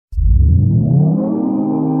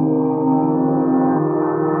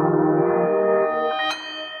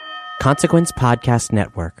Consequence Podcast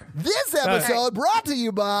Network. This episode brought to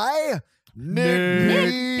you by Nick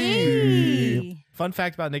B. Fun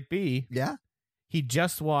fact about Nick B. Yeah? He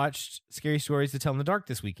just watched Scary Stories to Tell in the Dark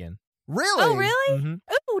this weekend. Really? Oh, really? Mm-hmm.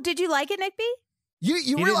 Oh, did you like it, Nick B?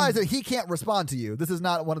 You realize that he can't respond to you. This is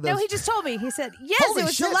not one of those. No, he just told me. He said, yes, Holy it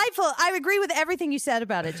was shit. delightful. I agree with everything you said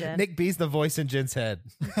about it, Jen. Nick B's the voice in Jen's head.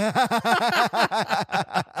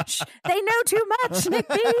 They know too much, Nick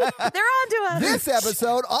B. They're on to us. This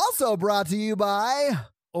episode also brought to you by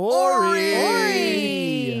Ori.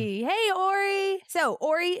 Ori. Hey, Ori. So,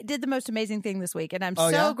 Ori did the most amazing thing this week, and I'm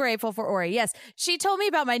so grateful for Ori. Yes, she told me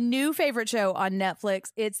about my new favorite show on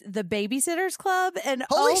Netflix. It's The Babysitter's Club, and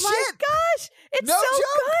Holy my shit. gosh, it's No so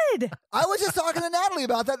joke. good. I was just talking to Natalie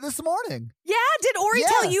about that this morning. Yeah, did Ori Yeah.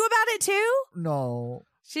 tell you about it too? No.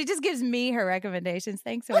 She just gives me her recommendations.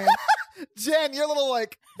 Thanks, Ori. Jen, you're a little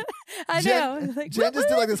like... I Jen, know. Like, Jen just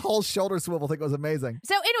did what? like this whole shoulder swivel thing. It was amazing.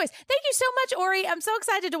 So, anyways, thank you so much, Ori. I'm so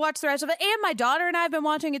excited to watch the rest of it. And my daughter and I have been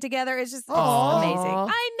watching it together. It's just Aw. amazing.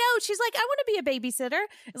 I know. She's like, I want to be a babysitter.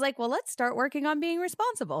 It's like, well, let's start working on being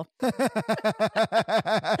responsible.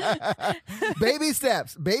 Baby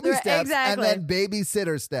steps, Right, and exactly. then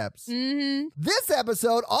babysitter steps. Mm-hmm. This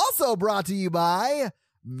episode also brought to you by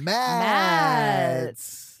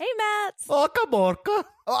Mats. Hey, Matt. Orca Borca.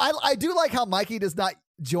 Oh, I do like how Mikey does not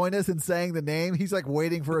join us in saying the name. He's like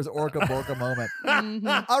waiting for his Orca Borca moment.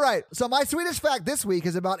 Mhm. All right, so my Swedish fact this week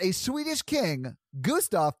is about a Swedish king,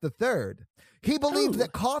 Gustav III. He believed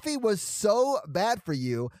that coffee was so bad for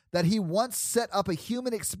you that he once set up a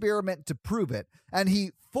human experiment to prove it. And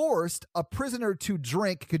he forced a prisoner to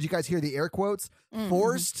drink. Could you guys hear the air quotes?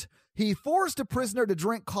 Forced. He forced a prisoner to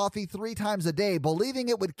drink coffee 3 times a day, believing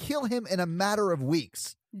it would kill him in a matter of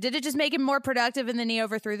weeks. Did it just make him more productive and then he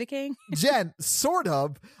overthrew the king? Jen, sort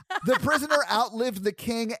of. The prisoner outlived the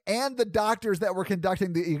king and the doctors that were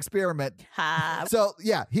conducting the experiment. Ha. So,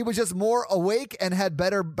 yeah, he was just more awake and had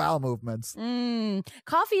better bowel movements.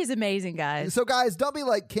 Coffee is amazing, guys. So, guys, don't be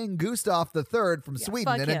like King Gustav III from Sweden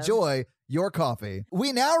fuck and him. enjoy your coffee.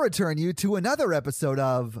 We now return you to another episode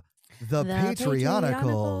of The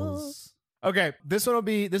Patreonicals. Okay, this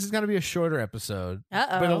is going to be a shorter episode,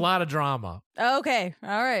 Uh-oh. but a lot of drama. Okay.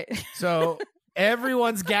 All right. So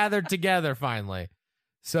everyone's gathered together finally.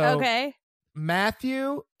 So Okay.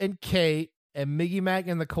 Matthew and Kate and Miggy Mac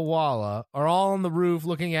and the koala are all on the roof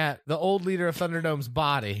looking at the old leader of Thunderdome's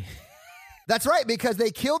body. That's right, because they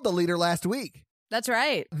killed the leader last week. That's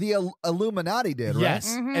right. The Illuminati did, right?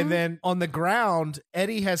 Yes. Mhm. And then on the ground,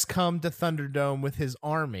 Eddie has come to Thunderdome with his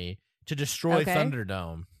army to destroy Okay.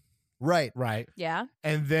 Thunderdome. Right. Right. Yeah.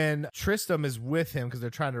 And then Tristram is with him because they're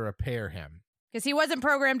trying to repair him. Because he wasn't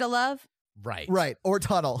programmed to love. Right. Right. Or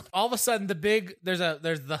tunnel. All of a sudden, there's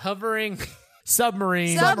the hovering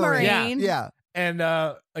submarine. Submarine. Yeah. Yeah. And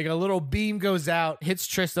like a little beam goes out, hits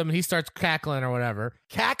Tristram, and he starts cackling or whatever.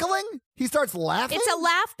 Cackling? He starts laughing? It's a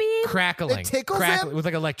laugh beam. Crackling. It tickles Crackling him? with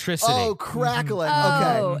like electricity. Oh, crackling.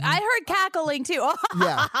 Oh, Okay. I heard cackling too.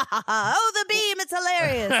 Yeah. Oh, the beam. It's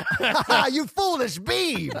hilarious. You foolish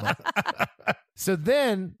beam. So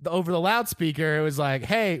then, over the loudspeaker, it was like,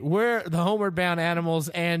 hey, we're the Homeward Bound Animals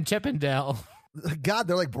and Chippendale, God,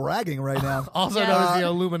 they're like bragging right now. also Yeah. known as the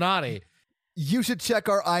Illuminati. You should check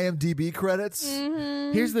our IMDb credits.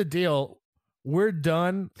 Mhm. Here's the deal. We're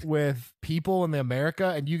done with people in America,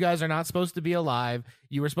 and you guys are not supposed to be alive.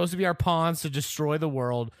 You were supposed to be our pawns to destroy the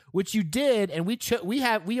world, which you did, and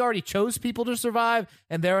we already chose people to survive,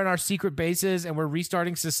 and they're in our secret bases, and we're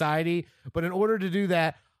restarting society. But in order to do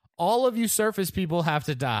that, all of you surface people have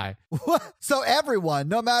to die. So everyone,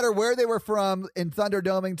 no matter where they were from in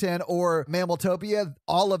Thunderdomington or Mammaltopia,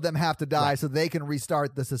 all of them have to die so they can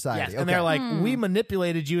restart the society. Yes, and they're like, we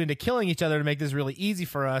manipulated you into killing each other to make this really easy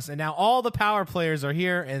for us, and now all the power players are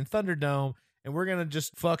here in Thunderdome, and we're gonna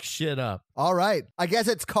just fuck shit up. all right. I guess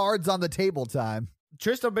it's cards on the table time.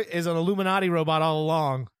 Tristram is an Illuminati robot all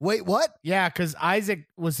along. Wait, what? Yeah, because Isaac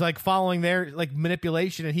was like following their like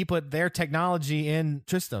manipulation, and he put their technology in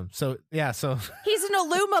Tristram. So yeah, so He's an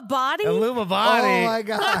Illuma body. Illuma Oh body. my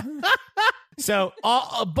God. So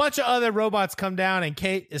a bunch of other robots come down, and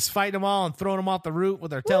Kate is fighting them all and throwing them off the roof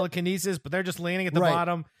with her telekinesis, but they're just landing at the Right.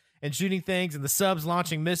 bottom and shooting things, and the subs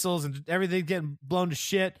launching missiles, and everything getting blown to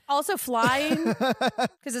shit. Also flying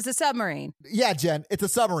because it's a submarine. Yeah, Jen, it's a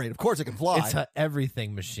submarine. Of course it can fly. It's a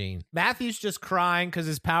everything machine. Matthew's just crying because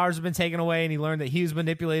his powers have been taken away, and he learned that he was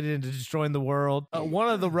manipulated into destroying the world. One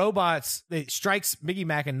of the robots strikes Miggy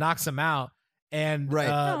Mac and knocks him out. And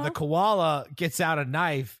Right. the koala gets out a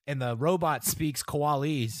knife, and the robot speaks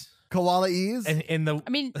koalese. Koala-ese? And I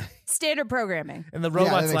mean, standard programming. the that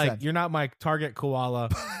robot's makes like, sense. "You're not my target, koala."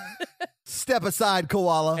 Step aside,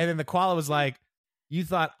 koala. And then the koala was like, you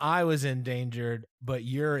thought I was endangered, but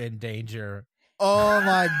you're in danger. Oh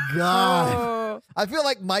my God. Oh. I feel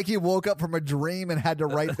like Mikey woke up from a dream and had to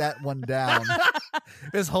write that one down.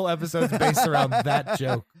 This whole episode's based around that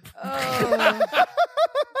joke. Oh.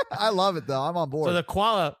 I love it, though. I'm on board. So the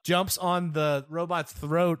koala jumps on the robot's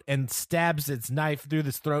throat and stabs its knife through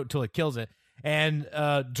this throat till it kills it and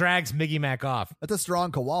drags Miggy Mac off. That's a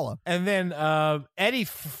strong koala. And then Eddie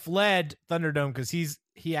fled Thunderdome because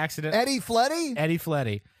he accidentally... Eddie Fleddy? Eddie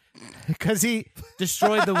Fleddy. Because he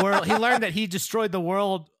destroyed the world. He learned that he destroyed the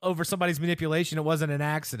world over somebody's manipulation. It wasn't an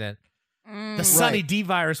accident. The Sunny D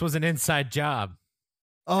virus was an inside job.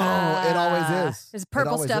 Oh, it always is. It's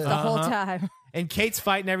purple stuff the whole time. And Kate's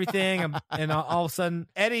fighting everything, and all of a sudden,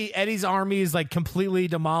 Eddie's army is like completely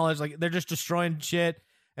demolished. Like they're just destroying shit.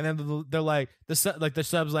 And then they're like the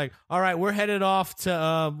sub's like, all right, we're headed off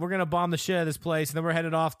to we're gonna bomb the shit out of this place, and then we're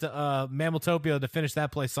headed off to Mammaltopia to finish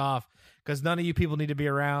that place off because none of you people need to be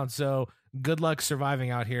around. So good luck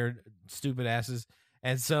surviving out here, stupid asses.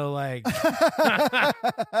 And so, like,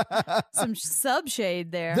 some sub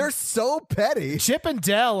shade there. They're so petty. Chip and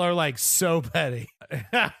Dale are like so petty.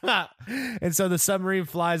 And so the submarine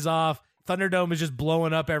flies off. Thunderdome is just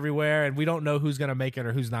blowing up everywhere, and we don't know who's going to make it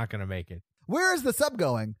or who's not going to make it. Where is the sub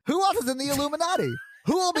going? Who else is in the Illuminati?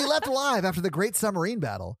 Who will be left alive after the great submarine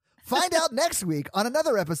battle? Find out next week on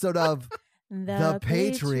another episode of The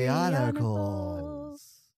Patreonicals.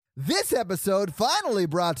 This episode finally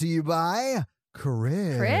brought to you by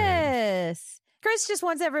Chris just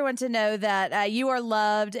wants everyone to know that you are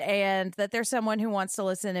loved and that there's someone who wants to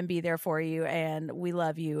listen and be there for you, and we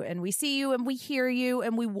love you and we see you and we hear you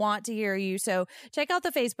and we want to hear you. So check out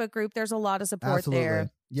the Facebook group. There's a lot of support there.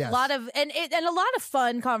 Yes. A lot of and a lot of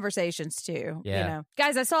fun conversations too. Yeah. You know,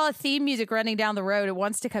 guys, I saw a theme music running down the road. It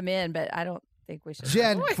wants to come in, but I don't think we should.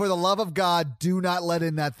 Jen, for the love of God, do not let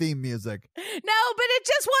in that theme music. No, but it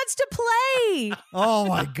just wants to play. Oh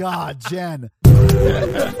my God, Jen.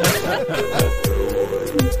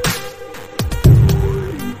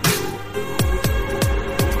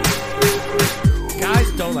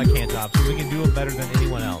 Guys don't like hand jobs, so we can do them better than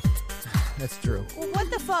anyone else. That's true. Well, what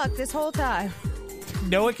the fuck this whole time?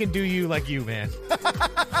 Noah can do you like you, man.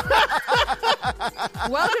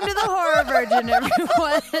 Welcome to the Horror Virgin,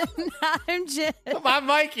 everyone. I'm Jen. I'm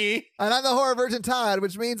Mikey. And I'm the Horror Virgin Todd,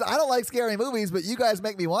 which means I don't like scary movies, but you guys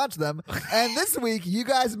make me watch them. And this week, you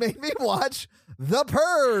guys make me watch The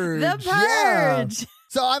Purge. The Purge. Yeah.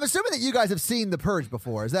 So I'm assuming that you guys have seen The Purge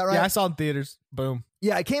before. Is that right? Yeah, I saw it in theaters. Boom.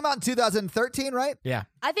 Yeah, it came out in 2013, right? Yeah.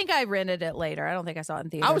 I think I rented it later. I don't think I saw it in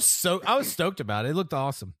theaters. I was stoked about it. It looked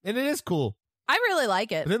awesome. And it is cool. I really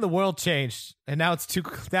like it. But then the world changed, and now it's too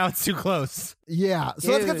close. Yeah.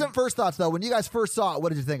 So let's get Dude. some first thoughts, though. When you guys first saw it, what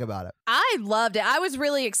did you think about it? I loved it. I was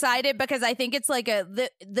really excited because I think it's like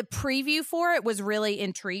the preview for it was really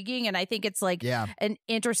intriguing, and I think it's like an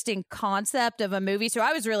interesting concept of a movie. So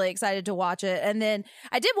I was really excited to watch it. And then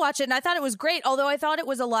I did watch it, and I thought it was great, although I thought it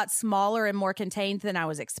was a lot smaller and more contained than I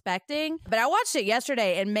was expecting. But I watched it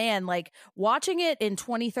yesterday, and man, like watching it in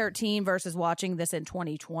 2013 versus watching this in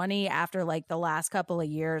 2020 after like the last couple of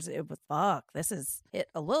years, it was this is it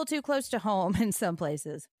a little too close to home in some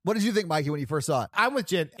places. What did you think, Mikey, when you first saw it? I'm with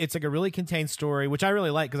Jen. It's like a really contained story, which I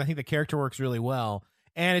really like because I think the character works really well.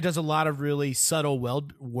 And it does a lot of really subtle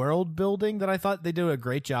world building that I thought they do a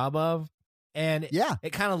great job of. And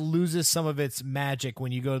it kind of loses some of its magic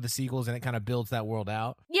when you go to the sequels and it kind of builds that world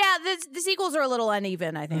out. Yeah, the sequels are a little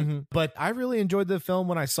uneven, I think. Mm-hmm. But I really enjoyed the film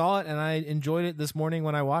when I saw it, and I enjoyed it this morning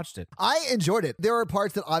when I watched it. I enjoyed it. There were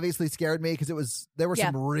parts that obviously scared me because there were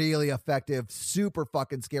some really effective, super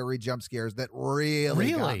fucking scary jump scares that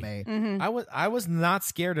really got me. Mm-hmm. I was not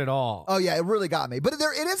scared at all. Oh yeah, it really got me. But it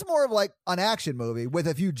is more of like an action movie with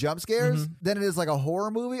a few jump scares than it is like a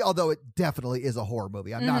horror movie, although it definitely is a horror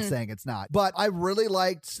movie. I'm not saying it's not. But I really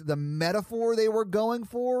liked the metaphor they were going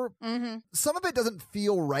for. Some of it doesn't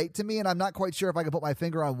feel right to me, and I'm not quite sure if I can put my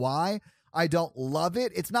finger on why. I don't love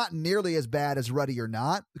it. It's not nearly as bad as Ready or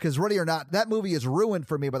Not, because Ready or Not, that movie is ruined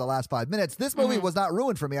for me by the last 5 minutes. This movie was not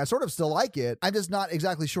ruined for me. I sort of still like it. I'm just not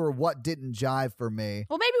exactly sure what didn't jive for me.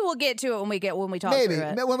 Well, maybe we'll get to it when we talk through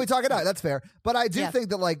it. When we talk it out, that's fair. But I do think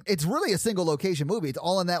that like it's really a single location movie. It's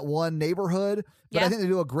all in that one neighborhood. But I think they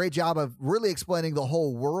do a great job of really explaining the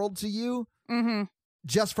whole world to you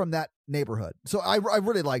just from that neighborhood. So I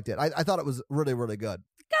really liked it. I thought it was really, really good.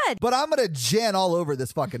 Good. But I'm going to Jen all over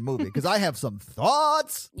this fucking movie because I have some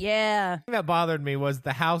thoughts. Yeah. The thing that bothered me was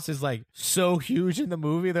the house is like so huge in the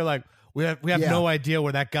movie. They're like, we have no idea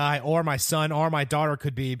where that guy or my son or my daughter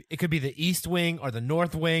could be. It could be the East Wing or the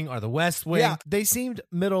North Wing or the West Wing. Yeah. They seemed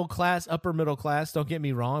middle class, upper middle class, don't get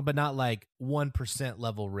me wrong, but not like 1%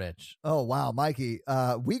 level rich. Oh, wow, Mikey.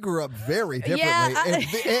 We grew up very differently.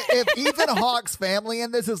 If Ethan Hawke's family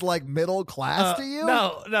in this is like middle class to you?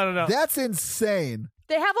 No. That's insane.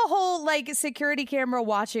 They have a whole like security camera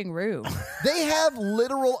watching room. They have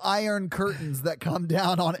literal iron curtains that come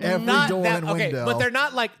down on every door and window. But they're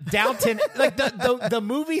not like Downton. Like the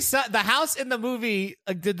movie, the house in the movie,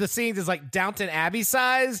 the scenes is like Downton Abbey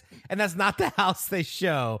size, and that's not the house they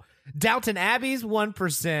show. Downton Abbey's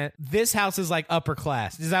 1%. This house is like upper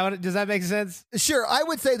class. Does that make sense? Sure, I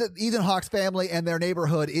would say that Ethan Hawke's family and their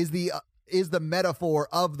neighborhood is the metaphor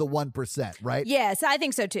of the 1%, right? Yes, I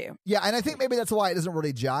think so too. Yeah, and I think maybe that's why it doesn't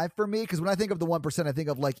really jive for me, because when I think of the 1%, I think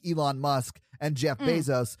of like Elon Musk and Jeff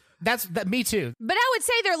Bezos. That's me too. But I would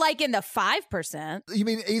say they're like in the 5%. You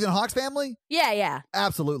mean Ethan Hawke's family? Yeah.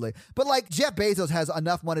 Absolutely. But like Jeff Bezos has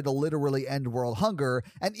enough money to literally end world hunger,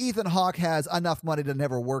 and Ethan Hawke has enough money to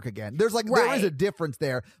never work again. There's like there is a difference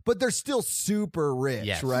there, but they're still super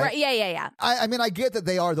rich, right? Yeah. I mean, I get that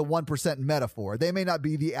they are the 1% metaphor. They may not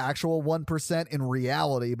be the actual 1% in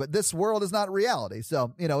reality, but this world is not reality.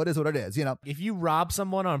 So, it is what it is, If you rob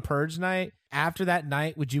someone on Purge night, after that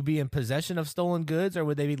night, would you be in possession of stolen goods, or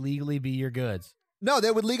would they legally be your goods? No,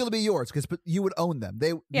 they would legally be yours because you would own them.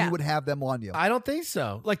 You would have them on you. I don't think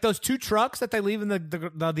so. Like those 2 trucks that they leave in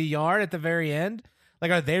the yard at the very end.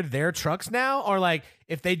 Like, are they their trucks now? Or like,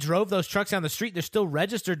 if they drove those trucks down the street, they're still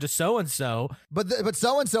registered to so-and-so. But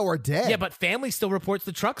so-and-so are dead. Yeah, but family still reports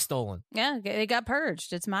the truck stolen. Yeah, it got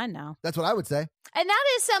purged. It's mine now. That's what I would say. And that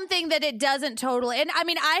is something that it doesn't totally... And I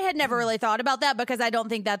mean, I had never really thought about that because I don't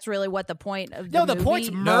think that's really what the point of the movie... No, the point's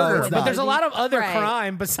murder. No, but there's a lot of other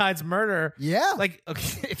crime besides murder. Yeah. Like,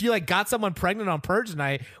 okay, if you like got someone pregnant on Purge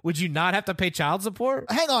night, would you not have to pay child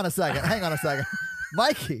support? Hang on a second.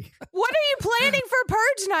 Mikey. What are you planning for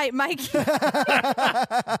Purge night, Mikey?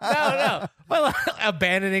 No. Well,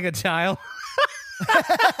 abandoning a child. So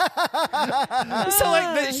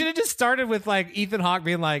like, it should have just started with like Ethan Hawke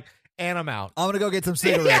being like, and I'm out. I'm going to go get some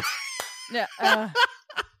cigarettes.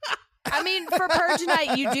 I mean, for Purge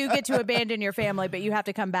night, you do get to abandon your family, but you have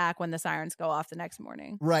to come back when the sirens go off the next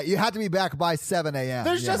morning. Right. You have to be back by 7 a.m.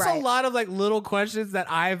 There's just a lot of like little questions that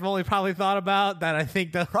I've only probably thought about that I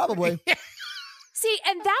think that probably. See,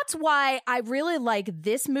 and that's why I really like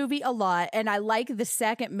this movie a lot, and I like the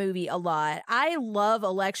second movie a lot. I love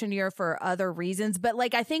Election Year for other reasons, but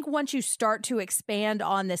like I think once you start to expand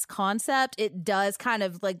on this concept, it does kind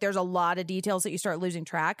of like there's a lot of details that you start losing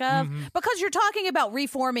track of because you're talking about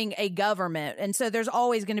reforming a government, and so there's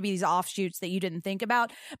always going to be these offshoots that you didn't think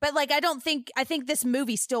about. But like I think this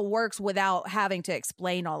movie still works without having to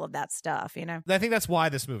explain all of that stuff, I think that's why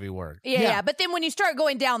this movie worked. Yeah. But then when you start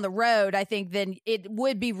going down the road, I think then it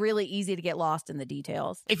would be really easy to get lost in the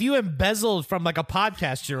details. If you embezzled from like a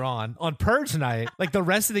podcast you're on Purge night, like the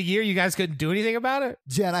rest of the year, you guys couldn't do anything about it?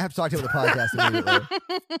 Jen, I have to talk to you about the podcast immediately.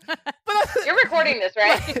 You're recording this,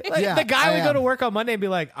 right? The guy would go to work on Monday and be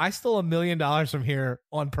like, I stole $1 million from here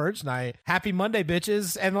on Purge night. Happy Monday,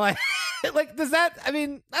 bitches. And like, does that, I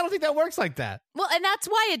mean, I don't think that works like that. Well, and that's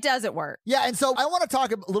why it doesn't work. Yeah. And so I want to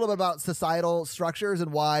talk a little bit about societal structures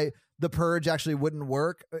and why the Purge actually wouldn't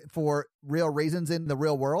work for real reasons in the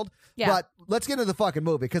real world. Yeah. But let's get into the fucking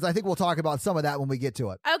movie because I think we'll talk about some of that when we get to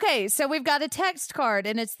it. Okay, so we've got a text card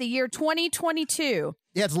and it's the year 2022.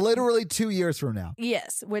 Yeah, it's literally 2 years from now.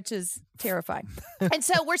 Yes, which is terrifying. And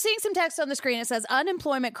so we're seeing some text on the screen. It says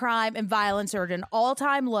unemployment, crime, and violence are at an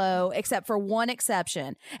all-time low except for one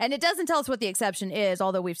exception. And it doesn't tell us what the exception is,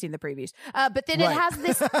 although we've seen the previews. But then it has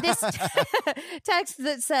this text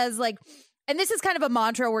that says like, and this is kind of a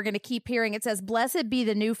mantra we're going to keep hearing. It says, "Blessed be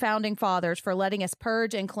the new founding fathers for letting us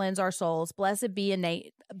purge and cleanse our souls. Blessed be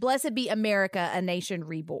America, a nation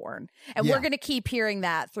reborn." And we're going to keep hearing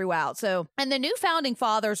that throughout. So, and the new founding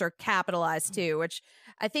fathers are capitalized too, which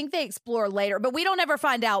I think they explore later, but we don't ever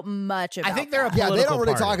find out much about. I think they're that. They don't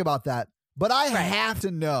really talk about that. But I have to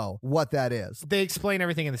know what that is. They explain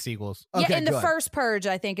everything in the sequels. Okay, in the first Purge,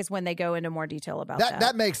 I think, is when they go into more detail about that.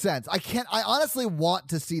 That makes sense. I honestly want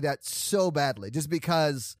to see that so badly, just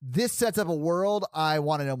because this sets up a world I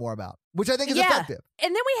want to know more about. which I think is effective.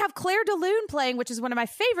 And then we have Claire de Lune playing, which is one of my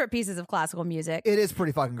favorite pieces of classical music. It is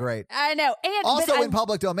pretty fucking great. I know. And also in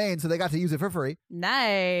public domain, so they got to use it for free.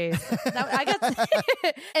 Nice.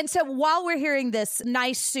 And so while we're hearing this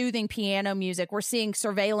nice, soothing piano music, we're seeing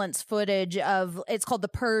surveillance footage of, it's called the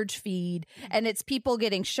Purge feed, and it's people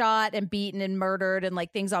getting shot and beaten and murdered and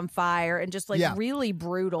like things on fire and just like really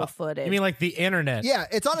brutal footage. You mean like the internet? Yeah,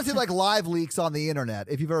 it's honestly like live leaks on the internet.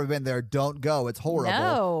 If you've ever been there, don't go. It's horrible.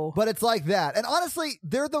 No. But it's like that. And honestly,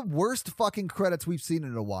 they're the worst fucking credits we've seen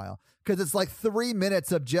in a while. Because it's like 3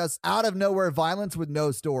 minutes of just out of nowhere violence with no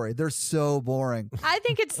story. They're so boring. I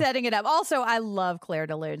think it's setting it up. Also, I love Claire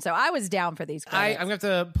de Lune, so I was down for these credits. I'm going to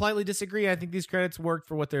have to politely disagree. I think these credits worked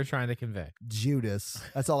for what they're trying to convey. Judas.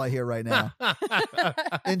 That's all I hear right now.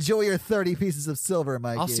 Enjoy your 30 pieces of silver,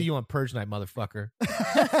 Mikey. I'll see you on Purge night, motherfucker. Oh,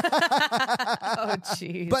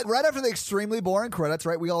 jeez. But right after the extremely boring credits,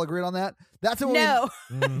 right? We all agreed on that? That's when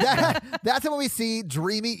that's when we see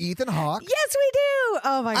dreamy Ethan Hawke. Yes, we do.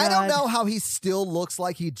 Oh, my God. I don't know how he still looks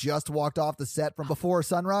like he just walked off the set from Before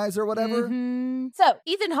Sunrise or whatever. Mm-hmm. So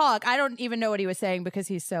Ethan Hawke, I don't even know what he was saying because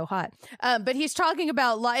he's so hot. But he's talking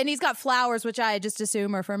about, and he's got flowers, which I just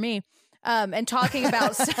assume are for me. And talking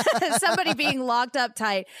about somebody being locked up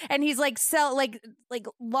tight. And he's like,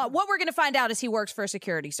 what we're going to find out is he works for a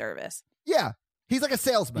security service. Yeah. He's like a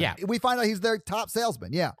salesman. Yeah. We find out he's their top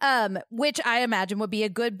salesman. Yeah. Which I imagine would be a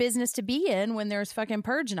good business to be in when there's fucking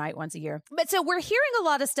Purge night once a year. But so we're hearing a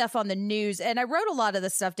lot of stuff on the news, and I wrote a lot of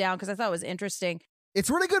this stuff down because I thought it was interesting. It's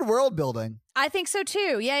really good world building. I think so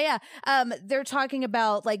too. Yeah. They're talking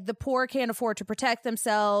about like the poor can't afford to protect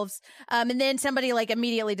themselves. And then somebody like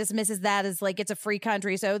immediately dismisses that as like it's a free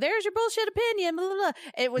country. So there's your bullshit opinion. Blah, blah, blah.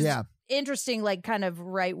 It was interesting, like kind of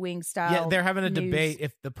right-wing style. Yeah, they're having a news. debate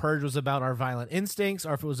if the Purge was about our violent instincts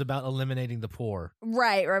or if it was about eliminating the poor.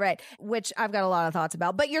 Right. Which I've got a lot of thoughts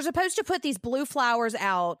about. But you're supposed to put these blue flowers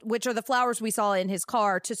out, which are the flowers we saw in his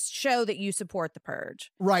car, to show that you support the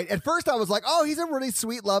Purge. Right. At first I was like, oh, he's a really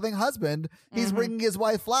sweet, loving husband. He's bringing his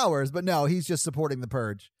wife flowers. But no, he's just supporting the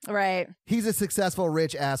Purge. Right. He's a successful,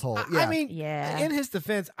 rich asshole. I mean, in his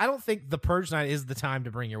defense, I don't think the Purge night is the time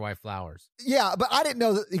to bring your wife flowers. Yeah, but I didn't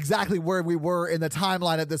know exactly where we were in the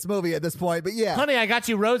timeline of this movie at this point. But yeah. Honey, I got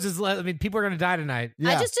you roses. I mean, people are going to die tonight. Yeah.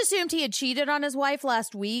 I just assumed he had cheated on his wife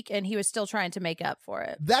last week and he was still trying to make up for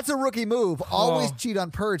it. That's a rookie move. Always cheat on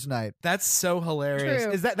Purge night. That's so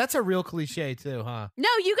hilarious. True. That's a real cliche too, huh? No,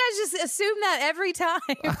 you guys just assume that every time.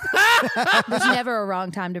 There's never a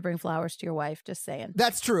wrong time to bring flowers to your wife. Just saying.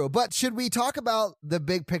 That's true. But should we talk about the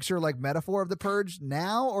big picture, like metaphor of the Purge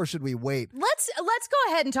now, or should we wait? Let's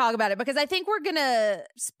go ahead and talk about it because I think we're gonna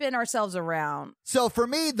spin ourselves around. So for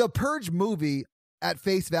me, the Purge movie at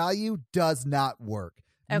face value does not work.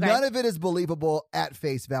 Okay. None of it is believable at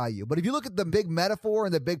face value. But if you look at the big metaphor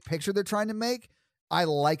and the big picture they're trying to make, I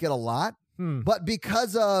like it a lot. But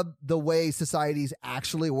because of the way societies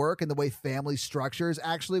actually work and the way family structures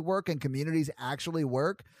actually work and communities actually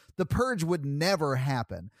work, the Purge would never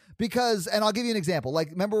happen. Because, and I'll give you an example. Like,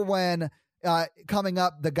 remember when coming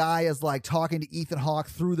up, the guy is like talking to Ethan Hawke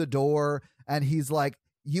through the door and he's like,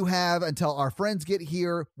 you have until our friends get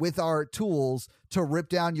here with our tools to rip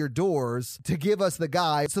down your doors to give us the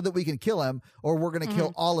guy so that we can kill him, or we're going to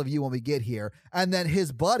kill all of you when we get here. And then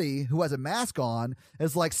his buddy, who has a mask on,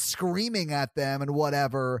 is like screaming at them and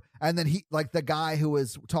whatever. And then he, like the guy who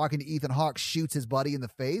is talking to Ethan Hawke, shoots his buddy in the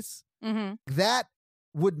face. That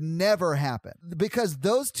would never happen because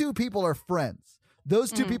those two people are friends.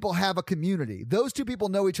 Those two people have a community. Those two people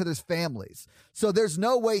know each other's families. So there's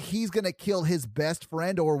no way he's going to kill his best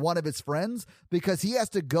friend or one of his friends because he has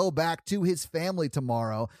to go back to his family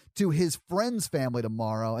tomorrow, to his friend's family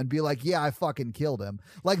tomorrow and be like, yeah, I fucking killed him.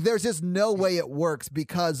 Like there's just no way it works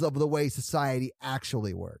because of the way society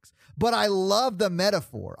actually works. But I love the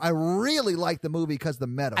metaphor. I really like the movie because the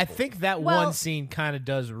metaphor. I think that one scene kind of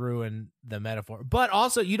does ruin the metaphor. But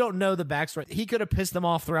also, you don't know the backstory. He could have pissed them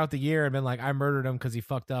off throughout the year and been like, I murdered him because he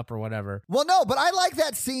fucked up or whatever. Well, no, but I like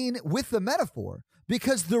that scene with the metaphor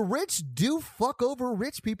because the rich do fuck over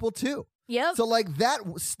rich people too. Yep. So like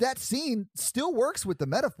that scene still works with the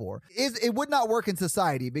metaphor. It would not work in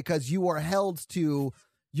society because you are held to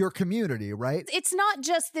your community, right? It's not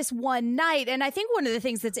just this one night. And I think one of the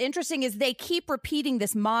things that's interesting is they keep repeating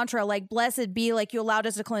this mantra, like, blessed be, like, you allowed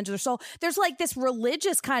us to cleanse their soul. There's like this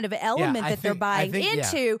religious kind of element that they're buying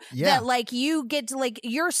into that, like, you get to, like,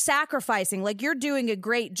 you're sacrificing, like, you're doing a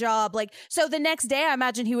great job. Like, so the next day, I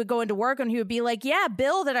imagine he would go into work and he would be like, yeah,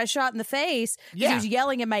 Bill that I shot in the face because he was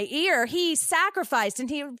yelling in my ear, he sacrificed and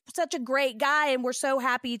he was such a great guy. And we're so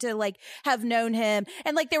happy to, like, have known him.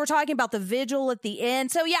 And, like, they were talking about the vigil at the end.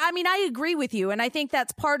 So so, yeah, I mean, I agree with you. And I think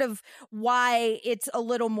that's part of why it's a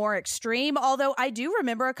little more extreme. Although I do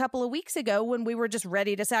remember a couple of weeks ago when we were just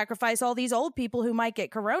ready to sacrifice all these old people who might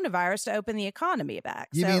get coronavirus to open the economy back.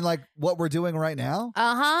 You mean like what we're doing right now?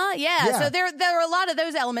 Uh-huh. Yeah. So there are a lot of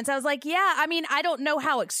those elements. I was like, yeah, I mean, I don't know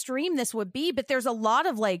how extreme this would be, but there's a lot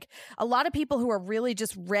of people who are really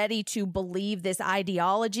just ready to believe this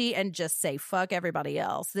ideology and just say, fuck everybody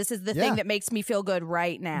else. This is the thing that makes me feel good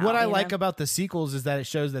right now. What I like about the sequels is that it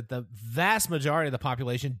shows that the vast majority of the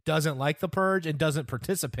population doesn't like the Purge and doesn't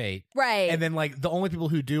participate. Right. And then like the only people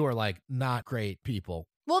who do are like not great people.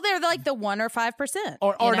 Well, they're like the 1 or 5%,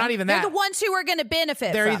 or not even that. They're the ones who are going to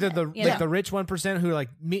benefit. They're either the the rich 1% who like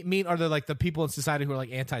meet, or they're like the people in society who are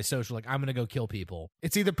like antisocial. Like, I'm going to go kill people.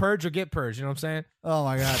 It's either purge or get purged. You know what I'm saying? Oh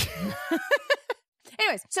my god.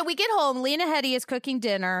 Anyways, so we get home. Lena Headey is cooking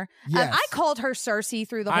dinner. Yes. I called her Cersei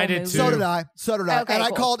through the whole movie. So did I. Okay, and I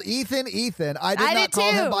cool. called Ethan. I did not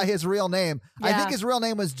call him by his real name. Yeah. I think his real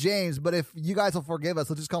name was James, but if you guys will forgive us,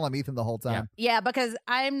 we'll just call him Ethan the whole time. Yeah, because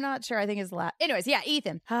I'm not sure. I think his last. Anyways, yeah,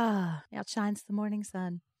 Ethan. Outshines the morning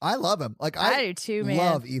sun. I love him. Like I do too, man.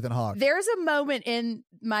 Love Ethan Hawke. There's a moment in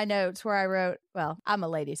my notes where I wrote, well, I'm a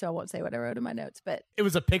lady, so I won't say what I wrote in my notes, but it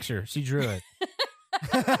was a picture. She drew it.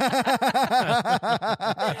 We'll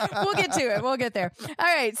get to it. We'll get there. All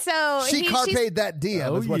right. So she carped that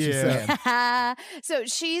diem is what she said. So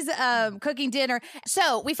she's cooking dinner.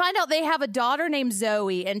 So we find out they have a daughter named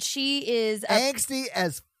Zoe, and she is angsty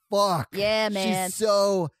as fuck. Yeah, man. She's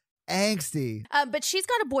so angsty. But she's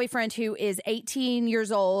got a boyfriend who is 18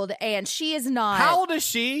 years old, and she is not. How old is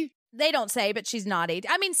she? They don't say, but she's not 18.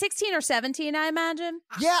 I mean, 16 or 17, I imagine.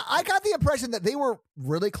 Yeah, I got the impression that they were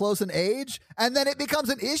really close in age, and then it becomes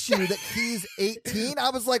an issue that he's 18.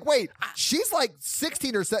 I was like, wait, she's like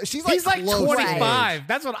 16 or 17. He's like 25.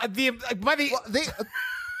 That's what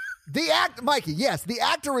Mikey, yes, the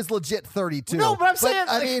actor is legit 32. No, but I'm saying,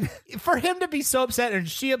 I mean, for him to be so upset and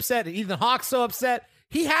she upset and Ethan Hawke's so upset,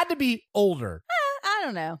 he had to be older. I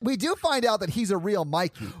don't know. We do find out that he's a real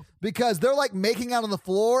Mikey because they're like making out on the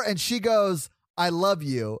floor and she goes, I love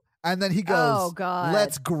you. And then he goes, oh, God.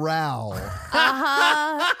 Let's growl.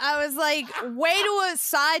 I was like, way to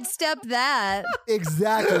sidestep that.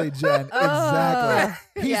 Exactly, Jen.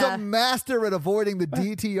 Exactly. He's a master at avoiding the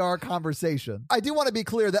DTR conversation. I do want to be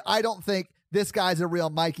clear that I don't think this guy's a real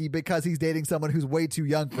Mikey because he's dating someone who's way too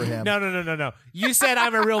young for him. No. You said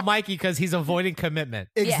I'm a real Mikey because he's avoiding commitment.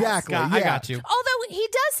 Exactly. Yes. I got you. Although he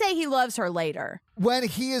does say he loves her later. When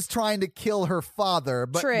he is trying to kill her father,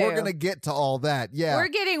 but we're going to get to all that. Yeah. We're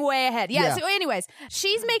getting way ahead. Yeah. So anyways,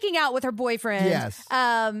 she's making out with her boyfriend. Yes.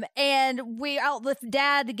 And the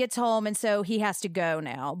dad gets home, and so he has to go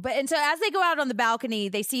now. And so as they go out on the balcony,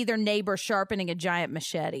 they see their neighbor sharpening a giant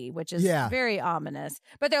machete, which is very ominous.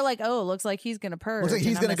 But they're like, oh, it looks like he's going to purge. Looks like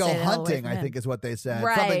he's going to go hunting, I think is what they said.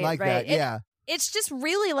 Right, something like that. Yeah. It's just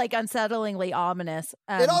really like unsettlingly ominous.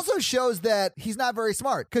 It also shows that he's not very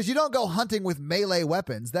smart because you don't go hunting with melee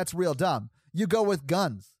weapons. That's real dumb. You go with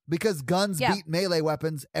guns because guns beat melee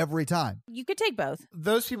weapons every time. You could take both.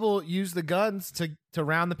 Those people use the guns to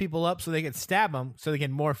round the people up so they can stab them so they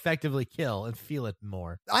can more effectively kill and feel it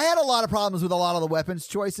more. I had a lot of problems with a lot of the weapons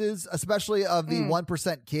choices, especially of the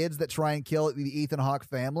 1% kids that try and kill the Ethan Hawke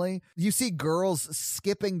family. You see girls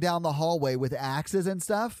skipping down the hallway with axes and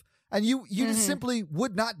stuff. And you just simply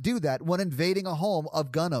would not do that when invading a home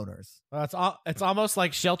of gun owners. Well, it's almost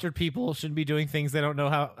like sheltered people shouldn't be doing things they don't know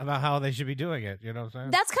about how they should be doing it. You know what I'm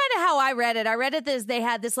saying? That's kind of how I read it. I read it as they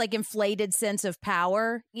had this like inflated sense of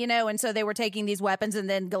power, and so they were taking these weapons and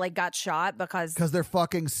then like got shot because they're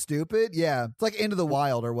fucking stupid. Yeah, it's like Into the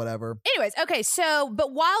Wild or whatever. Anyways, okay. So,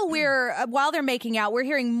 but while they're making out, we're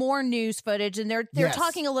hearing more news footage, and they're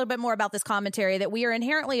talking a little bit more about this commentary that we are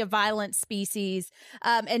inherently a violent species,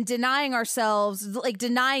 and denying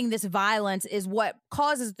this violence is what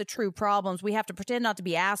causes the true problems. We have to pretend not to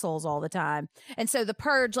be assholes all the time. And so the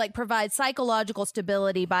Purge provides psychological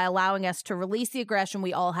stability by allowing us to release the aggression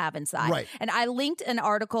we all have inside. Right. And I linked an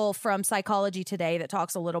article from Psychology Today that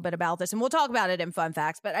talks a little bit about this, and we'll talk about it in Fun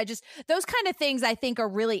Facts, but those kind of things I think are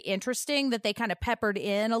really interesting that they kind of peppered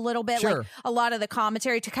in a little bit, like a lot of the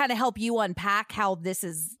commentary to kind of help you unpack how this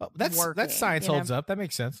is working. That science holds up. That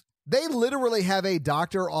makes sense. They literally have a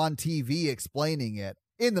doctor on TV explaining it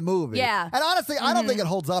in the movie. Yeah. And honestly, I don't think it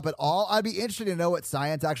holds up at all. I'd be interested to know what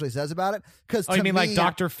science actually says about it. You mean like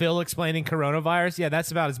Dr. Phil explaining coronavirus? Yeah,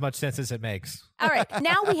 that's about as much sense as it makes. All right.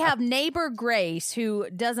 Now we have neighbor Grace, who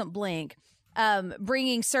doesn't blink.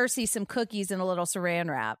 bringing Cersei some cookies and a little saran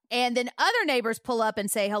wrap. And then other neighbors pull up and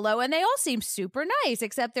say hello, and they all seem super nice,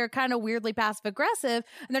 except they're kind of weirdly passive aggressive.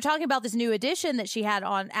 And they're talking about this new addition that she had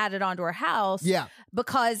added onto her house. Yeah.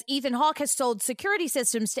 Because Ethan Hawke has sold security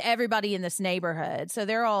systems to everybody in this neighborhood. So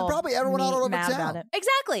they're all probably everyone all over mad town about it.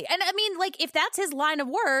 Exactly. And I mean, like, if that's his line of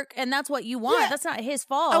work and that's what you want, that's not his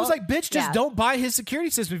fault. I was like, bitch, just don't buy his security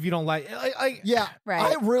system if you don't like it. Yeah. Right.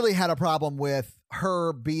 I really had a problem with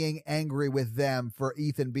her being angry with them for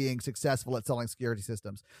Ethan being successful at selling security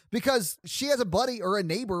systems, because she has a buddy or a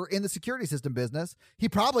neighbor in the security system business. He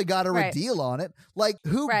probably got her a deal on it. Like,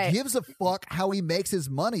 who gives a fuck how he makes his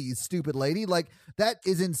money, you stupid lady? Like, that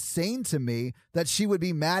is insane to me that she would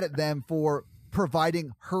be mad at them for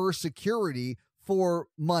providing her security for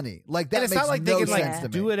money. Like, that makes not like no they can sense to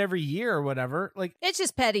me. do it every year or whatever. Like, it's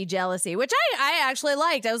just petty jealousy, which I actually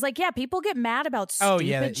liked. I was like, yeah, people get mad about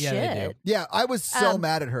stupid shit. They do. Yeah, I was so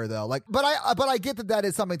mad at her though. Like, but I get that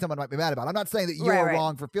is something someone might be mad about. I'm not saying that you're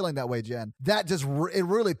wrong for feeling that way, Jen. That just it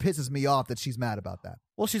really pisses me off that she's mad about that.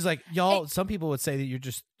 Well, she's like, y'all, some people would say that you're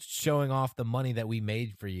just showing off the money that we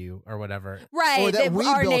made for you or whatever. Right. Or that we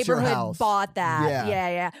our built your neighborhood house. bought that. Yeah.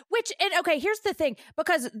 Yeah. Which, and okay, here's the thing,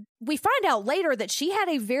 because we find out later that she had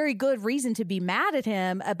a very good reason to be mad at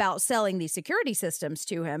him about selling these security systems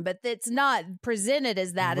to him, but it's not presented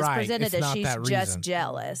as that. It's presented as she's just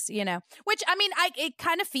jealous, you know, which, I mean, it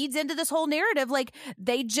kind of feeds into this whole narrative. Like,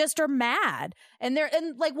 they just are mad. And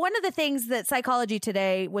like, one of the things that Psychology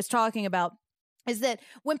Today was talking about is that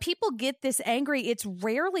when people get this angry, it's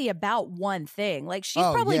rarely about one thing. Like, she's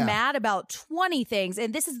probably mad about 20 things,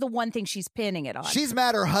 and this is the one thing she's pinning it on. She's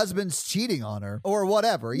mad her husband's cheating on her or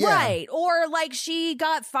whatever. Yeah. Right. Or like she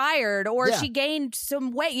got fired or she gained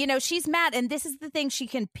some weight. You know, she's mad, and this is the thing she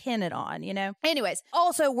can pin it on, you know? Anyways,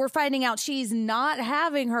 also, we're finding out she's not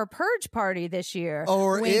having her purge party this year.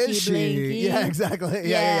 Or Winky, is she? blinky. Yeah, exactly.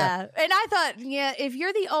 Yeah. And I thought, if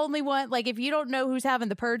you're the only one, like, if you don't know who's having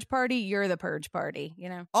the purge party, you're the purge party, you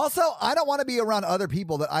know? Also, I don't want to be around other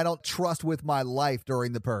people that I don't trust with my life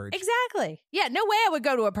during the purge. Exactly. Yeah, no way I would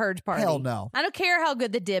go to a purge party. Hell no. I don't care how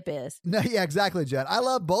good the dip is. No, yeah, exactly, Jen. I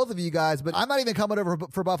love both of you guys, but I'm not even coming over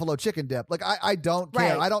for buffalo chicken dip. Like, I don't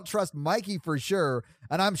care. I don't trust Mikey for sure,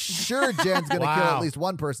 and I'm sure Jen's going to kill at least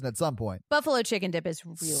one person at some point. Buffalo chicken dip is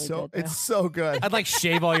really good, though. It's so good. I'd like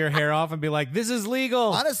shave all your hair off and be like, this is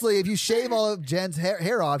legal. Honestly, if you shave all of Jen's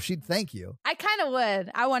hair off, she'd thank you. I kind of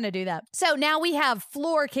would. I want to do that. So now we have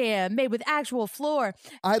floor cam made with actual floor.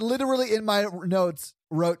 I literally, in my notes,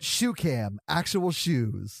 wrote shoe cam, actual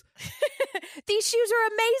shoes. These shoes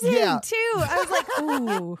are amazing, too. I was like,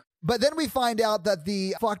 ooh. But then we find out that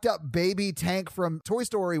the fucked up baby tank from Toy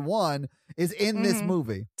Story 1 is in this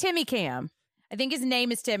movie. Timmy Cam. I think his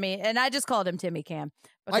name is Timmy, and I just called him Timmy Cam.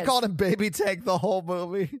 I called him Baby Tank the whole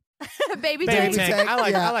movie. Baby Tank. Tank.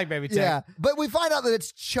 I like Baby Tank. Yeah, but we find out that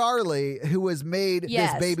it's Charlie who has made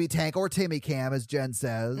this Baby Tank, or Timmy Cam, as Jen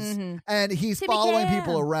says, and he's Timmy following Cam.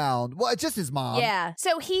 people around. Well, it's just his mom. Yeah.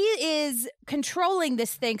 So he is controlling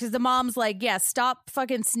this thing because the mom's like, stop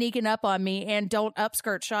fucking sneaking up on me and don't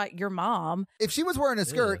upskirt shot your mom. If she was wearing a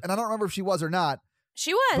skirt, and I don't remember if she was or not,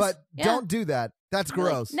 she was. but don't do that. That's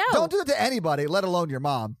gross. No. Don't do it to anybody, let alone your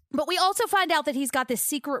mom. But we also find out that he's got this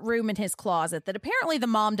secret room in his closet that apparently the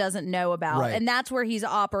mom doesn't know about. Right. And that's where he's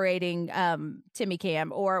operating Timmy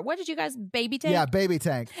Cam, or what did you guys, Baby Tank? Yeah, Baby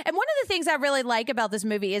Tank. And one of the things I really like about this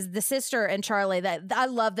movie is the sister and Charlie. That I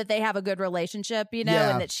love that they have a good relationship, you know,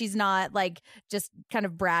 and that she's not like just kind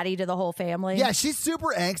of bratty to the whole family. Yeah, she's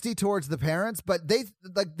super angsty towards the parents, but they,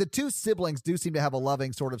 like, the two siblings do seem to have a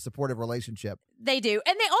loving, sort of supportive relationship. They do.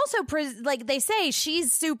 And they also, they say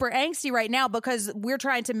she's super angsty right now because we're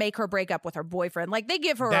trying to make her break up with her boyfriend. Like, they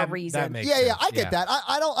give her a reason. Yeah, I get that.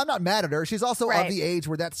 I'm not mad at her. She's also of the age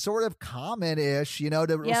where that's sort of common-ish, you know,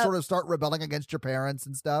 to sort of start rebelling against your parents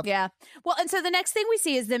and stuff. Yeah. Well, and so the next thing we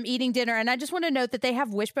see is them eating dinner. And I just want to note that they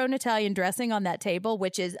have wishbone Italian dressing on that table,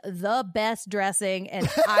 which is the best dressing. And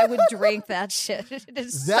I would drink that shit. It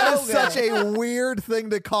is that so is good. such a weird thing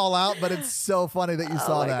to call out, but it's so funny that you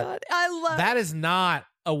saw that. God. I love that. Is not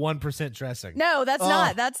a 1% dressing. No, that's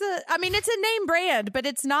not. It's a name brand, but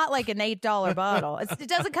it's not like an $8 bottle. It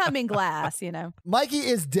doesn't come in glass, you know. Mikey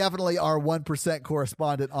is definitely our 1%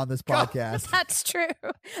 correspondent on this podcast. That's true.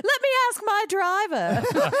 Let me ask my driver.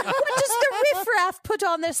 What does the riffraff put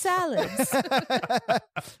on their salads?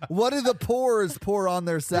 What do the pores pour on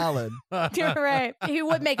their salad? You're right. He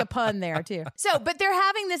would make a pun there too. So, but they're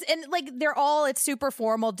having this, and like it's super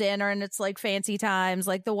formal dinner, and it's like fancy times,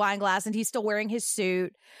 like the wine glass, and he's still wearing his suit.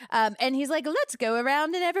 cute. And he's like, let's go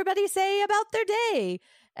around and everybody say about their day.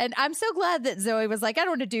 And I'm so glad that Zoe was like, I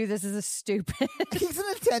don't want to do this. This is stupid. He's an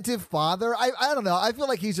attentive father. I don't know. I feel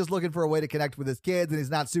like he's just looking for a way to connect with his kids, and he's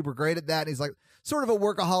not super great at that. And he's like sort of a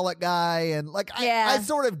workaholic guy. And like, I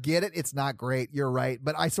sort of get it. It's not great. You're right.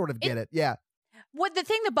 But I sort of get it. Yeah. What the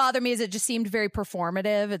thing that bothered me is it just seemed very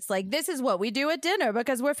performative. It's like, this is what we do at dinner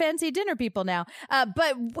because we're fancy dinner people now.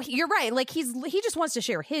 But you're right. Like he just wants to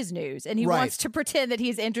share his news, and he wants to pretend that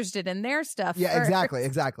he's interested in their stuff. Yeah, first.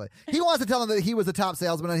 exactly. He wants to tell them that he was a top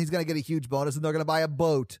salesman and he's going to get a huge bonus and they're going to buy a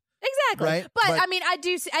boat. Exactly. Right? But I mean, I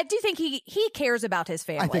do think he cares about his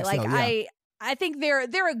family. I think like so, yeah. I think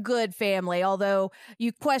they're a good family, although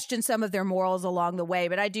you question some of their morals along the way.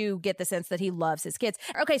 But I do get the sense that he loves his kids.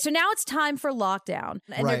 Okay, so now it's time for lockdown.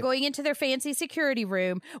 And they're going into their fancy security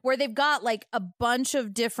room where they've got like a bunch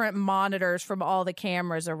of different monitors from all the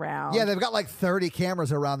cameras around. Yeah, they've got like 30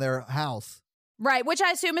 cameras around their house. Right, which I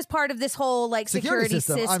assume is part of this whole like security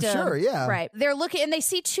system. I'm sure, yeah. Right. They're looking and they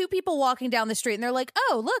see two people walking down the street and they're like,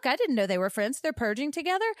 oh, look, I didn't know they were friends. They're purging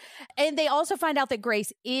together. And they also find out that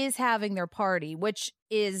Grace is having their party, which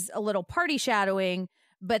is a little party shadowing.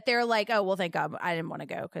 But they're like, oh, well, thank God I didn't want to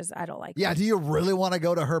go because I don't like Yeah, her. do you really want to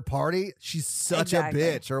go to her party? She's such a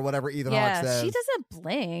bitch, or whatever Ethan Hawke says. She doesn't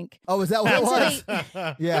blink. Oh, is that what it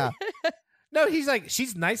was? Yeah. No, he's like,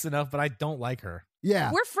 she's nice enough, but I don't like her.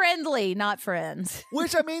 Yeah. We're friendly, not friends.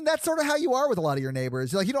 Which, I mean, that's sort of how you are with a lot of your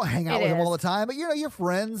neighbors. Like, you don't hang out with them all the time, but, you're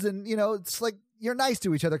friends, and, it's like you're nice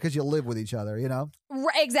to each other because you live with each other,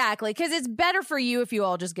 Right, exactly, because it's better for you if you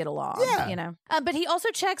all just get along, But he also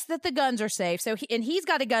checks that the guns are safe, so he's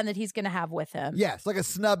got a gun that he's going to have with him. Yes, like a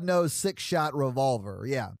snub-nosed 6-shot revolver,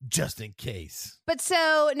 yeah. Just in case. But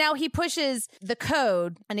so now he pushes the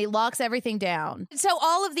code and he locks everything down. So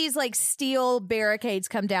all of these like steel barricades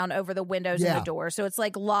come down over the windows and the doors, so it's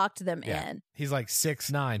like locked them in. He's like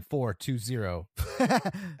 6'9", 420.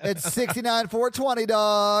 It's 69-420,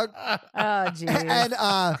 dog. Oh, geez.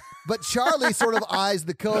 And but Charlie sort of eyes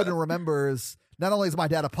the code and remembers, not only is my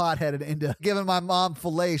dad a pothead and into giving my mom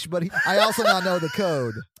fellation, but I also now know the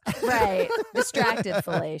code. Right. Distracted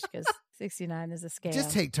fellation, because 69 is a scam.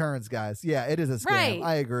 Just take turns, guys. Yeah, it is a scam. Right.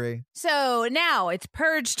 I agree. So now it's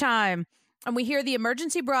purge time. And we hear the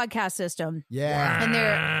emergency broadcast system. Yeah. And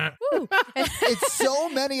they're... Woo. It's so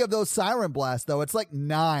many of those siren blasts, though. It's like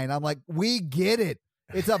 9. I'm like, we get it.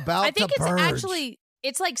 It's about I think to it's purge. actually...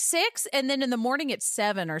 It's like 6, and then in the morning it's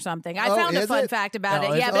 7 or something. I found a fun fact about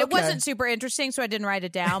it. Yeah, but it wasn't super interesting, so I didn't write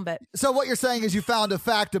it down. But So what you're saying is you found a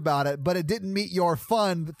fact about it, but it didn't meet your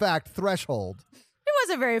fun fact threshold. It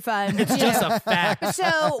wasn't very fun. It's just a fact.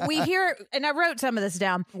 So we hear, and I wrote some of this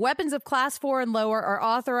down, weapons of class 4 and lower are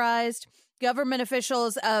authorized. Government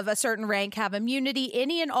officials of a certain rank have immunity.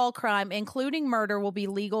 Any and all crime, including murder, will be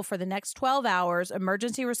legal for the next 12 hours.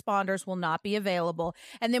 Emergency responders will not be available.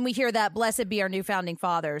 And then we hear that blessed be our new founding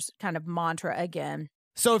fathers kind of mantra again.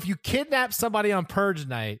 So if you kidnap somebody on Purge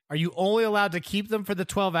night, are you only allowed to keep them for the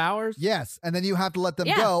 12 hours? Yes, and then you have to let them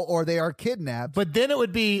go or they are kidnapped. But then it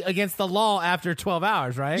would be against the law after 12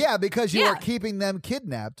 hours, right? Yeah, because you are keeping them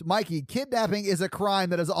kidnapped. Mikey, kidnapping is a crime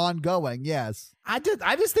that is ongoing, yes. I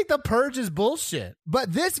just think the Purge is bullshit.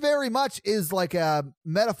 But this very much is like a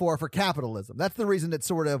metaphor for capitalism. That's the reason it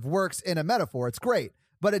sort of works in a metaphor. It's great,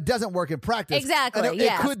 but it doesn't work in practice. Exactly, And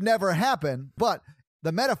it could never happen, but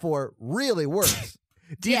the metaphor really works.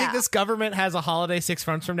 Do you think this government has a holiday 6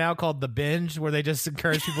 months from now called the binge, where they just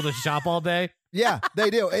encourage people to shop all day? Yeah, they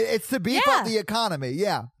do. It's to beef up the economy.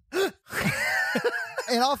 Yeah.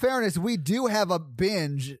 In all fairness, we do have a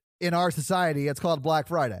binge in our society. It's called Black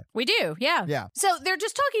Friday. We do, yeah. Yeah. So they're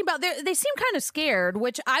just talking about, they seem kind of scared,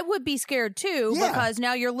 which I would be scared too, because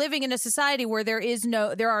now you're living in a society where there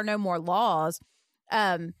are no more laws.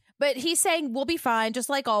 But he's saying we'll be fine, just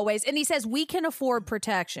like always. And he says we can afford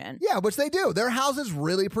protection. Yeah, which they do. Their house is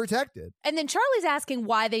really protected. And then Charlie's asking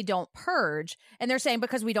why they don't purge. And they're saying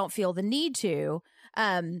because we don't feel the need to.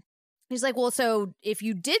 He's like, well, so if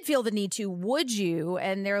you did feel the need to, would you?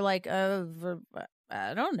 And they're like, I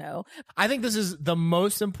don't know. I think this is the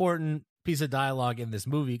most important piece of dialogue in this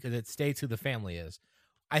movie because it states who the family is.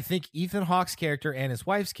 I think Ethan Hawke's character and his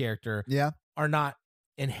wife's character are not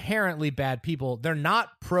inherently bad people. They're not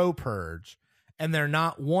pro-purge, and they're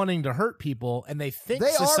not wanting to hurt people, and they think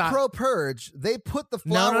they are pro-purge. They put the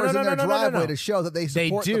flowers in their driveway to show that they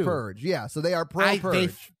support the purge. Yeah, so they are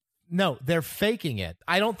pro-purge. No, they're faking it.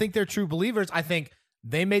 I don't think they're true believers. I think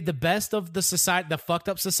they made the best of the society, the fucked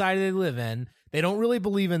up society they live in. They don't really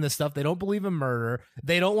believe in this stuff. They don't believe in murder.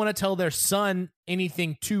 They don't want to tell their son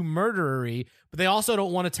anything too murdery, but they also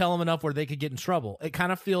don't want to tell him enough where they could get in trouble. It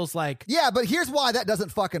kind of feels like... Yeah, but here's why that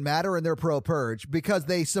doesn't fucking matter and they're pro-Purge, because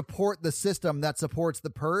they support the system that supports the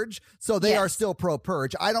Purge, so they are still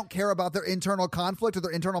pro-Purge. I don't care about their internal conflict or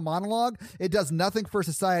their internal monologue. It does nothing for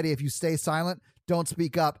society if you stay silent, don't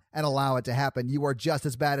speak up, and allow it to happen. You are just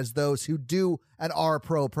as bad as those who do and are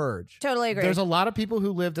pro-Purge. Totally agree. There's a lot of people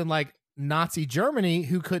who lived in like Nazi Germany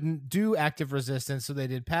who couldn't do active resistance, so they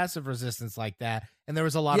did passive resistance like that. And there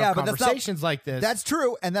was a lot of conversations like this. That's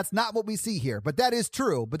true, and that's not what we see here. But that is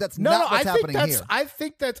true. But that's not what's happening here. I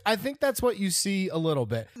think that's what you see a little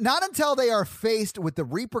bit. Not until they are faced with the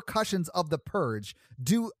repercussions of the Purge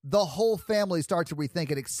do the whole family start to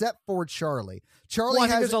rethink it, except for Charlie. I think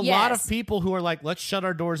there's a lot of people who are like, let's shut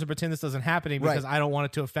our doors and pretend this doesn't happen because I don't want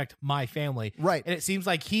it to affect my family. Right. And it seems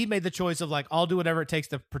like he made the choice of like, I'll do whatever it takes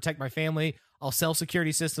to protect my family. I'll sell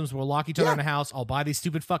security systems. We'll lock each other in a house. I'll buy these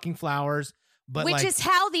stupid fucking flowers. But which is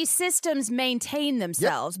how these systems maintain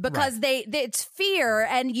themselves, because it's fear,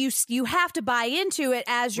 and you have to buy into it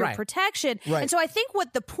as your protection. And so I think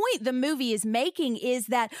what the point the movie is making is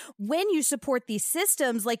that when you support these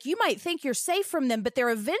systems, like, you might think you're safe from them, but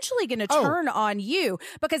they're eventually going to turn on you,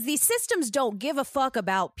 because these systems don't give a fuck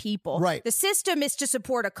about people. Right. The system is to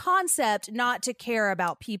support a concept, not to care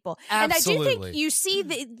about people. Absolutely. And I do think you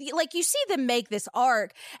see them make this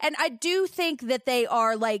arc, and I do think that they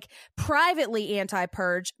are like privately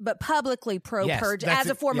anti-Purge but publicly pro-Purge as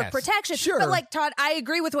a form of protection. Sure. But like, Todd, I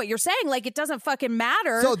agree with what you're saying. Like, it doesn't fucking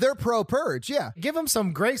matter. So they're pro-Purge, yeah. Give them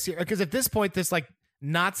some grace here, because at this point this like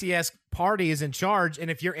Nazi-esque party is in charge,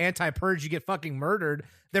 and if you're anti-Purge you get fucking murdered,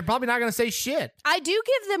 they're probably not going to say shit. I do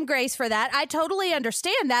give them grace for that. I totally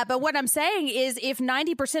understand that. But what I'm saying is, if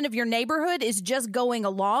 90% of your neighborhood is just going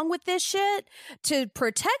along with this shit to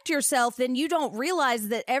protect yourself, then you don't realize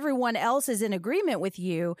that everyone else is in agreement with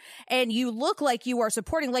you, and you look like you are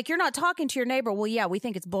supporting. Like, you're not talking to your neighbor, well, yeah, we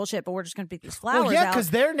think it's bullshit, but we're just going to pick these flowers Well, yeah, out.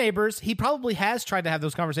 because their neighbors, he probably has tried to have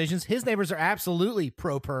those conversations. His neighbors are absolutely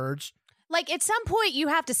pro-Purge. Like, at some point, you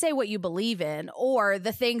have to say what you believe in, or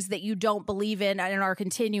the things that you don't believe in and are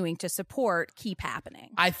continuing to support keep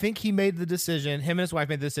happening. I think he made the decision, him and his wife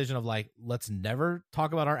made the decision of like, let's never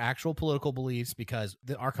talk about our actual political beliefs, because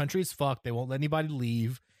our country is fucked. They won't let anybody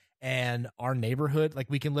leave. And our neighborhood, like,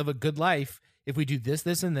 we can live a good life if we do this,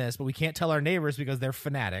 this, and this, but we can't tell our neighbors because they're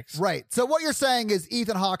fanatics. Right. So what you're saying is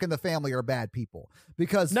Ethan Hawke and the family are bad people,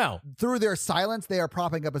 because through their silence, they are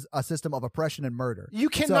propping up a system of oppression and murder. You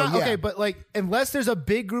cannot, okay, but like, unless there's a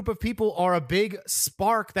big group of people or a big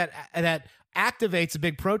spark that activates a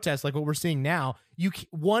big protest, like what we're seeing now,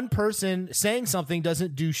 one person saying something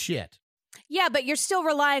doesn't do shit. Yeah, but you're still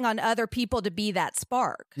relying on other people to be that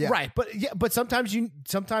spark. Yeah. Right. But sometimes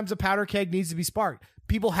a powder keg needs to be sparked.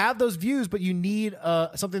 People have those views, but you need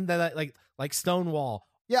something that like Stonewall.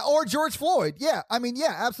 Yeah, or George Floyd. Yeah, I mean,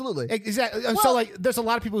 yeah, absolutely. Exactly. Well, so like, there's a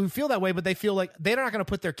lot of people who feel that way, but they feel like they're not going to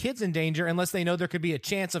put their kids in danger unless they know there could be a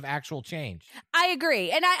chance of actual change. I agree.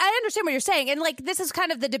 And I understand what you're saying. And like, this is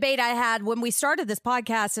kind of the debate I had when we started this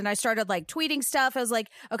podcast, and I started like tweeting stuff. I was like,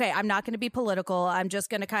 okay, I'm not going to be political. I'm just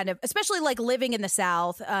going to kind of, especially like living in the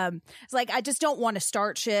South. It's like, I just don't want to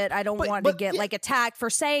start shit. I don't want to get like attacked for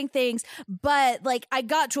saying things. But like, I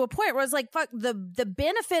got to a point where I was like, fuck, the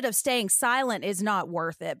benefit of staying silent is not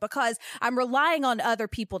worth it, because I'm relying on other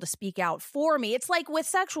people to speak out for me. It's like with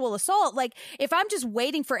sexual assault. Like, if I'm just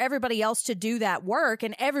waiting for everybody else to do that work,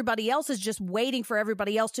 and everybody else is just waiting for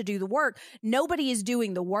everybody else to do the work, nobody is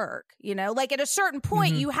doing the work, you know? Like, at a certain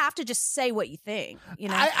point, you have to just say what you think, you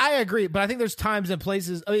know? I agree, but I think there's times and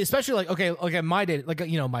places, I mean, especially like, okay, my day, like,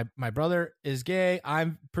 you know, my brother is gay.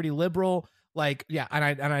 I'm pretty liberal. Like, yeah,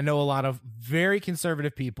 and I know a lot of very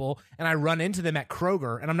conservative people, and I run into them at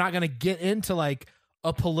Kroger, and I'm not going to get into like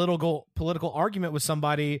a political argument with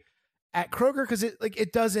somebody at Kroger, because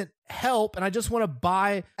it doesn't help, and I just want to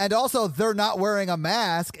buy. And also, they're not wearing a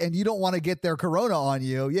mask, and you don't want to get their corona on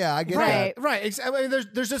you. Yeah, I get that. Right. I mean,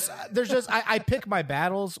 there's just I pick my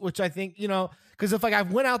battles, which I think, you know, because if like I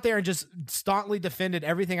went out there and just staunchly defended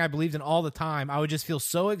everything I believed in all the time, I would just feel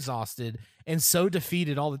so exhausted and so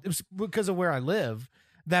defeated it was because of where I live,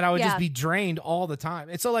 that I would just be drained all the time.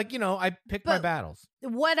 And so, like, you know, I pick my battles.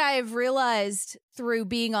 what I've realized through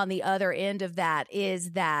being on the other end of that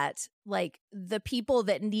is that like the people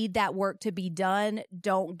that need that work to be done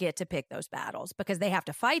don't get to pick those battles because they have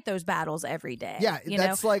to fight those battles every day. Yeah,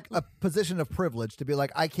 that's like a position of privilege to be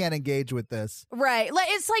like, I can't engage with this. Right. Like,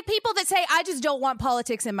 it's like people that say, I just don't want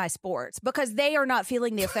politics in my sports because they are not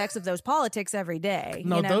feeling the effects of those politics every day.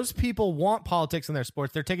 No, those people want politics in their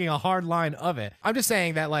sports. They're taking a hard line of it. I'm just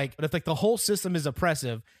saying that like, if like the whole system is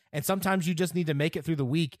oppressive and sometimes you just need to make it through the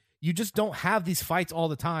week, you just don't have these fights all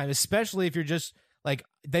the time, especially if you're just like,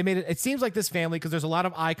 they made it. It seems like this family, because there's a lot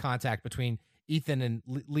of eye contact between Ethan and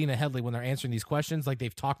Lena Headley when they're answering these questions. Like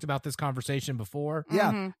they've talked about this conversation before.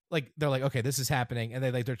 Yeah. Like they're like, okay, this is happening. And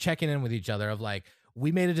they're checking in with each other of like,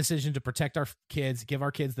 we made a decision to protect our kids, give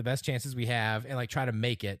our kids the best chances we have, and like try to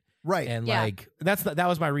make it. Right. And like, that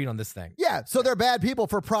was my read on this thing. Yeah. So they're bad people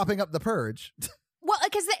for propping up the Purge. Well,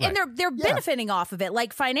 because and they're benefiting off of it,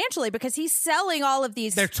 like financially, because he's selling all of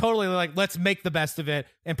these. They're totally like, let's make the best of it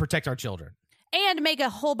and protect our children. And make a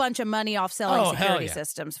whole bunch of money off selling security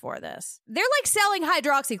systems for this. They're like selling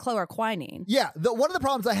hydroxychloroquine. Yeah. One of the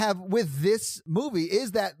problems I have with this movie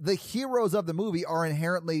is that the heroes of the movie are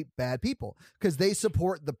inherently bad people because they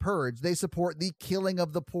support the Purge. They support the killing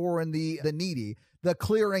of the poor and the needy, the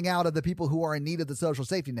clearing out of the people who are in need of the social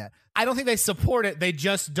safety net. I don't think they support it. They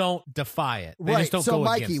just don't defy it. They just don't so, go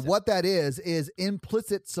Mikey, against it. what that is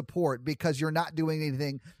implicit support because you're not doing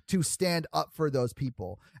anything to stand up for those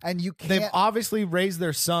people. And you can't. They've obviously raised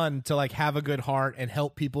their son to like have a good heart and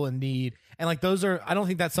help people in need. And like those are, I don't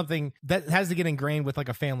think that's something that has to get ingrained with like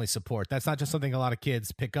a family support. That's not just something a lot of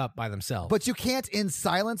kids pick up by themselves. But you can't in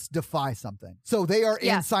silence defy something. So they are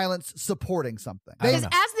in silence supporting something. Because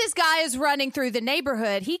as this guy is running through the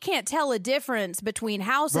neighborhood, he can't tell a difference between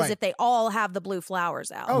houses if they all have the blue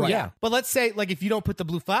flowers out. Oh, yeah. But let's say like if you don't put the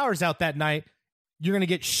blue flowers out that night, you're going to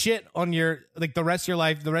get shit on your, like the rest of your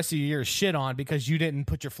life, the rest of your year is shit on because you didn't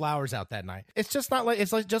put your flowers out that night. It's just not like,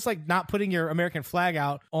 it's like just like not putting your American flag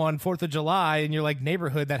out on 4th of July in your like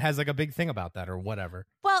neighborhood that has like a big thing about that or whatever.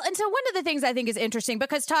 Well, and so one of the things I think is interesting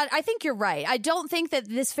because Todd, I think you're right. I don't think that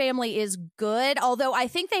this family is good, although I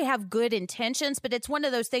think they have good intentions, but it's one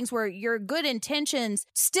of those things where your good intentions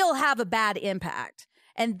still have a bad impact.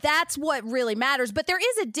 And that's what really matters. But there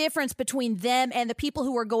is a difference between them and the people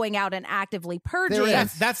who are going out and actively purging.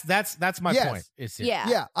 That's my point.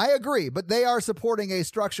 Yeah, I agree. But they are supporting a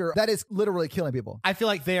structure that is literally killing people. I feel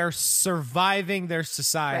like they are surviving their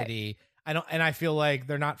society. I feel like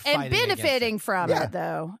they're not fighting and benefiting from it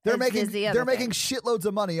though. They're making shitloads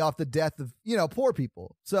of money off the death of poor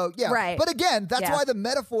people. So right. But again, that's why the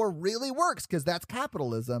metaphor really works because that's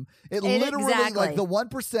capitalism. It literally like the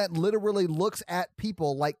 1% literally looks at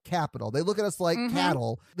people like capital. They look at us like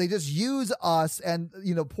cattle. They just use us and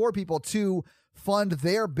poor people to fund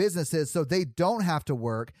their businesses so they don't have to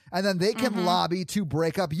work, and then they can lobby to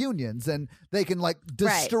break up unions, and they can like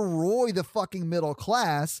destroy the fucking middle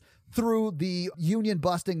class through the union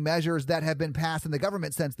busting measures that have been passed in the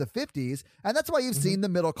government since the 50s. And that's why you've seen the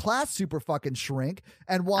middle class super fucking shrink,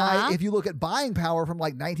 and why if you look at buying power from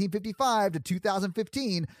like 1955 to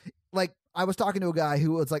 2015, like I was talking to a guy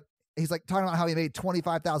who was like, he's like talking about how he made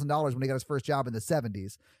 $25,000 when he got his first job in the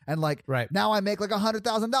 70s. And like, now I make like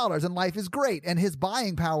 $100,000 and life is great. And his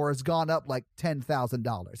buying power has gone up like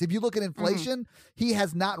 $10,000. If you look at inflation, he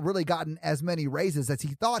has not really gotten as many raises as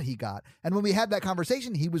he thought he got. And when we had that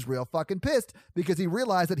conversation, he was real fucking pissed because he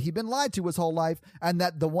realized that he'd been lied to his whole life and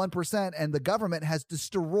that the 1% and the government has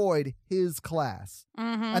destroyed his class.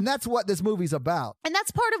 And that's what this movie's about. And that's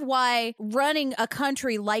part of why running a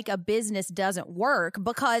country like a business doesn't work,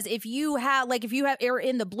 because if you are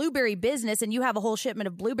in the blueberry business and you have a whole shipment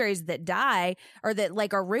of blueberries that die or that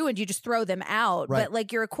like are ruined, you just throw them out. Right. But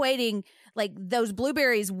like you're equating like those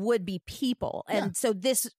blueberries would be people. And so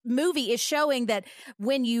this movie is showing that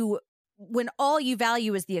when all you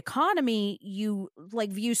value is the economy, you like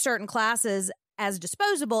view certain classes as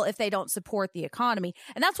disposable if they don't support the economy.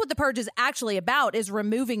 And that's what the Purge is actually about, is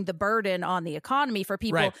removing the burden on the economy for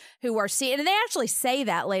people who are seeing. And they actually say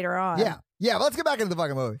that later on. Yeah, but let's get back into the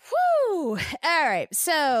fucking movie. Woo! All right,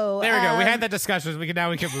 so there we go. We had that discussion. We can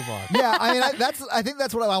move on. Yeah, I mean, I think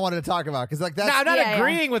that's what I wanted to talk about because like that's. No, I'm not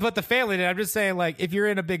agreeing with what the family did. I'm just saying like if you're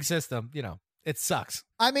in a big system, it sucks.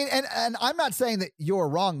 I mean, and I'm not saying that you're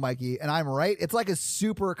wrong, Mikey, and I'm right. It's like a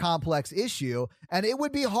super complex issue, and it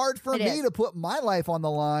would be hard for me to put my life on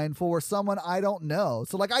the line for someone I don't know.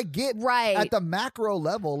 So, like, I get at the macro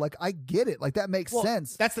level, like, I get it. Like, that makes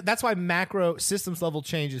sense. That's why macro systems level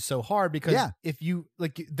change is so hard because if you,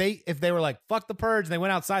 like, if they were like, fuck the Purge, and they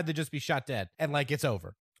went outside, they'd just be shot dead, and, like, it's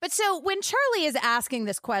over. But so when Charlie is asking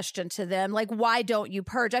this question to them, like, why don't you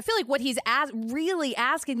purge? I feel like what he's really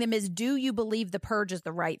asking them is, do you believe the purge is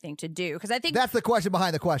the right thing to do? Because I think that's the question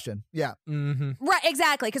behind the question. Yeah. Mm-hmm. Right,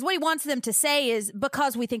 exactly. Because what he wants them to say is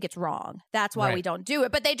because we think it's wrong. That's why we don't do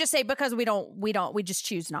it. But they just say because we just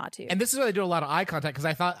choose not to. And this is why they do a lot of eye contact,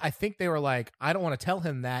 because I think they were like, I don't want to tell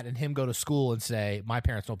him that and him go to school and say, my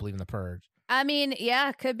parents don't believe in the purge. I mean,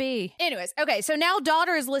 yeah, could be. Anyways, okay, so now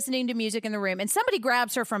daughter is listening to music in the room and somebody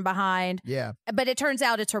grabs her from behind. Yeah. But it turns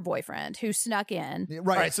out it's her boyfriend who snuck in.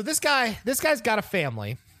 Right. All right, so this guy's got a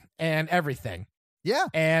family and everything. Yeah.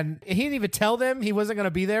 And he didn't even tell them he wasn't going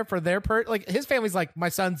to be there for their purge. Like, his family's like, my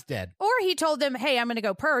son's dead. Or he told them, hey, I'm going to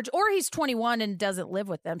go purge. Or he's 21 and doesn't live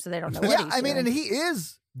with them, so they don't know what he's doing. And he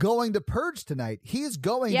is going to purge tonight. He's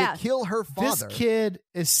going to kill her father. This kid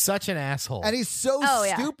is such an asshole. And he's so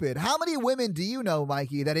stupid. How many women do you know,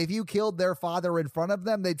 Mikey, that if you killed their father in front of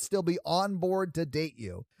them, they'd still be on board to date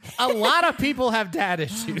you? A lot of people have dad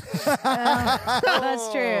issues.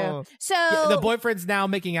 That's true. So the boyfriend's now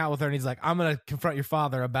making out with her, and he's like, I'm going to confront your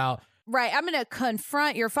father about... Right, I'm going to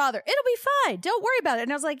confront your father. It'll be fine. Don't worry about it.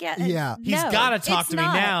 And I was like, yeah. He's got to talk to me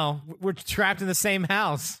now. We're trapped in the same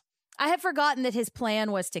house. I had forgotten that his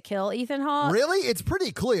plan was to kill Ethan Hawke. Really? It's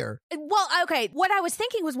pretty clear. Well, okay. What I was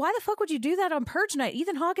thinking was, why the fuck would you do that on Purge night?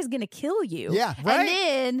 Ethan Hawke is going to kill you. Yeah, right. And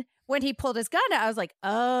then when he pulled his gun out, I was like,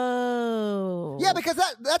 oh. Yeah, because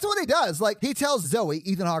that's what he does. Like, he tells Zoe,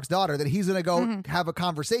 Ethan Hawke's daughter, that he's going to go have a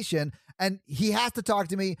conversation, and he has to talk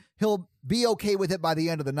to me. He'll be okay with it by the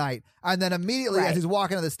end of the night. And then immediately as he's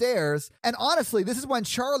walking to the stairs, and honestly, this is when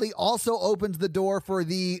Charlie also opens the door for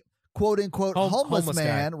the quote-unquote homeless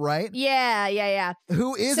man, right? Yeah.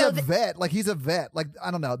 Who is a vet. Like, he's a vet. Like,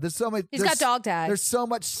 I don't know. There's so much... He's got dog tags. There's so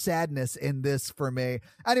much sadness in this for me.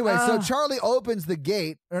 Anyway, so Charlie opens the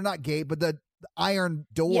gate, or not gate, but the iron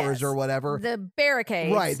doors or whatever. The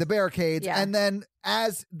barricades. Right, the barricades. Yeah. And then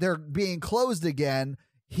as they're being closed again,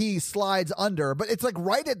 he slides under. But it's like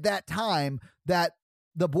right at that time that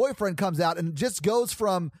the boyfriend comes out and just goes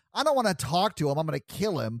from, I don't want to talk to him, I'm going to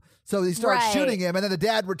kill him. So he starts shooting him, and then the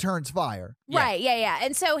dad returns fire. Right, yeah.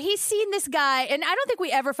 And so he's seen this guy, and I don't think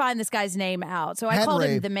we ever find this guy's name out. So I called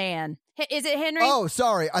him the man. Is it Henry? Oh,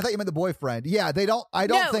 sorry. I thought you meant the boyfriend. Yeah, I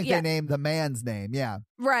don't think they named the man's name. Yeah.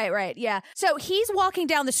 Right. Yeah. So he's walking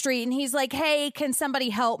down the street and he's like, hey, can somebody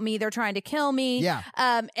help me? They're trying to kill me. Yeah.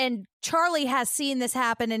 And Charlie has seen this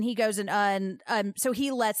happen and he goes and so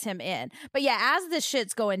he lets him in. But yeah, as this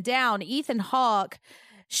shit's going down, Ethan Hawke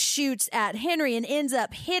shoots at Henry and ends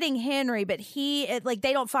up hitting Henry, but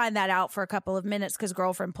they don't find that out for a couple of minutes because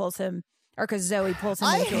girlfriend pulls him, or because Zoe pulls him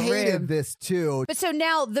into a room. I hated this too. But so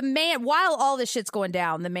now the man, while all this shit's going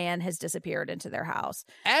down, the man has disappeared into their house.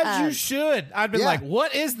 As you should. I'd been like,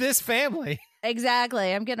 what is this family?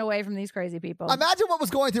 Exactly. I'm getting away from these crazy people. Imagine what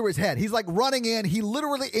was going through his head. He's like running in. He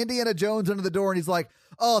literally Indiana Jones under the door, and he's like,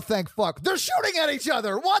 oh, thank fuck. They're shooting at each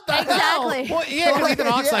other. What the hell? Well, yeah, because Ethan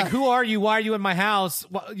Hawke's like, who are you? Why are you in my house?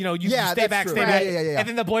 Well, you stay back, true. stay back. Yeah. And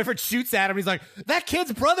then the boyfriend shoots at him. He's like, that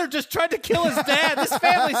kid's brother just tried to kill his dad. This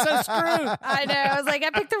family's so screwed. I know. I was like,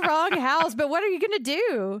 I picked the wrong house, but what are you going to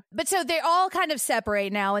do? But so they all kind of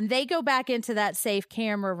separate now, and they go back into that safe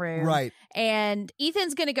camera room. Right. And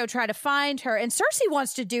Ethan's going to go try to find her, and Cersei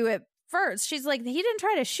wants to do it first. She's like, he didn't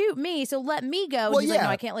try to shoot me, so let me go. And he's like, no,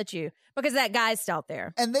 I can't let you, because that guy's still out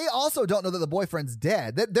there. And they also don't know that the boyfriend's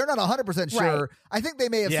dead. They're not 100% sure. Right. I think they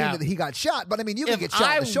may have seen that he got shot, but I mean, you can get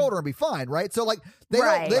shot in the shoulder and be fine, right? So like, they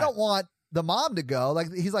don't want the mom to go.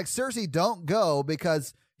 Like, he's like, Cersei, don't go,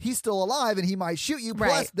 because he's still alive and he might shoot you.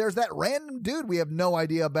 Plus, there's that random dude we have no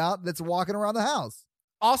idea about that's walking around the house.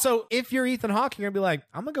 Also, if you're Ethan Hawke, you're going to be like,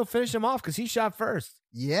 I'm going to go finish him off because he shot first.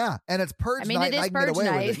 Yeah, and it's Purge night, and I can get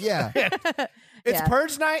away with it. Yeah. It's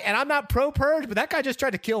Purge night, and I'm not pro-Purge, but that guy just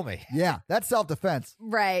tried to kill me. Yeah, that's self-defense.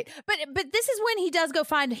 Right. But this is when he does go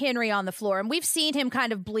find Henry on the floor, and we've seen him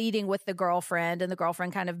kind of bleeding with the girlfriend, and the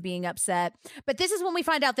girlfriend kind of being upset. But this is when we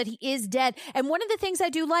find out that he is dead. And one of the things I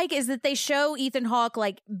do like is that they show Ethan Hawke,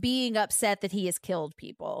 like, being upset that he has killed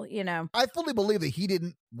people, you know? I fully believe that he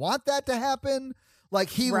didn't want that to happen. Like,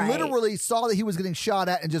 he literally saw that he was getting shot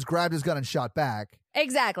at and just grabbed his gun and shot back.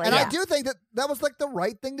 Exactly. And I do think that was like the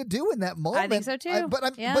right thing to do in that moment. I think so too.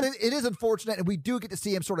 But it is unfortunate, and we do get to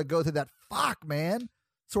see him sort of go through that fuck, man,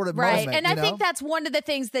 sort of right. moment. And I think that's one of the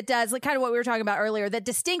things that does, like, kind of what we were talking about earlier, that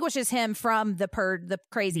distinguishes him from the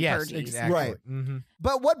crazy purges. Exactly. Right. Mm-hmm.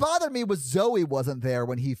 But what bothered me was Zoe wasn't there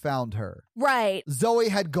when he found her. Right. Zoe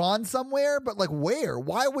had gone somewhere, but like where?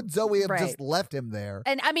 Why would Zoe have just left him there?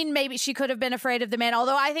 And I mean, maybe she could have been afraid of the man,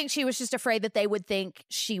 although I think she was just afraid that they would think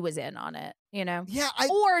she was in on it. you know? Yeah.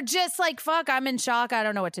 Or just like, fuck, I'm in shock. I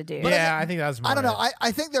don't know what to do. Yeah, I think that was more I don't know. it.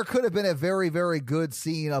 I think there could have been a very, very good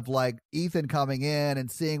scene of like Ethan coming in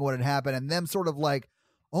and seeing what had happened and them sort of like,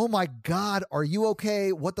 oh my God, are you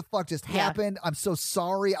okay? What the fuck just happened? I'm so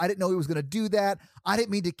sorry. I didn't know he was going to do that. I didn't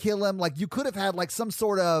mean to kill him. Like, you could have had like some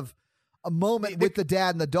sort of a moment with the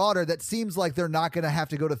dad and the daughter that seems like they're not going to have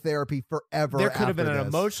to go to therapy forever. There could have been an this.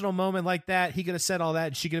 emotional moment like that. He could have said all that,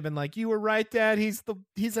 and she could have been like, "You were right, Dad. He's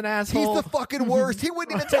an asshole. He's the fucking worst. He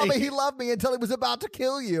wouldn't even tell me he loved me until he was about to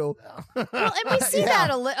kill you." Well, and we see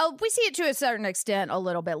that a little. We see it to a certain extent a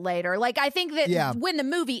little bit later. Like, I think that when the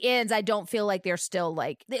movie ends, I don't feel like they're still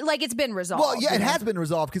like it's been resolved. Well, yeah, it has been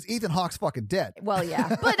resolved because Ethan Hawke's fucking dead. Well,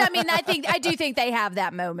 yeah, but I mean, I do think they have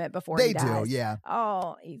that moment before they he dies. do. Yeah.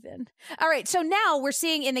 Oh, Ethan. All right, so now we're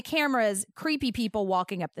seeing in the cameras creepy people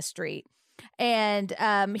walking up the street and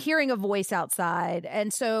hearing a voice outside.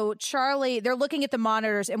 And so Charlie, they're looking at the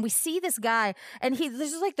monitors and we see this guy, and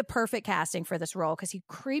this is like the perfect casting for this role because he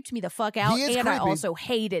creeped me the fuck out, and creepy. I also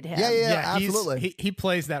hated him. Yeah, absolutely. He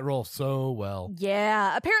plays that role so well.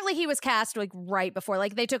 Yeah, apparently he was cast like right before,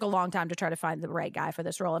 like they took a long time to try to find the right guy for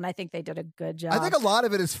this role, and I think they did a good job. I think a lot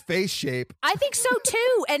of it is face shape. I think so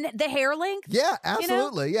too, and the hair length. Yeah,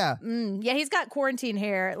 absolutely. You know? Yeah, he's got quarantine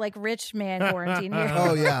hair, like rich man quarantine hair.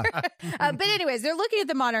 Oh yeah. But anyways, they're looking at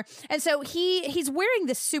the monitor, and so he's wearing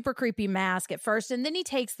this super creepy mask at first, and then he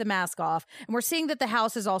takes the mask off, and we're seeing that the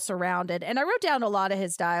house is all surrounded. And I wrote down a lot of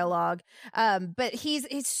his dialogue, but he's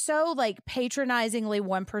so like patronizingly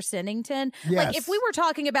 1%ington. Yes. Like if we were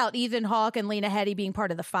talking about Ethan Hawke and Lena Headey being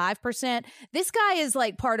part of the 5%, this guy is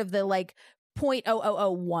like part of the like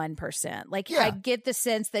 0.0001%. Like I get the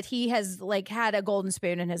sense that he has like had a golden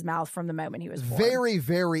spoon in his mouth from the moment he was born. Very,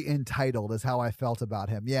 very entitled is how I felt about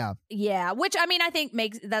him. Yeah. Yeah, which I mean I think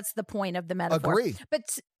that's the point of the metaphor. Agree.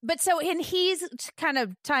 But so, and he's kind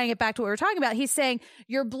of tying it back to what we were talking about. He's saying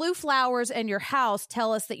your blue flowers and your house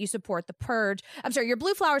tell us that you support the purge. I'm sorry, your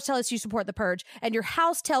blue flowers tell us you support the purge, and your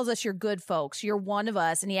house tells us you're good folks. You're one of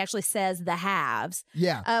us. And he actually says the haves.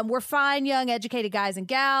 Yeah. We're fine, young, educated guys and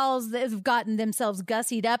gals that have gotten themselves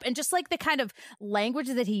gussied up. And just like the kind of language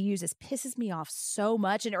that he uses pisses me off so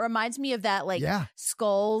much. And it reminds me of that like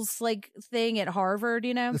skulls like thing at Harvard,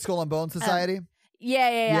 you know? The Skull and Bone Society?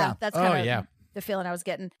 Yeah. That's kind of the feeling I was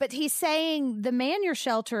getting. But he's saying the man you're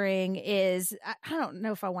sheltering is, I don't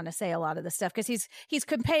know if I want to say a lot of this stuff because he's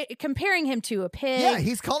comparing him to a pig. Yeah,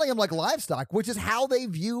 he's calling him like livestock, which is how they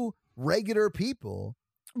view regular people.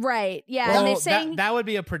 Right. Yeah. Well, and they're saying that would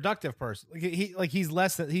be a productive person. He's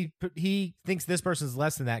less than he thinks this person's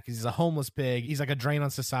less than that because he's a homeless pig. He's like a drain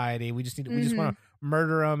on society. We just want to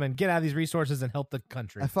murder him and get out of these resources and help the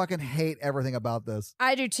country. I fucking hate everything about this.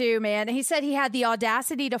 I do too, man. He said he had the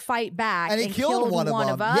audacity to fight back, and he killed one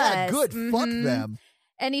of them. Us. Yeah, good. Fuck them.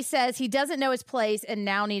 And he says he doesn't know his place and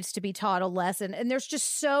now needs to be taught a lesson. And there's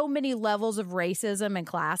just so many levels of racism and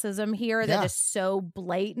classism here that is so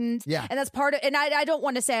blatant. Yeah. And that's part of, and I don't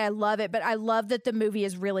want to say I love it, but I love that the movie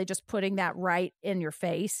is really just putting that right in your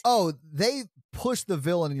face. Oh, they push the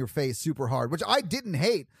villain in your face super hard, which I didn't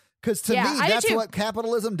hate because to me, that's what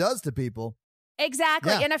capitalism does to people.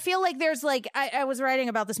 Exactly. Yeah. And I feel like there's like, I was writing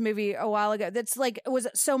about this movie a while ago. That's like, it was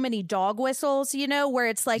so many dog whistles, you know, where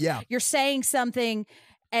it's like you're saying something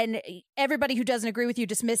and everybody who doesn't agree with you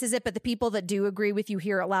dismisses it, but the people that do agree with you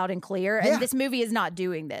hear it loud and clear. And this movie is not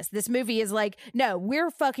doing this. This movie is like, no, we're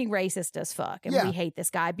fucking racist as fuck. And we hate this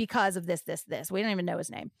guy because of this. We don't even know his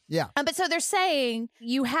name. Yeah. But so they're saying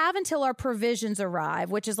you have until our provisions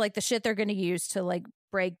arrive, which is like the shit they're going to use to like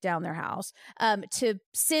break down their house, to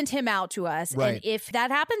send him out to us. Right. And if that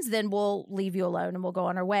happens, then we'll leave you alone and we'll go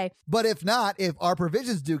on our way. But if not, if our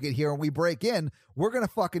provisions do get here and we break in, we're going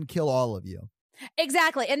to fucking kill all of you.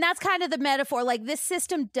 Exactly. And that's kind of the metaphor. Like, this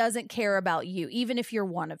system doesn't care about you, even if you're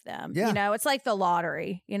one of them. Yeah. You know, it's like the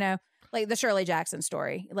lottery, you know, like the Shirley Jackson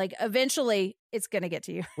story. Like, eventually it's going to get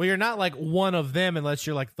to you. Well, you're not like one of them unless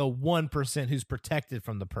you're like the 1% who's protected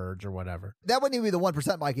from the purge or whatever. That wouldn't even be the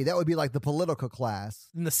 1%, Mikey. That would be like the political class.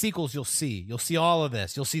 In the sequels, you'll see all of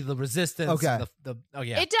this. You'll see the resistance. Okay.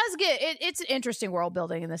 It does it's interesting world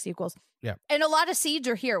building in the sequels. Yeah. And a lot of seeds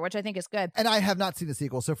are here, which I think is good. And I have not seen the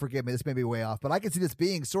sequel, so forgive me. This may be way off, but I can see this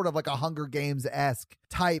being sort of like a Hunger Games-esque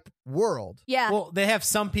type world. Yeah. Well, they have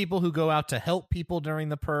some people who go out to help people during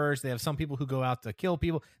the purge. They have some people who go out to kill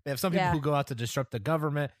people. They have some people who go out to disrupt the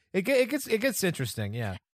government. It gets interesting.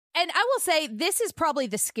 Yeah. And I will say, this is probably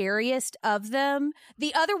the scariest of them.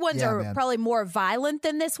 The other ones are probably more violent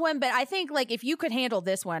than this one, but I think like if you could handle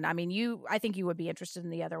this one, I mean, I think you would be interested in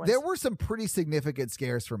the other ones. There were some pretty significant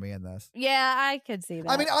scares for me in this. Yeah, I could see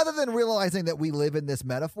that. I mean, other than realizing that we live in this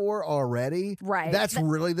metaphor already, right? That's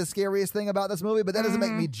really the scariest thing about this movie, but that doesn't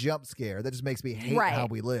make me jump scare. That just makes me hate how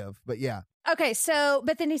we live. But yeah. Okay, so,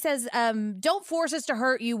 but then he says, don't force us to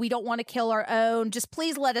hurt you. We don't want to kill our own. Just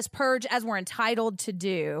please let us purge as we're entitled to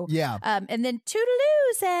do. Yeah. And then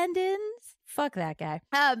toodaloo, Sandins. Fuck that guy.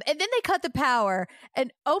 And then they cut the power.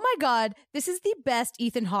 And oh my God, this is the best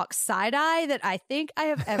Ethan Hawke side eye that I think I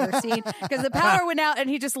have ever seen. Because the power went out and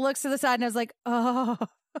he just looks to the side and I was like, oh.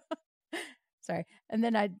 Sorry. And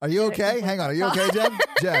then Are you okay? Hang on. Are you okay, Jen?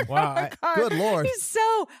 Jen. Wow. Good Lord. He's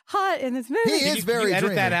so hot in this movie. He is very Can you edit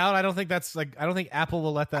dreamy. that out? I don't think Apple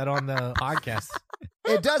will let that on the podcast.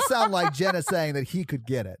 It does sound like Jen is saying that he could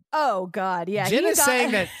get it. Oh, God. Yeah. Jen is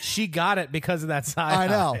saying that she got it because of that side I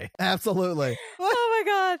know. eye. Absolutely. Oh,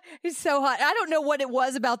 my God. He's so hot. I don't know what it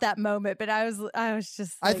was about that moment, but I was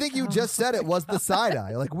just like, I think you just said it was the side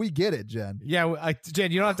eye. Like, we get it, Jen. Yeah,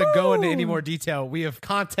 Jen, you don't have to go into any more detail. We have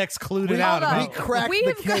context clued it out. We cracked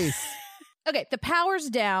the case. Okay, the power's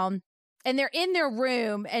down. And they're in their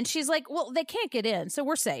room, and she's like, well, they can't get in, so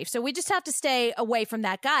we're safe. So we just have to stay away from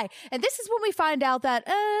that guy. And this is when we find out that,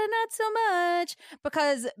 not so much,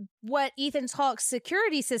 because what Ethan Hawke's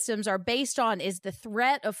security systems are based on is the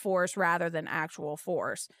threat of force rather than actual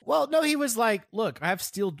force. Well, no, he was like, look,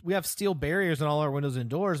 we have steel barriers on all our windows and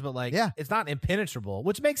doors, but like, it's not impenetrable,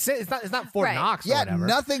 which makes sense. It's not Fort Knox or whatever.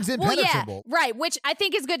 Nothing's impenetrable. Well, right, which I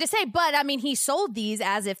think is good to say. But, I mean, he sold these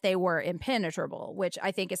as if they were impenetrable, which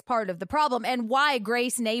I think is part of the problem and why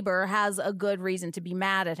Grace Neighbor has a good reason to be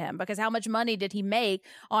mad at him, because how much money did he make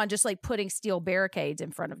on just like putting steel barricades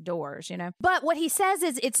in front of doors, you know? But what he says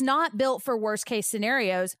is it's not built for worst case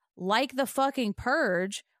scenarios like the fucking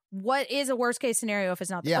Purge. What is a worst case scenario if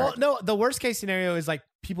it's not the Purge? Well, no, the worst case scenario is like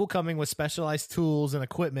people coming with specialized tools and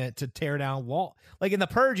equipment to tear down wall. Like in the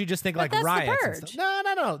Purge, you just think like riots. And stuff.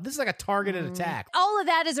 No. This is like a targeted attack. All of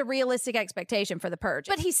that is a realistic expectation for the Purge.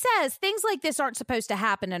 But he says things like this aren't supposed to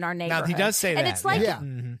happen in our neighborhood. Now, he does say and that. It's like,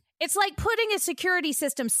 Mm-hmm. It's like putting a security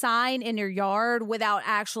system sign in your yard without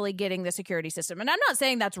actually getting the security system. And I'm not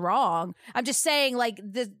saying that's wrong. I'm just saying like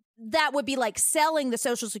that would be like selling the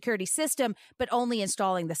social security system, but only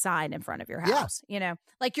installing the sign in front of your house. You know,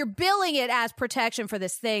 like you're billing it as protection for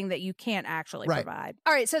this thing that you can't actually provide.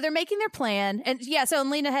 All right. So they're making their plan. And so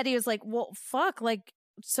Lena Headey was like, well, fuck, like,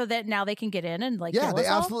 so that now they can get in and like kill they us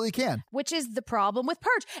all? absolutely can. Which is the problem with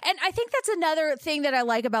Purge. And I think that's another thing that I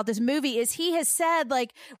like about this movie is he has said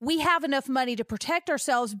like we have enough money to protect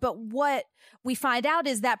ourselves, but what we find out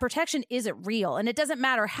is that protection isn't real. And it doesn't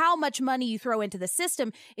matter how much money you throw into the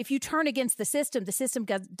system. If you turn against the system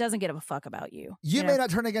doesn't give a fuck about you. You may not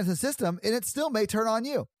turn against the system, and it still may turn on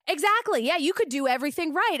you. Exactly. Yeah, you could do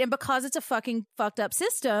everything right. And because it's a fucking fucked up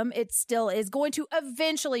system, it still is going to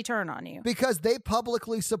eventually turn on you. Because they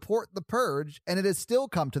publicly support the Purge, and it has still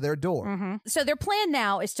come to their door. Mm-hmm. So their plan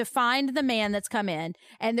now is to find the man that's come in,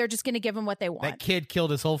 and they're just going to give him what they want. That kid killed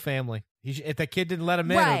his whole family. If that kid didn't let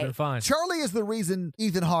him in, it would have been fine. Charlie is the reason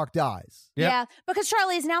Ethan Hawke dies. Yep. Yeah, because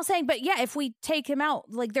Charlie is now saying, but yeah, if we take him out,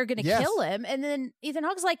 like they're going to kill him. And then Ethan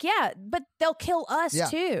Hawke's like, yeah, but they'll kill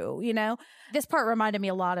us too, you know? This part reminded me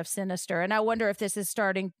a lot of Sinister. And I wonder if this is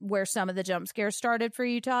starting where some of the jump scares started for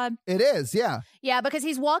you, Todd. It is, yeah. Yeah, because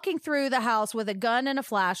he's walking through the house with a gun and a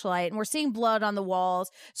flashlight, and we're seeing blood on the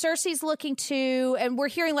walls. Cersei's looking too, and we're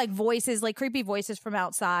hearing like voices, like creepy voices from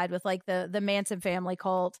outside with like the Manson family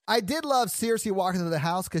cult. I did love Cersei walking into the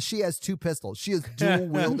house because she has two pistols. She has dual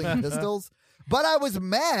wielding pistols. But I was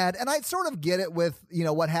mad, and I sort of get it with, you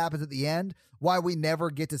know, what happens at the end, why we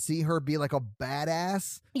never get to see her be like a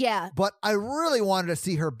badass. Yeah. But I really wanted to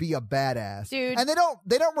see her be a badass. Dude. And they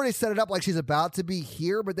don't really set it up like she's about to be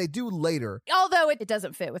here, but they do later. Although it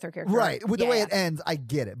doesn't fit with her character. Right. With the way it ends, I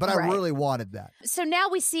get it. But I really wanted that. So now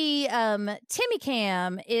we see Timmy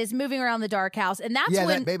Cam is moving around the dark house, and that's when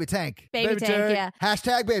that baby tank. Baby tank, yeah.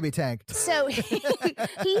 Hashtag baby tank. So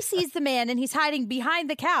he sees the man, and he's hiding behind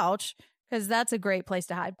the couch. Because that's a great place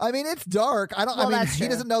to hide. I mean, it's dark. He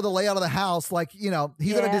doesn't know the layout of the house. Like, you know,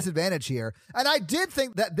 he's at a disadvantage here. And I did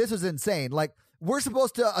think that this was insane. Like, we're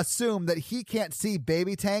supposed to assume that he can't see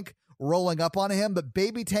Baby Tank rolling up on him, but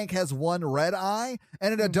Baby Tank has one red eye.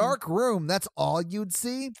 And in a dark room, that's all you'd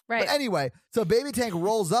see. Right. But anyway, so Baby Tank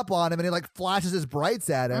rolls up on him and he like flashes his brights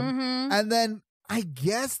at him. And then I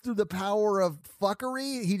guess through the power of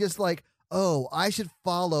fuckery, he just like oh, I should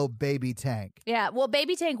follow Baby Tank. Yeah, well,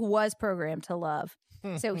 Baby Tank was programmed to love.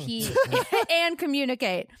 So he and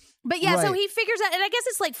communicate. But yeah, so he figures out, and I guess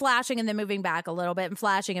it's like flashing and then moving back a little bit and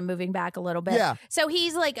flashing and moving back a little bit. Yeah. So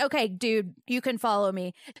he's like, okay, dude, you can follow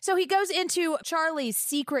me. So he goes into Charlie's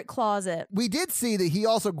secret closet. We did see that he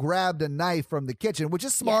also grabbed a knife from the kitchen, which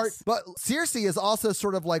is smart. Yes. But Circe is also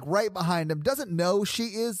sort of like right behind him, doesn't know she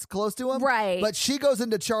is close to him. Right. But she goes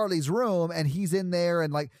into Charlie's room and he's in there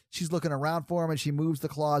and like she's looking around for him and she moves the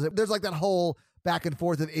closet. There's like that whole back and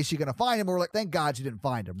forth of, is she going to find him? We're like, thank God she didn't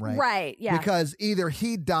find him, right? Right, yeah. Because either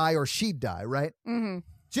he'd die or she'd die, right? Mm-hmm.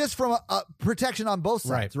 Just from a protection on both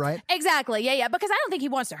sides, right? Exactly, yeah. Because I don't think he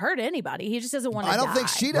wants to hurt anybody. He just doesn't want to I don't die. think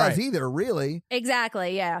she does either, really.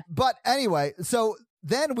 Exactly, yeah. But anyway, so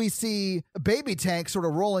then we see Baby Tank sort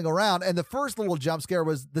of rolling around, and the first little jump scare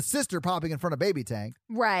was the sister popping in front of Baby Tank.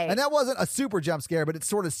 Right. And that wasn't a super jump scare, but it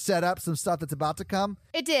sort of set up some stuff that's about to come.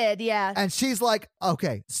 It did, yeah. And she's like,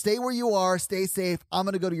 okay, stay where you are, stay safe. I'm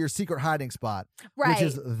going to go to your secret hiding spot. Right. Which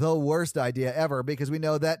is the worst idea ever because we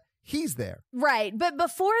know that he's there. Right. But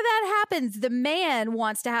before that happens, the man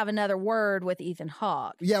wants to have another word with Ethan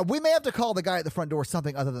Hawke. Yeah, we may have to call the guy at the front door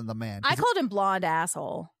something other than the man. I called him blonde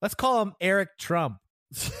asshole. Let's call him Eric Trump.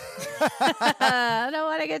 I don't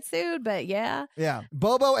want to get sued, but yeah. Yeah.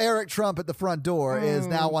 Bobo Eric Trump at the front door is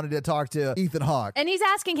now wanting to talk to Ethan Hawke. And he's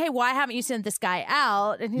asking, hey, why haven't you sent this guy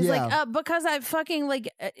out? And he's like, because I fucking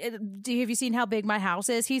have you seen how big my house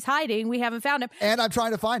is? He's hiding. We haven't found him. And I'm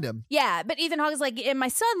trying to find him. Yeah. But Ethan Hawke is like, and my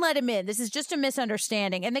son let him in. This is just a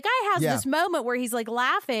misunderstanding. And the guy has this moment where he's like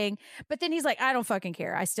laughing, but then he's like, I don't fucking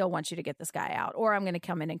care. I still want you to get this guy out or I'm going to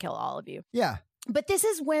come in and kill all of you. Yeah. But this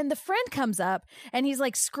is when the friend comes up and he's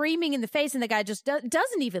like screaming in the face and the guy just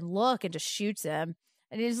doesn't even look and just shoots him.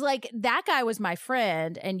 And he's like, that guy was my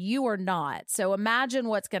friend and you are not. So imagine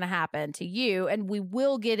what's going to happen to you and we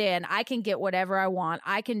will get in. I can get whatever I want.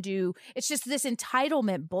 I can do. It's just this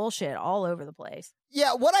entitlement bullshit all over the place.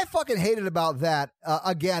 Yeah, what I fucking hated about that,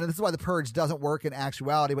 again, and this is why the Purge doesn't work in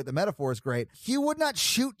actuality, but the metaphor is great. You would not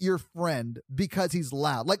shoot your friend because he's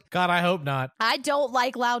loud. Like, God, I hope not. I don't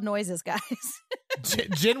like loud noises, guys.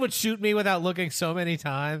 Jin would shoot me without looking so many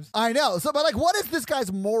times. I know. So, but like, what is this guy's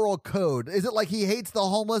moral code? Is it like he hates the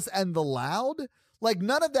homeless and the loud? Like,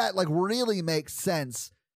 none of that like really makes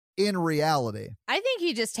sense in reality. I think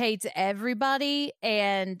he just hates everybody,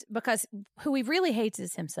 and because who he really hates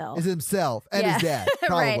is himself. Is himself and his dad,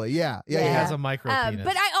 probably. Right. Yeah. He has a micro penis.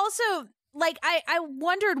 But I also like I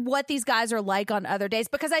wondered what these guys are like on other days,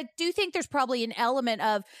 because I do think there's probably an element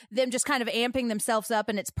of them just kind of amping themselves up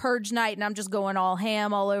and it's purge night and I'm just going all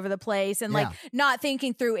ham all over the place and like not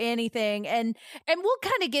thinking through anything. And we'll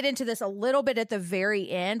kind of get into this a little bit at the very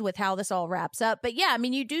end with how this all wraps up. But yeah, I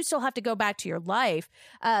mean, you do still have to go back to your life.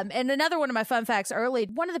 And another one of my fun facts early,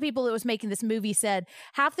 one of the people that was making this movie said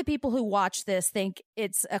half the people who watch this think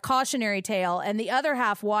it's a cautionary tale and the other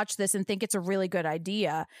half watch this and think it's a really good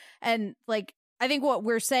idea. And like, I think what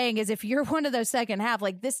we're saying is if you're one of those second half,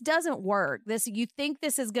 like this doesn't work. You think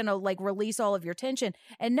this is going to like release all of your tension.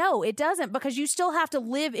 And no, it doesn't, because you still have to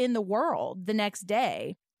live in the world the next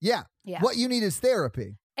day. Yeah. What you need is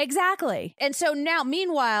therapy. Exactly. And so now,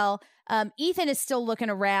 meanwhile, Ethan is still looking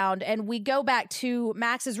around and we go back to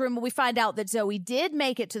Max's room and we find out that Zoe did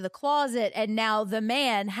make it to the closet and now the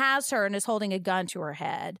man has her and is holding a gun to her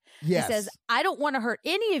head. Yes. He says, I don't want to hurt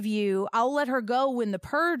any of you. I'll let her go when the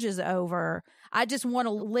purge is over. I just want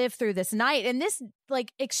to live through this night. And this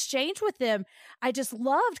like exchange with them, I just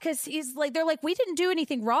loved, because he's like, they're like, we didn't do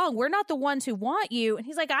anything wrong. We're not the ones who want you. And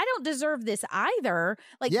he's like, I don't deserve this either.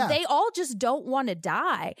 Like they all just don't want to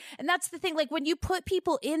die. And that's the thing. Like when you put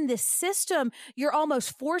people in this system, you're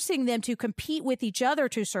almost forcing them to compete with each other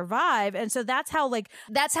to survive. And so that's how the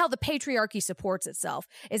patriarchy supports itself,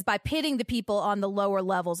 is by pitting the people on the lower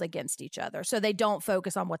levels against each other. So they don't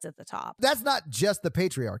focus on what's at the top. That's not just the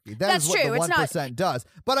patriarchy. That's what true. the 1% does.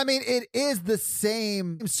 But I mean, it is the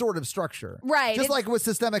same sort of structure. Right. Just like with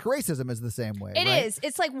systemic racism is the same way. It is.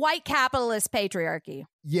 It's like white capitalist patriarchy.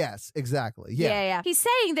 Yes, exactly. Yeah. He's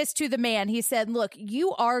saying this to the man. He said, look,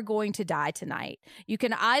 you are going to die tonight. You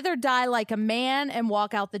can either die like a man and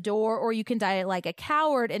walk out the door, or you can die like a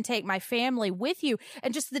coward and take my family with you.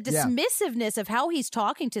 And just the dismissiveness of how he's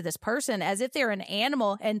talking to this person as if they're an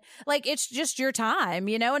animal. And like, it's just your time,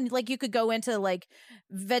 you know? And like, you could go into like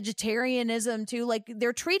vegetarianism too. Like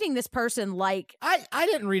they're treating this person like... I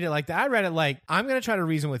didn't read it like that. I read it like, I'm going to try to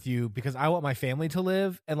reason with you because I want my family to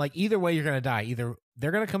live. And like, either way, you're going to die. Either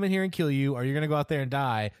they're going to come in here and kill you, or you're going to go out there and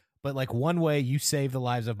die. But like one way, you save the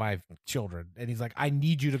lives of my children. And he's like, I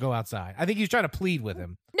need you to go outside. I think he's trying to plead with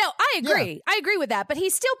him. No, I I agree. I agree with that. But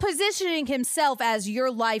he's still positioning himself as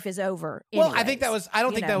your life is over. Well, I think that was, I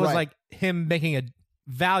don't think that was like him making a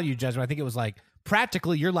value judgment. I think it was like,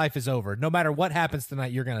 practically your life is over. No matter what happens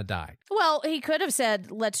tonight, you're going to die. Well, he could have said,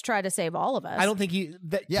 let's try to save all of us. I don't think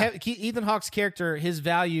Ethan Hawke's character, his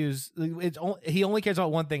values, he only cares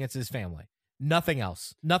about one thing. It's his family. Nothing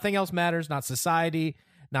else. Nothing else matters. Not society,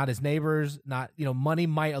 not his neighbors, not, money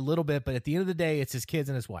might a little bit, but at the end of the day, it's his kids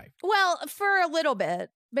and his wife. Well, for a little bit,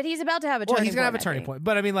 but he's about to have a turning point. Well, he's going to have a turning point.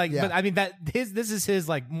 But I mean, this is his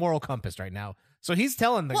like moral compass right now. So he's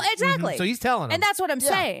telling them. Well, exactly. So he's telling them. And that's what I'm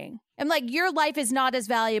saying. I'm like, your life is not as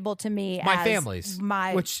valuable to me my as family's.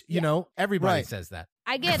 Which, everybody says that.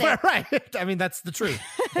 I get it. Right. I mean, that's the truth.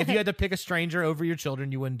 If you had to pick a stranger over your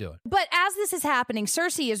children, you wouldn't do it. But as this is happening,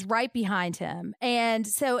 Cersei is right behind him. And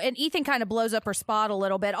Ethan kind of blows up her spot a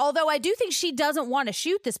little bit. Although I do think she doesn't want to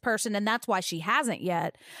shoot this person, and that's why she hasn't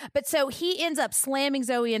yet. But so he ends up slamming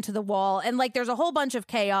Zoe into the wall. And like there's a whole bunch of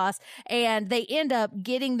chaos. And they end up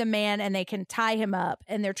getting the man and they can tie him up.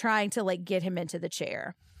 And they're trying to like get him into the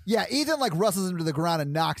chair. Yeah, Ethan like wrestles him to the ground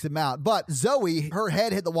and knocks him out. But Zoe, her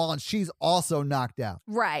head hit the wall and she's also knocked out.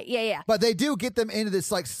 Right, yeah. But they do get them into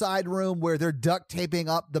this like side room where they're duct taping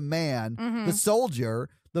up the man, the soldier,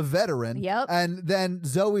 the veteran. Yep. And then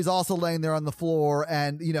Zoe's also laying there on the floor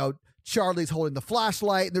and, Charlie's holding the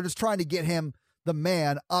flashlight. And they're just trying to get him, the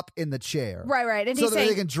man, up in the chair. Right. And so he's that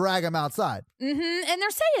they can drag him outside. And they're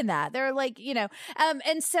saying that. They're like,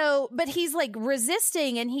 and so, but he's like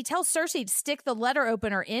resisting and he tells Cersei to stick the letter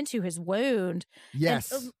opener into his wound.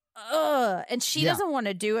 Yes. And she doesn't want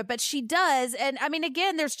to do it, but she does. And I mean,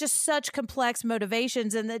 again, there's just such complex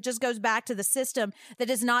motivations and it just goes back to the system that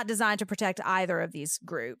is not designed to protect either of these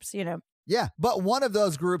groups, Yeah, but one of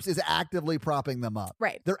those groups is actively propping them up.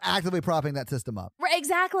 Right. They're actively propping that system up. Right,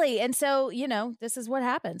 exactly. And so, this is what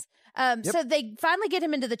happens. So they finally get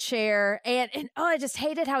him into the chair and I just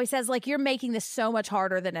hated how he says, like, you're making this so much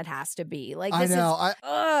harder than it has to be. Like, this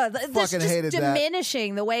fucking hated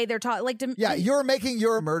diminishing the way they're talking. Like, you're making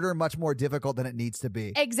your murder much more difficult than it needs to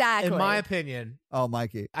be. Exactly. In my opinion. Oh,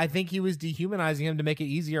 Mikey. I think he was dehumanizing him to make it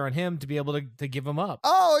easier on him to be able to give him up.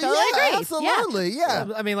 Oh, totally agree. Absolutely. Yeah.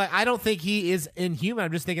 I mean, like, I don't think he is inhuman.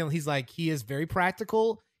 I'm just thinking he is very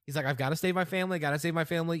practical. He's like, I've got to save my family.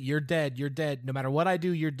 You're dead. No matter what I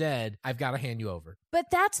do, you're dead. I've got to hand you over. But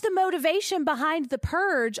that's the motivation behind the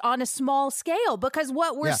purge on a small scale, because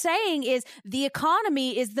what we're saying is the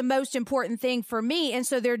economy is the most important thing for me. And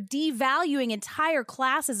so they're devaluing entire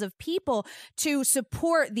classes of people to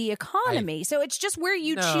support the economy. So it's just where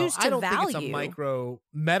you choose to I don't value. think it's a micro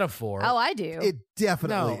metaphor. Oh, I do. It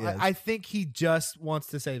definitely is. I think he just wants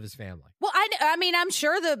to save his family. Well, I mean, I'm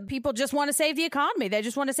sure the people just want to save the economy. They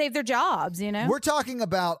just want to save their jobs, We're talking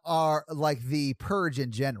about the purge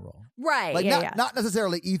in general. Right. Like not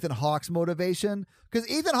necessarily Ethan Hawke's motivation, because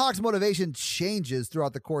Ethan Hawke's motivation changes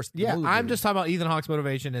throughout the course of the movie. I'm just talking about Ethan Hawke's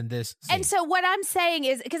motivation in this scene. And so what I'm saying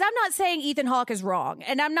is, because I'm not saying Ethan Hawke is wrong,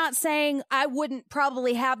 and I'm not saying I wouldn't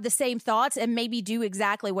probably have the same thoughts and maybe do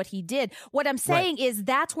exactly what he did. What I'm saying is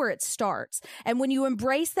that's where it starts. And when you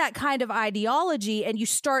embrace that kind of ideology and you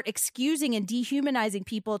start excusing and dehumanizing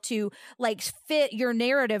people to like fit your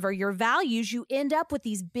narrative or your values, you end up with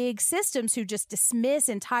these big systems who just dismiss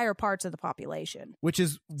entire parts of the population. Which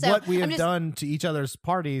is what we have done to each other's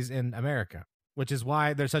parties in America, which is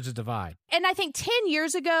why there's such a divide. And I think 10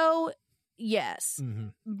 years ago, yes. Mm-hmm.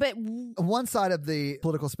 But one side of the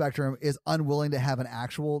political spectrum is unwilling to have an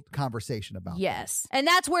actual conversation about yes. And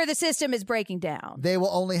that's where the system is breaking down. They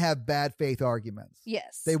will only have bad faith arguments.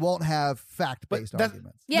 Yes. They won't have fact-based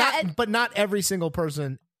arguments. Yeah. But not every single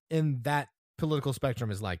person in that political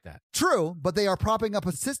spectrum is like that. True, but they are propping up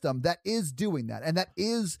a system that is doing that, and that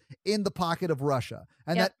is in the pocket of Russia,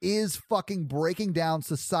 and that is fucking breaking down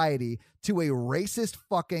society to a racist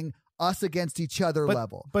fucking us against each other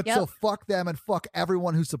level. But so fuck them and fuck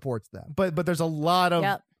everyone who supports them. But there's a lot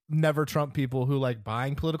of never Trump people who like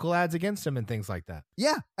buying political ads against him and things like that.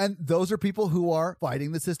 Yeah, and those are people who are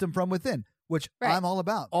fighting the system from within, which I'm all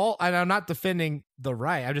about. And I'm not defending the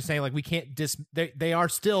right. I'm just saying, like, we can't they are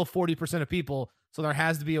still 40% of people, so there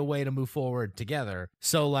has to be a way to move forward together.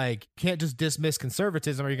 So, like, can't just dismiss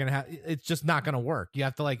conservatism, or you're gonna have it's just not gonna work. You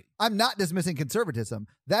have to like. I'm not dismissing conservatism.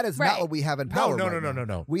 That is not what we have in power.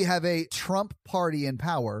 No. We have a Trump party in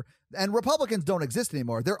power, and Republicans don't exist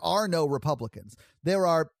anymore. There are no Republicans. There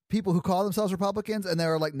are people who call themselves Republicans, and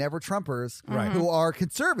there are like never Trumpers who are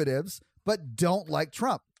conservatives but don't like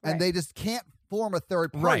Trump. And they just can't form a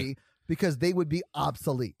third party because they would be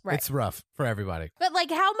obsolete. Right. It's rough for everybody. But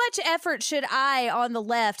like, how much effort should I on the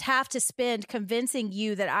left have to spend convincing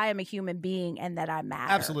you that I am a human being and that I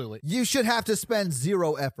matter? Absolutely. You should have to spend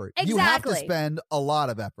zero effort. Exactly. You have to spend a lot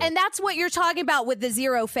of effort. And that's what you're talking about with the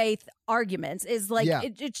zero faith arguments is like,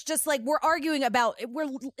 it's just like we're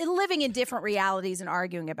living in different realities and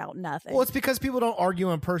arguing about nothing. Well, it's because people don't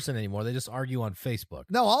argue in person anymore. They just argue on Facebook.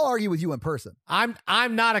 No, I'll argue with you in person. I'm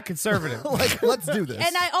not a conservative. Like, let's do this.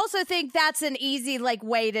 And I also think that's an easy like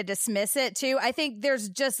way to dismiss it too. I think there's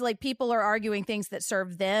just like people are arguing things that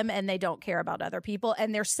serve them and they don't care about other people.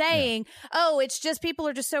 And they're saying, oh, it's just people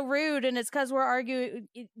are just so rude and it's because we're arguing.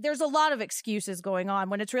 There's a lot of excuses going on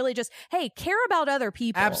when it's really just, hey, care about other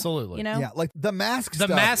people. Absolutely. You know? Yeah, like the mask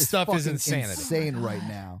stuff is insanity. Insane right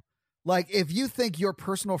now. Like, if you think your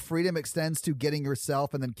personal freedom extends to getting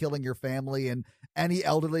yourself and then killing your family and any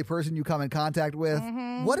elderly person you come in contact with,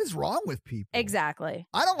 what is wrong with people? Exactly.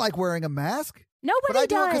 I don't like wearing a mask. Nobody but I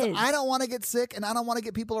does. do it because I don't want to get sick and I don't want to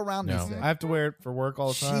get people around me sick. I have to wear it for work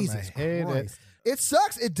all the time. Jesus I hate Christ. it. It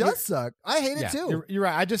sucks. It does suck. I hate it too. You're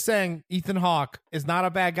right. I'm just saying Ethan Hawke is not a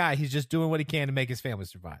bad guy. He's just doing what he can to make his family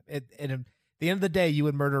survive. At the end of the day, you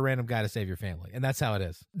would murder a random guy to save your family, and that's how it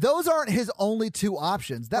is. Those aren't his only two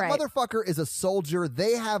options. That Right. motherfucker is a soldier.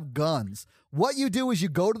 They have guns. What you do is you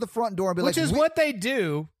go to the front door and be Which like, is what they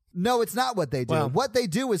do. No, it's not what they do. Well- What they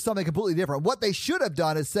do is something completely different. What they should have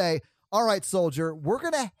done is say, all right, soldier, we're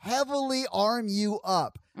going to heavily arm you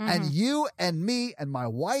up. And you and me and my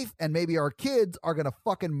wife and maybe our kids are going to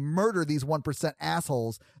fucking murder these 1%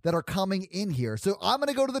 assholes that are coming in here. So I'm going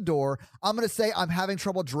to go to the door. I'm going to say I'm having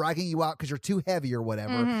trouble dragging you out because you're too heavy or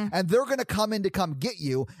whatever. And they're going to come in to come get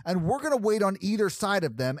you. And we're going to wait on either side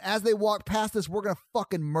of them. As they walk past us, we're going to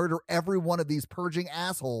fucking murder every one of these purging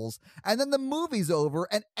assholes. And then the movie's over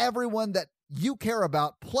and everyone that you care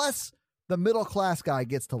about, plus the middle class guy,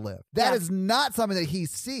 gets to live. That is not something that he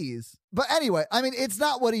sees. But anyway, I mean, it's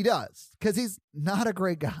not what he does because he's not a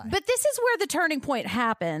great guy. But this is where the turning point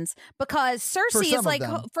happens because Cersei is like,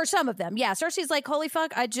 for some of them, Cersei's like, holy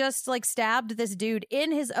fuck, I just like stabbed this dude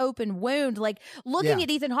in his open wound. Like looking at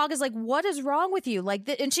Ethan Hawke is like, what is wrong with you? Like,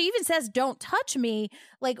 and she even says, don't touch me.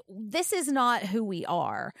 Like, this is not who we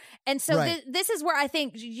are. And so this is where I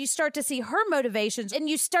think you start to see her motivations and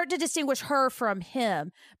you start to distinguish her from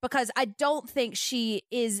him because I don't think she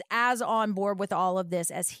is as on board with all of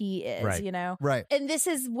this as he is. You know? Right. And this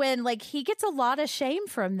is when like he gets a lot of shame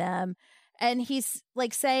from them and he's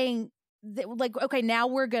like saying like, okay, now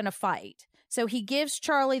we're going to fight. So he gives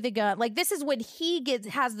Charlie the gun. Like this is when he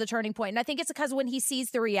has the turning point. And I think it's because when he sees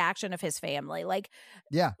the reaction of his family, like,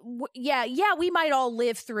 we might all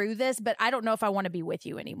live through this, but I don't know if I want to be with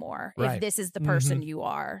you anymore. Right. If this is the person you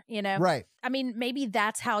are, you know? Right. I mean, maybe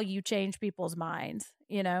that's how you change people's minds.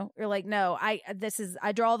 You know, you're like, no, I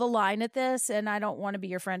draw the line at this and I don't want to be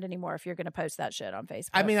your friend anymore if you're going to post that shit on Facebook.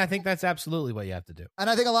 I mean, I think that's absolutely what you have to do. And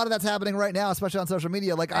I think a lot of that's happening right now, especially on social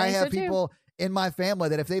media. Like I have people in my family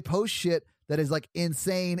that if they post shit that is like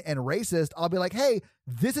insane and racist, I'll be like, hey,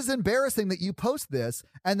 this is embarrassing that you post this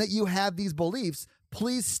and that you have these beliefs.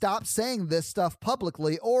 Please stop saying this stuff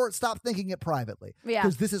publicly or stop thinking it privately. Yeah.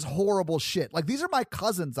 Because this is horrible shit. Like, these are my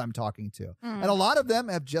cousins I'm talking to. And a lot of them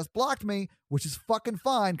have just blocked me, which is fucking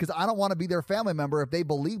fine because I don't want to be their family member if they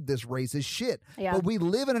believe this racist shit. Yeah. But we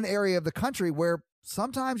live in an area of the country where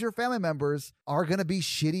sometimes your family members are going to be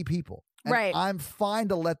shitty people. And right. I'm fine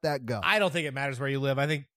to let that go. I don't think it matters where you live. I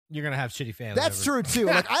think you're going to have shitty family. That's true, too.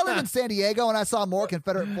 Like, I live in San Diego, and I saw more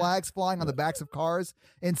Confederate flags flying on the backs of cars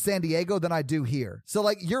in San Diego than I do here. So,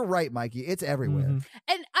 like, you're right, Mikey. It's everywhere.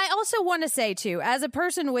 And I also want to say, too, as a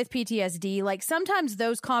person with PTSD, like, sometimes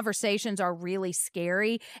those conversations are really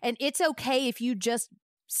scary, and it's okay if you just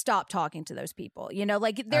stop talking to those people. You know,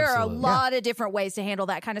 like there are a lot of different ways to handle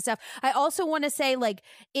that kind of stuff. I also want to say, like,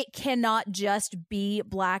 it cannot just be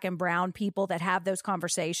black and brown people that have those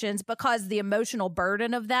conversations because the emotional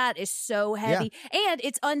burden of that is so heavy and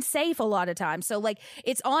it's unsafe a lot of times. So like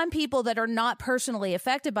it's on people that are not personally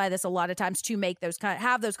affected by this a lot of times to make those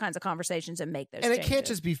have those kinds of conversations and make those and changes. It can't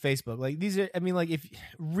just be Facebook. Like these are, I mean, like if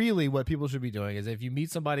really what people should be doing is if you meet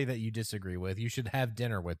somebody that you disagree with, you should have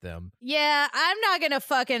dinner with them. Yeah, I'm not going to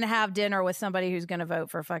fucking have dinner with somebody who's going to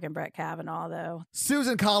vote for fucking Brett Kavanaugh, though.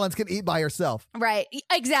 Susan Collins can eat by herself. Right.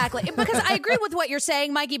 Exactly. Because I agree with what you're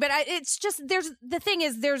saying, Mikey, but it's just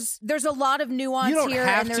there's a lot of nuance here. You don't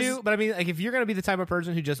have to, but I mean, like if you're going to be the type of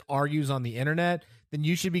person who just argues on the internet, then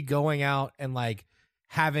you should be going out and like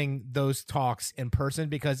having those talks in person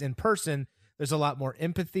because in person, There's a lot more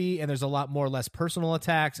empathy, and there's a lot more less personal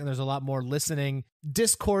attacks, and there's a lot more listening.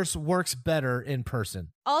 Discourse works better in person.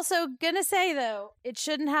 Also, gonna say, though, it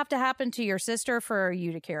shouldn't have to happen to your sister for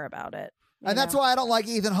you to care about it. And that's why I don't like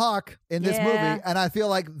Ethan Hawke in this movie. And I feel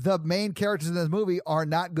like the main characters in this movie are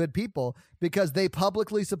not good people because they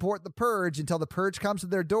publicly support the Purge until the Purge comes to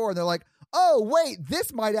their door and they're like, oh, wait,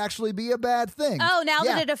 this might actually be a bad thing. Oh, now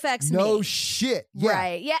that it affects me. No shit. Yeah.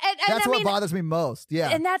 Right. Yeah. And that's what bothers me most. Yeah.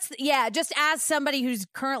 And that's, just as somebody who's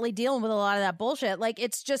currently dealing with a lot of that bullshit, like,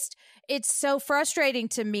 it's so frustrating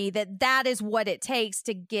to me that is what it takes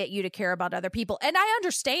to get you to care about other people. And I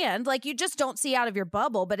understand, like, you just don't see out of your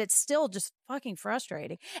bubble, but it's still just fucking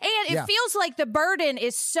frustrating. And it feels like the burden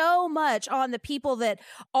is so much on the people that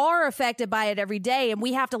are affected by it every day. And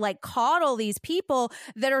we have to, like, coddle these people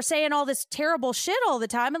that are saying all this terrible shit all the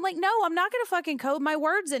time. And, like, no, I'm not going to fucking code my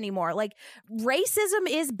words anymore. Like, racism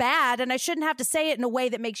is bad, and I shouldn't have to say it in a way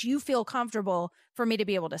that makes you feel comfortable for me to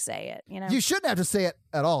be able to say it, you know? You shouldn't have to say it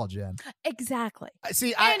at all, Jen. Exactly.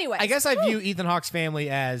 See, I guess I view Ethan Hawke's family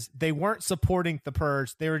as they weren't supporting the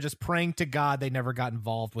Purge. They were just praying to God they never got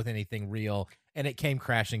involved with anything real, and it came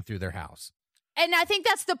crashing through their house. And I think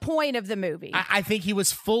that's the point of the movie. I think he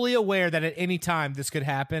was fully aware that at any time this could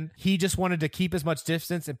happen. He just wanted to keep as much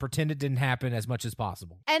distance and pretend it didn't happen as much as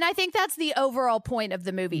possible. And I think that's the overall point of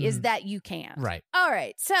the movie is that you can't. Right. All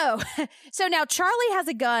right. So now Charlie has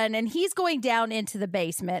a gun and he's going down into the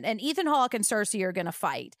basement and Ethan Hawke and Cersei are going to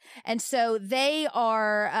fight. And so they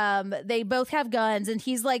both have guns and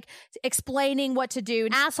he's like explaining what to do.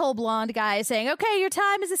 An asshole blonde guy is saying, okay, your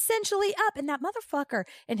time is essentially up. And that motherfucker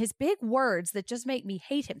and his big words that just make me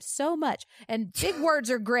hate him so much. And big words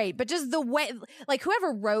are great, but just the way, like,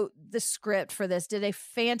 whoever wrote the script for this did a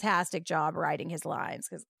fantastic job writing his lines.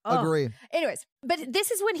 Agree. Anyways, but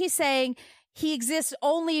this is when he's saying he exists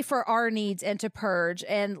only for our needs and to purge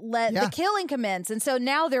and let the killing commence. And so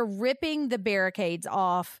now they're ripping the barricades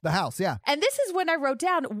off the house. Yeah. And this is when I wrote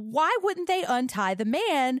down, why wouldn't they untie the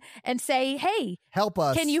man and say, hey, help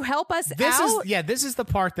us. Can you help us out? This is the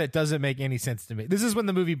part that doesn't make any sense to me. This is when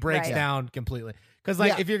the movie breaks down completely. Because,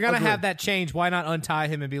 like, if you're going to have that change, why not untie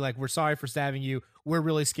him and be like, we're sorry for stabbing you. We're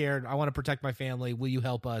really scared. I want to protect my family. Will you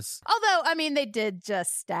help us? Although, I mean, they did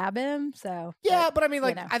just stab him. So, but I mean,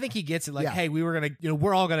 like, I think he gets it. Like, hey, we were going to,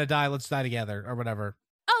 we're all going to die. Let's die together or whatever.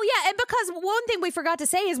 Oh, yeah. And because one thing we forgot to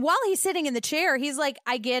say is while he's sitting in the chair, he's like,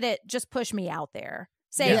 I get it. Just push me out there.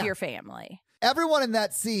 Save your family. Everyone in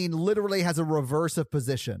that scene literally has a reverse of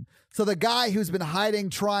position. So the guy who's been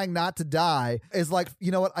hiding, trying not to die, is like,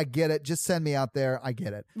 you know what? I get it. Just send me out there. I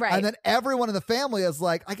get it. Right. And then everyone in the family is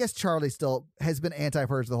like, I guess Charlie still has been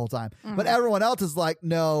anti-Purge the whole time. Mm-hmm. But everyone else is like,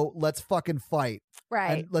 no, let's fucking fight.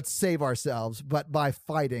 Right. And let's save ourselves, but by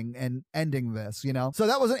fighting and ending this, you know? So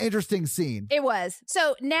that was an interesting scene. It was.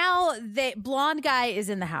 So now the blonde guy is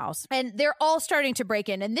in the house and they're all starting to break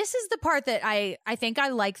in. And this is the part that I think I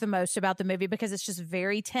like the most about the movie because it's just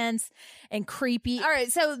very tense and creepy. All right.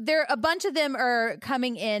 So a bunch of them are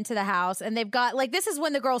coming into the house and they've got, like, this is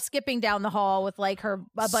when the girl's skipping down the hall with like a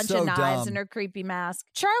bunch of knives and her creepy mask.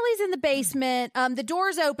 Charlie's in the basement. The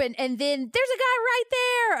door's open and then there's a guy right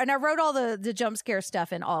there. And I wrote all the jump scare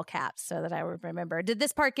stuff in all caps so that I would remember. Did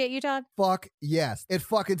this part get you, Todd? Fuck yes. It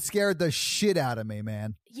fucking scared the shit out of me,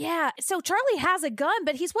 man. Yeah. So Charlie has a gun,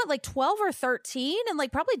 but he's like 12 or 13 and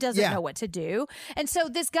like probably doesn't know what to do. And so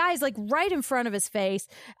this guy's like right in front of his face.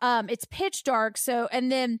 It's pitch dark. So,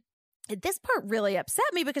 and then this part really upset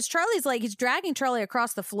me because Charlie's like, he's dragging Charlie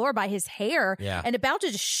across the floor by his hair and about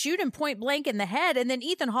to just shoot him point blank in the head. And then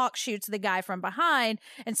Ethan Hawke shoots the guy from behind.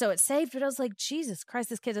 And so it's saved. But I was like, Jesus Christ,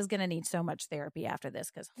 this kid is going to need so much therapy after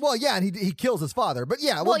this. And he kills his father. But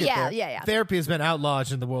we'll get there. Yeah. Therapy has been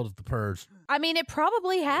outlawed in the world of the Purge. I mean, it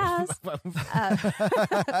probably has.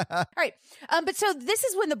 All right. But so this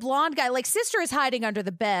is when the blonde guy, like, sister is hiding under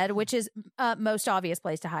the bed, which is most obvious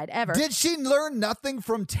place to hide ever. Did she learn nothing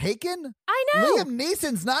from Taken? I know. Liam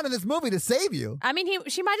Neeson's not in this movie to save you. I mean,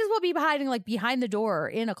 she might as well be hiding like behind the door or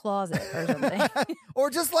in a closet or something. Or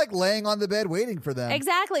just like laying on the bed waiting for them.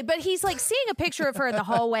 Exactly. But he's like seeing a picture of her in the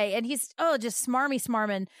hallway and he's, just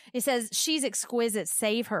smarming. He says, she's exquisite.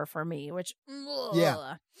 Save her for me, which,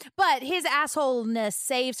 yeah. But his assholeness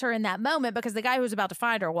saves her in that moment because the guy who's about to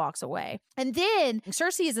find her walks away. And then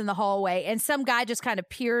Cersei is in the hallway and some guy just kind of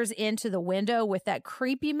peers into the window with that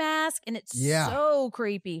creepy mask. And it's so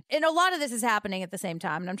creepy. And a lot of this is happening at the same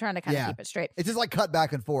time. And I'm trying to kind of keep it straight. It's just like cut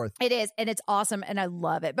back and forth. It is. And it's awesome. And I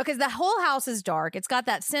love it because the whole house is dark. It's got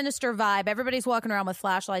that sinister vibe. Everybody's walking around with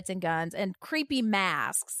flashlights and guns and creepy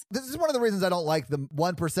masks. This is one of the reasons I don't like the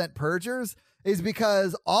 1% purgers is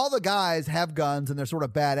because all the guys have guns and they're sort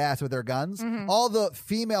of badass with their guns. Mm-hmm. All the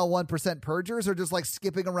female 1% purgers are just like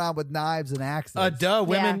skipping around with knives and axes.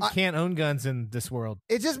 Women can't own guns in this world.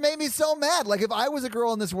 It just made me so mad. Like, if I was a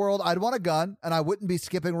girl in this world, I'd want a gun and I wouldn't be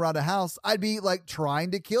skipping around a house. I'd be like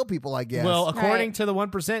trying to kill people, I guess. Well, according to the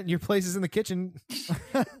 1%, your place is in the kitchen.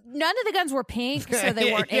 None of the guns were pink, so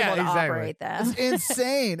they weren't able to operate them. It's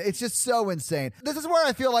insane. It's just so insane. This is where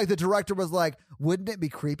I feel like the director was like, wouldn't it be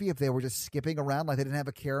creepy if they were just skipping around like they didn't have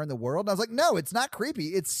a care in the world? And I was like, no, it's not creepy.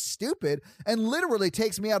 It's stupid and literally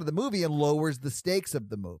takes me out of the movie and lowers the stakes of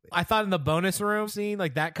the movie. I thought in the bonus room scene,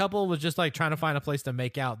 like that couple was just like trying to find a place to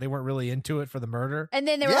make out. They weren't really into it for the murder. And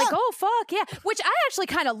then they were like, oh, fuck, yeah. Which I actually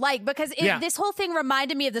kind of like because this whole thing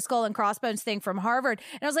reminded me of the skull and crossbones thing from Harvard.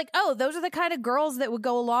 And I was like, oh, those are the kind of girls that would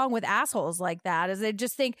go along with assholes like that, as they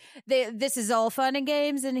just think this is all fun and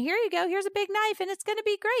games. And here you go. Here's a big knife and it's going to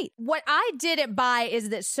be great. What I didn't buy is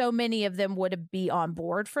that so many of them would be on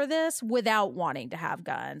board for this without wanting to have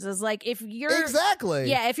guns. It's like, if you're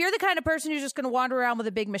if you're the kind of person who's just going to wander around with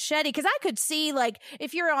a big machete, because I could see like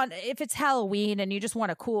if it's Halloween and you just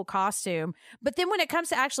want a cool costume, but then when it comes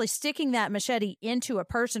to actually sticking that machete into a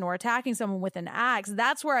person or attacking someone with an axe,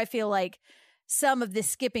 that's where I feel like some of this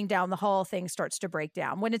skipping down the hall thing starts to break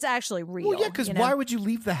down when it's actually real. Well, yeah, because why would you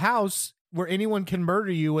leave the house where anyone can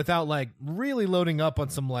murder you without like really loading up on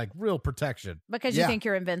some like real protection? Because you think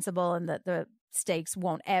you're invincible and that the stakes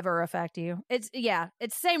won't ever affect you. It's the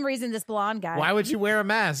same reason this blonde guy. Why would you wear a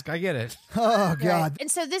mask? I get it. Oh God. Right. And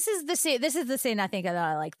so this is the scene I think that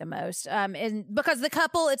I like the most. And because the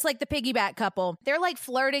couple, it's like the piggyback couple. They're like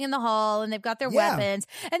flirting in the hall and they've got their weapons.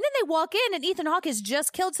 And then they walk in and Ethan Hawke has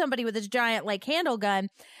just killed somebody with his giant like handle gun.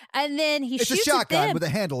 And then he shoots a shotgun them with a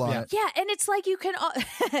handle on it. Yeah, and it's like you can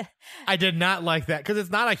I did not like that because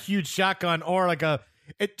it's not a huge shotgun or like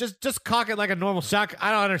it just cock it like a normal shotgun.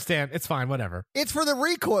 I don't understand. It's fine, whatever. It's for the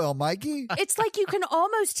recoil, Mikey. It's like you can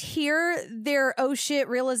almost hear their oh shit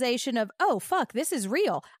realization of, oh fuck, this is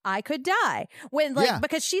real. I could die. When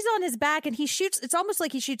because she's on his back and he shoots, it's almost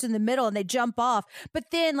like he shoots in the middle and they jump off.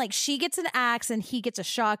 But then like she gets an axe and he gets a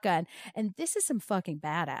shotgun. And this is some fucking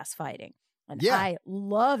badass fighting. And I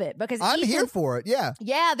love it because I'm here for it. Yeah.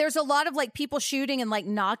 Yeah. There's a lot of like people shooting and like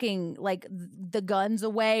knocking like the guns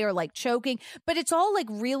away or like choking, but it's all like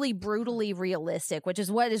really brutally realistic, which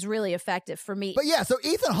is what is really effective for me. But yeah, so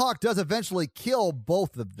Ethan Hawke does eventually kill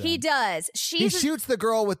both of them. He does. He shoots the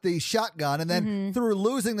girl with the shotgun and then through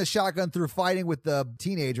losing the shotgun through fighting with the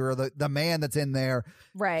teenager or the man that's in there,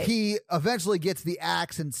 right? He eventually gets the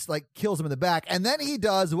axe and like kills him in the back. And then he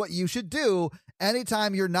does what you should do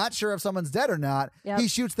anytime you're not sure if someone's dead or not. He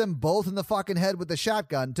shoots them both in the fucking head with the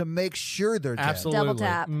shotgun to make sure they're dead. Absolutely. Double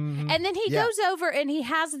tap. And then he goes over and he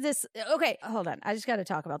has this. Okay, hold on. I just got to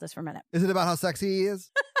talk about this for a minute. Is it about how sexy he is?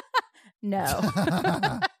 No.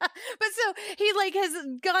 But so he like has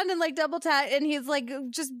gone and like double tap and he's like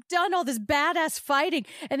just done all this badass fighting.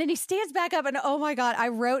 And then he stands back up and oh my God, I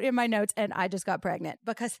wrote in my notes and I just got pregnant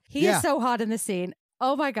because he is so hot in the scene.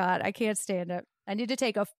 Oh my God, I can't stand it. I need to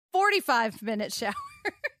take a 45-minute shower.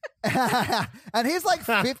 And he's like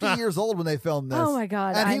 50 years old when they filmed this. Oh my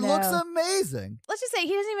God. And he looks amazing. Let's just say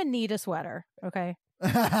he doesn't even need a sweater. Okay.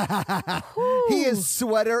 He is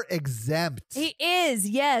sweater exempt. He is,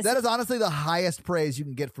 yes. That is honestly the highest praise you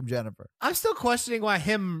can get from Jennifer. I'm still questioning why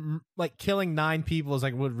him like killing 9 people is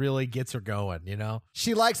like what really gets her going, you know?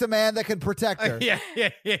 She likes a man that can protect her. Yeah.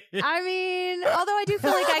 I mean, although I do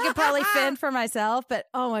feel like I could probably fend for myself, but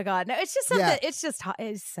oh my God. No, it's just something, it's just hot.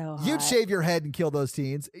 It's so hot. You'd shave your head and kill those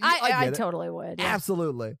teens. I totally would. Yeah.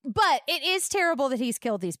 Absolutely. But it is terrible that he's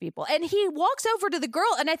killed these people. And he walks over to the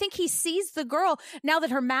girl and I think he sees the girl now that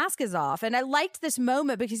her mask is off. And I liked this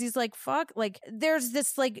moment because he's like, fuck, like there's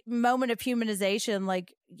this like moment of humanization.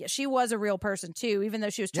 Like she was a real person too, even though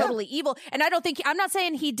she was totally evil. And I'm not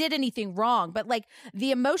saying he did anything wrong, but like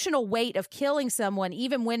the emotional weight of killing someone,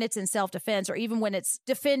 even when it's in self-defense or even when it's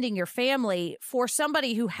defending your family, for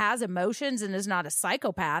somebody who has emotions and is not a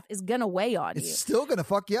psychopath is going to weigh on you. It's still going to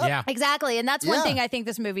fuck you up. Yeah. Exactly. And that's one thing I think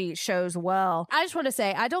this movie shows well. I just want to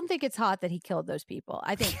say, I don't think it's hot that he killed those people.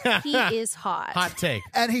 I think he is hot. Hot take.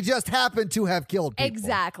 And he just happened to have killed people.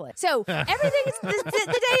 Exactly. So everything is,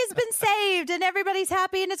 the day has been saved and everybody's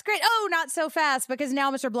happy and it's great. Oh, not so fast, because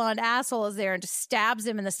now Mr. Blonde Asshole is there and just stabs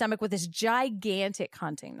him in the stomach with this gigantic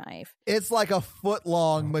hunting knife. It's like a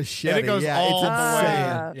foot-long machete. And it goes all it's the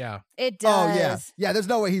insane. way. Yeah. It does. Oh, yeah. Yeah, there's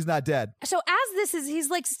no way he's not dead. So as this is,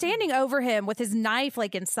 he's like standing over him with his knife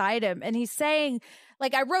like inside him and he's saying,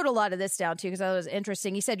 like I wrote a lot of this down too because I thought it was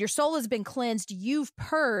interesting. He said, your soul has been cleansed. You've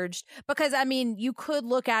purged. Because, I mean, you could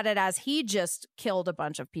look at it as he just killed a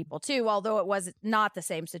bunch of people too, although it was not the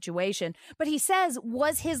same situation. But he says,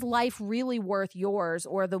 was his life really worth yours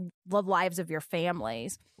or the lives of your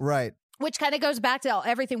families? Right. Which kind of goes back to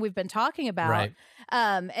everything we've been talking about. Right.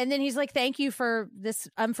 And then he's like, thank you for this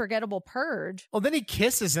unforgettable purge. Well, then he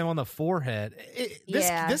kisses him on the forehead.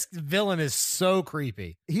 This villain is so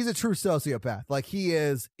creepy. He's a true sociopath. Like, he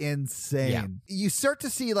is insane. Yeah. You start to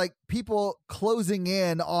see, like, people closing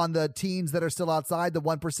in on the teens that are still outside, the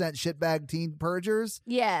 1% shitbag teen purgers.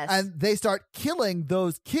 Yes. And they start killing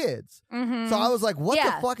those kids. Mm-hmm. So I was like, what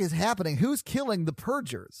the fuck is happening? Who's killing the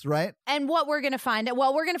purgers, right? And what we're going to find out,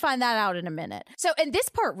 well, we're going to find that out in a minute. So, and this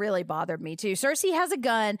part really bothered me too. Cersei has a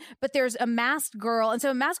gun, but there's a masked girl. And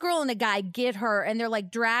so a masked girl and a guy get her and they're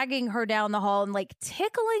like dragging her down the hall and like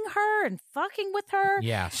tickling her and fucking with her.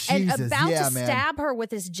 Yeah. And about to stab her with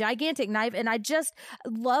this gigantic knife. And I just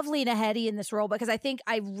love Lena Headey in this role because I think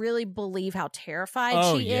I really believe how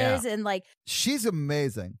terrified she is. And like, she's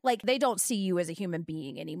amazing. Like, they don't see you as a human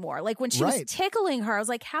being anymore. Like, when she was tickling her, I was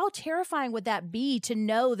like, how terrifying would that be to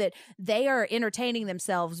know that they are entertaining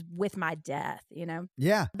themselves with my death, you know?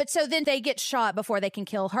 Yeah. But so then they get shot before they can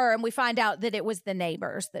kill her. And we find out that it was the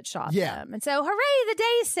neighbors that shot them. And so, hooray, the day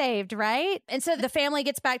is saved, right? And so the family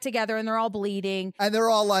gets back together and they're all bleeding. And they're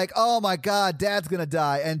all like, oh my God, Dad's going to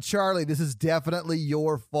die. And Charlie, this is definitely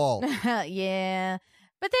your fault. Yeah.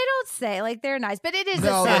 But they don't say, like, they're nice. But it is a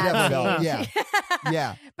sad scene. Yeah.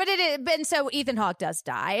 Yeah. But it is, and so Ethan Hawke does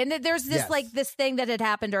die. And there's this, like, this thing that had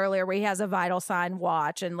happened earlier where he has a vital sign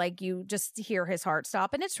watch and, like, you just hear his heart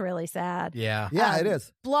stop. And it's really sad. Yeah. Yeah, it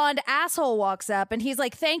is. Blonde asshole walks up and he's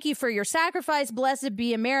like, thank you for your sacrifice. Blessed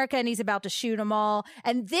be America. And he's about to shoot them all.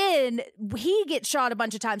 And then he gets shot a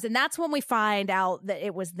bunch of times. And that's when we find out that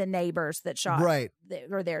it was the neighbors that shot. Right.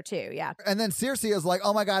 Were there too. Yeah. And then Cersei is like,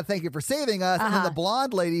 oh my God, thank you for saving us. And then the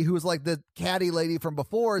blonde lady, who was like the catty lady from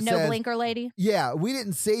before, no blinker lady. Yeah, we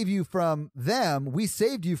didn't save you from them. We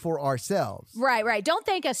saved you for ourselves. Right. Don't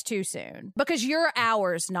thank us too soon because you're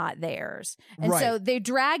ours, not theirs. And so they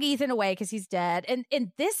drag Ethan away because he's dead.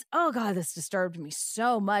 And this, oh God, this disturbed me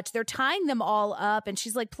so much. They're tying them all up. And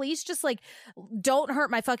she's like, please just like, don't hurt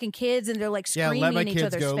my fucking kids. And they're like screaming in each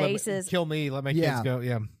other's faces. Kill me. Let my kids go.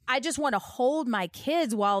 Yeah. I just want to hold my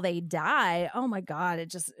kids while they die. Oh my God,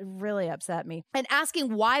 it really upset me. And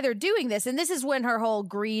asking why they're doing this. And this is when her whole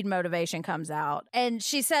greed motivation comes out. And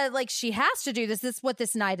she said, like, she has to do this. This is what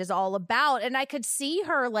this night is all about. And I could see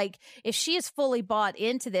her, like, if she is fully bought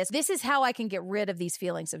into this, this is how I can get rid of these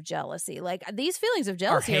feelings of jealousy. Like, these feelings of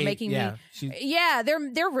jealousy are making me,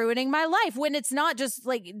 they're ruining my life when it's not just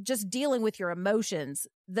like just dealing with your emotions.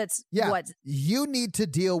 That's what you need to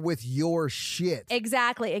deal with your shit.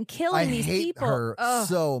 Exactly. And killing these people. Her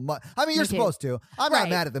so much. I mean, you're supposed to. I'm not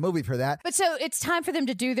mad at the movie for that. But so it's time for them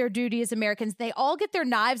to do their duty as Americans. They all get their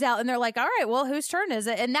knives out and they're like, all right, well, whose turn is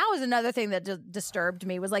it? And that was another thing that disturbed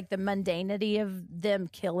me was like the mundanity of them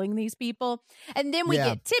killing these people. And then we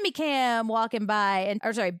get Timmy Cam walking by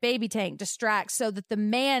Baby Tank distracts so that the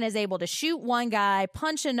man is able to shoot one guy,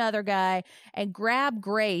 punch another guy, and grab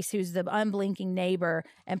Grace, who's the unblinking neighbor,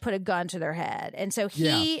 and put a gun to their head. And so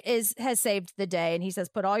he has saved the day. And he says,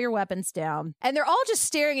 put all your weapons down. And they're all just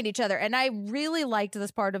staring at each other. And I really liked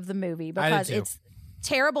this part of the movie because it's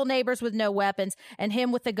terrible neighbors with no weapons and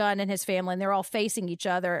him with the gun and his family. And they're all facing each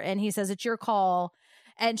other. And he says, it's your call.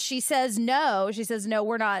 And she says, no. She says, no,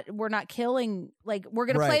 we're not killing. Like, we're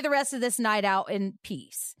going to play the rest of this night out in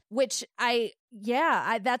peace, which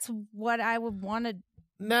that's what I would want to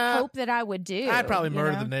hope that I would do. I'd probably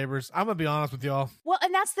murder the neighbors. I'm gonna be honest with y'all. Well,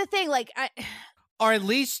 and that's the thing. Like, or at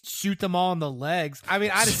least shoot them all in the legs. I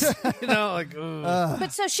mean, I just, like.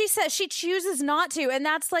 But so she says she chooses not to, and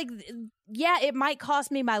that's like, it might cost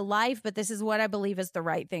me my life, but this is what I believe is the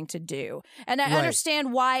right thing to do. And I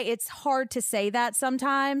understand why it's hard to say that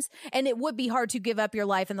sometimes, and it would be hard to give up your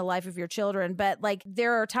life and the life of your children. But like,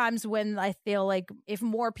 there are times when I feel like if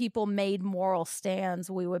more people made moral stands,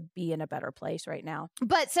 we would be in a better place right now.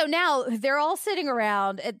 But so now they're all sitting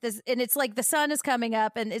around at this, and it's like the sun is coming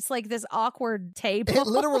up, and it's like this awkward table. It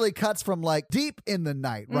literally cuts from like deep in the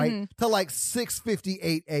night, right, to like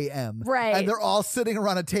 6:58 a.m. Right, and they're all sitting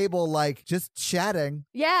around a table like just chatting.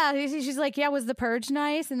 Yeah, she's like, was the purge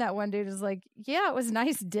nice? And that one dude is like, yeah, it was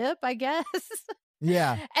nice dip, I guess.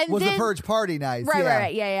 Yeah. And was then, the Purge party nice?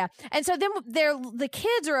 Right. Yeah. And so then the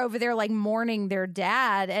kids are over there like mourning their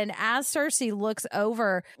dad. And as Cersei looks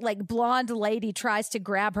over, like blonde lady tries to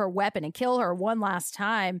grab her weapon and kill her one last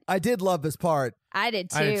time. I did love this part. I did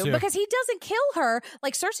too. Because he doesn't kill her.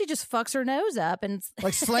 Like Cersei just fucks her nose up and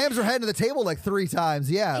like slams her head into the table like 3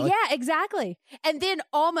 times. Yeah. Yeah, exactly. And then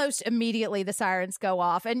almost immediately the sirens go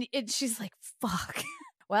off and she's like, fuck.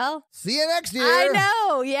 Well, see you next year. I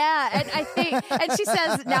know. Yeah. And I think, and she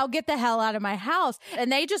says, now get the hell out of my house. And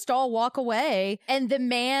they just all walk away. And the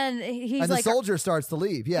man, he's and like, the soldier starts to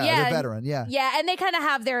leave. Yeah. The veteran. Yeah. Yeah. And they kind of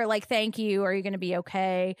have their like, thank you. Are you going to be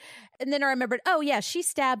okay? And then I remembered, oh, yeah, she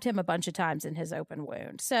stabbed him a bunch of times in his open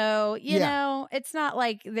wound. So, you know, it's not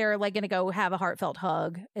like they're like going to go have a heartfelt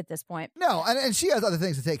hug at this point. No. And she has other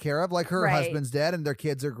things to take care of. Like her husband's dead and their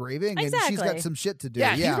kids are grieving. Exactly. And she's got some shit to do.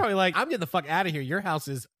 Yeah. He's probably like, I'm getting the fuck out of here. Your house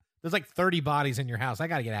is. There's like 30 bodies in your house. I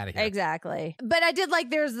got to get out of here. Exactly. But I did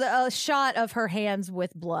like there's a shot of her hands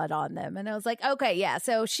with blood on them. And I was like, okay, yeah.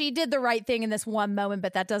 So she did the right thing in this one moment,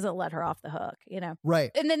 but that doesn't let her off the hook, you know?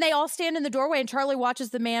 Right. And then they all stand in the doorway and Charlie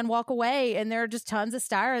watches the man walk away and there are just tons of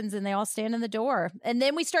sirens and they all stand in the door. And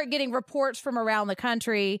then we start getting reports from around the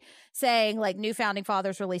country saying like new founding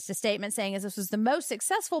fathers released a statement saying this was the most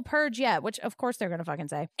successful purge yet, which of course they're going to fucking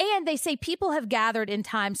say. And they say people have gathered in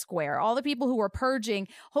Times Square. All the people who were purging,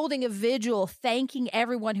 holding a vigil, thanking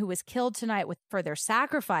everyone who was killed tonight for their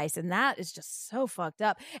sacrifice. And that is just so fucked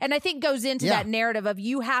up. And I think goes into that narrative of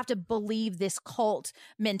you have to believe this cult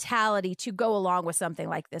mentality to go along with something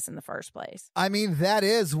like this in the first place. I mean, that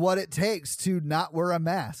is what it takes to not wear a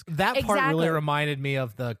mask. That part really reminded me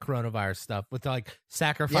of the coronavirus stuff with like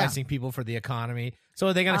sacrificing people for the economy. So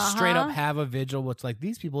are they going to straight up have a vigil what's like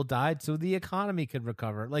these people died so the economy could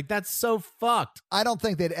recover? Like that's so fucked. I don't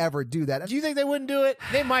think they'd ever do that. Do you think they wouldn't do it?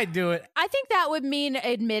 They might do it. I think that would mean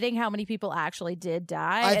admitting how many people actually did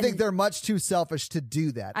die. I think they're much too selfish to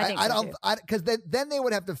do that. I don't because then they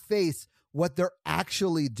would have to face what they're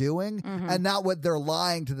actually doing and not what they're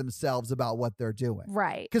lying to themselves about what they're doing.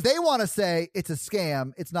 Right. Because they want to say it's a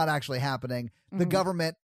scam. It's not actually happening. The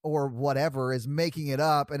government or whatever is making it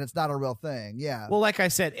up and it's not a real thing. Yeah. Well, like I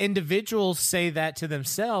said, individuals say that to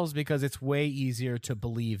themselves because it's way easier to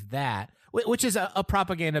believe that, which is a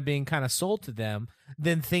propaganda being kind of sold to them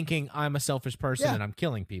than thinking I'm a selfish person and I'm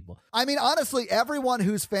killing people. I mean, honestly, everyone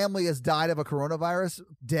whose family has died of a coronavirus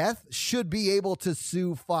death should be able to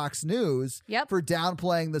sue Fox News for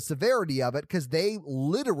downplaying the severity of it because they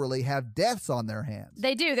literally have deaths on their hands.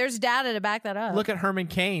 They do. There's data to back that up. Look at Herman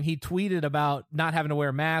Cain. He tweeted about not having to wear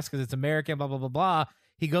a mask because it's American, blah, blah, blah, blah.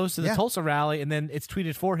 He goes to the Tulsa rally and then it's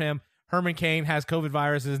tweeted for him. Herman Cain has COVID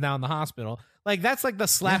virus and is now in the hospital. Like, that's like the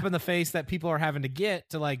slap in the face that people are having to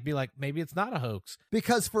get to like be like, maybe it's not a hoax.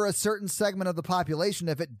 Because for a certain segment of the population,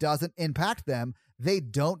 if it doesn't impact them, they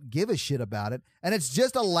don't give a shit about it. And it's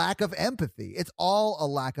just a lack of empathy. It's all a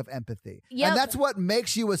lack of empathy. Yep. And that's what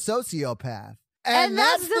makes you a sociopath. And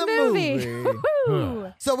that's the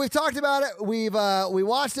movie. So we've talked about it. We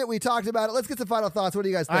watched it. We talked about it. Let's get some final thoughts. What do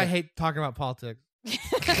you guys think? I hate talking about politics.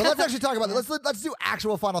 But let's actually talk about it. Let's do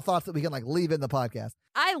actual final thoughts that we can like leave in the podcast.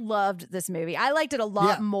 I loved this movie. I liked it a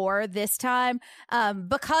lot more this time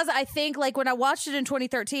because I think like when I watched it in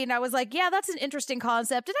 2013, I was like, yeah, that's an interesting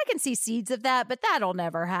concept. And I can see seeds of that, but that'll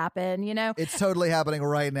never happen, you know? It's totally happening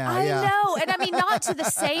right now. I know. And I mean, not to the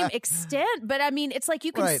same extent, but I mean, it's like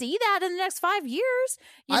you can see that in the next 5 years.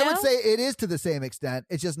 I would say it is to the same extent.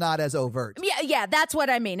 It's just not as overt. Yeah, that's what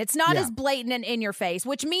I mean. It's not as blatant and in your face,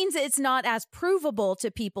 which means it's not as provable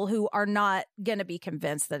to people who are not going to be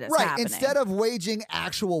convinced that it's happening. Instead of waging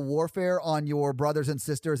actual warfare on your brothers and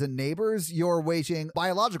sisters and neighbors, you're waging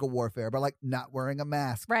biological warfare by like not wearing a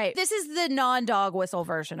mask. Right. This is the non-dog whistle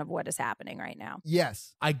version of what is happening right now.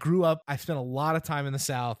 Yes. I grew up, I spent a lot of time in the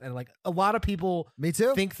South and like a lot of people Me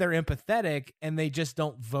too. think they're empathetic and they just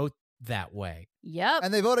don't vote that way. Yep.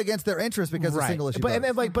 And they vote against their interests because of single issue But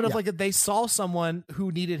votes. if they saw someone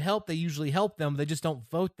who needed help, they usually help them. They just don't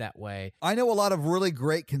vote that way. I know a lot of really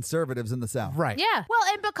great conservatives in the South. Right. Yeah. Well,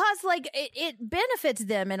 and because like it benefits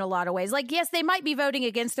them in a lot of ways. Like, yes, they might be voting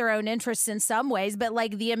against their own interests in some ways, but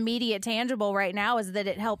like the immediate tangible right now is that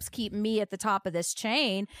it helps keep me at the top of this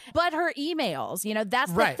chain. But her emails, you know,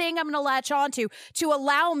 that's the thing I'm going to latch on to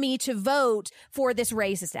allow me to vote for this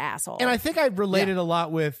racist asshole. And I think I related a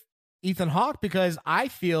lot with Ethan Hawke because I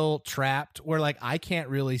feel trapped where like I can't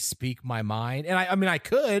really speak my mind. And I mean, I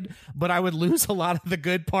could, but I would lose a lot of the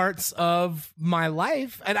good parts of my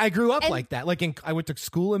life. And I grew up like that. Like I went to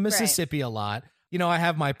school in Mississippi a lot. I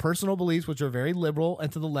have my personal beliefs, which are very liberal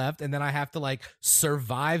and to the left, and then I have to like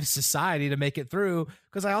survive society to make it through,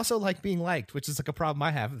 because I also like being liked, which is like a problem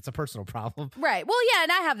I have. It's a personal problem. Right. Well, yeah,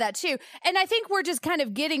 and I have that too. And I think we're just kind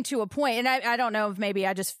of getting to a point, and I don't know if maybe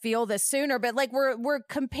I just feel this sooner, but like we're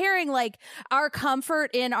comparing like our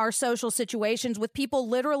comfort in our social situations with people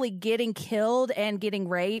literally getting killed and getting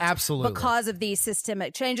raped. Absolutely. Because of these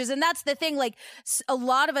systemic changes. And that's the thing, like a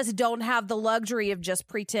lot of us don't have the luxury of just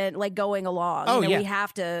pretend like going along. Oh, we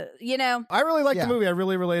have to, I really liked the movie. I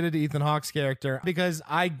really related to Ethan Hawke's character because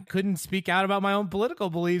I couldn't speak out about my own political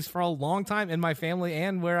beliefs for a long time in my family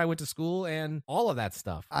and where I went to school and all of that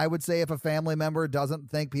stuff. I would say if a family member doesn't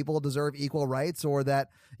think people deserve equal rights or that,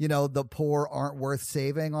 the poor aren't worth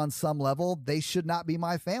saving on some level, they should not be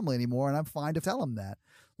my family anymore. And I'm fine to tell them that.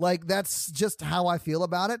 Like, that's just how I feel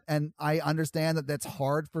about it. And I understand that that's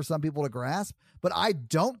hard for some people to grasp, but I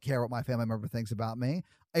don't care what my family member thinks about me.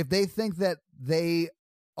 If they think that they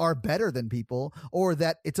are better than people, or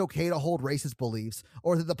that it's okay to hold racist beliefs,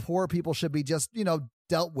 or that the poor people should be just,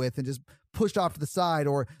 dealt with and just pushed off to the side,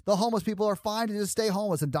 or the homeless people are fine to just stay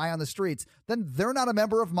homeless and die on the streets, then they're not a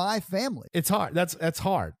member of my family. It's hard. That's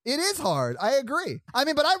hard. It is hard. I agree. I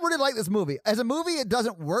mean, but I really like this movie. As a movie, it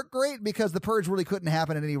doesn't work great because The Purge really couldn't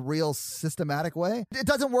happen in any real systematic way. It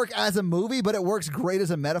doesn't work as a movie, but it works great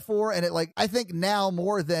as a metaphor. And I think now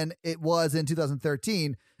more than it was in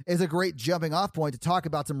 2013, is a great jumping off point to talk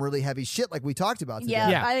about some really heavy shit like we talked about today.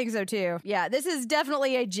 Yeah, I think so too. Yeah, this is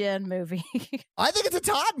definitely a Jen movie. I think it's a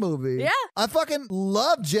Todd movie. Yeah. I fucking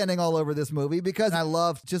love Jenning all over this movie because I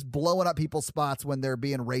love just blowing up people's spots when they're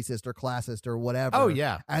being racist or classist or whatever. Oh,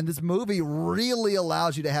 yeah. And this movie really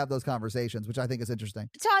allows you to have those conversations, which I think is interesting.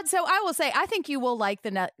 Todd, so I will say, I think you will like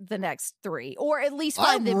the next three, or at least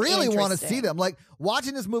find them interesting. I really want to see them. Like,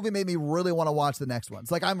 watching this movie made me really want to watch the next ones.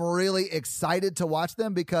 Like, I'm really excited to watch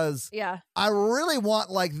them because I really want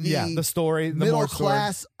like the story, the middle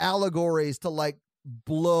class allegories to like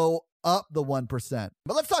blow up the 1%.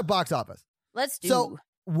 But let's talk box office. Let's do. So,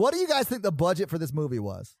 what do you guys think the budget for this movie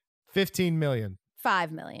was? $15 million.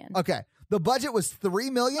 $5 million. Okay. The budget was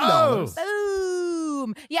 $3 million. Oh.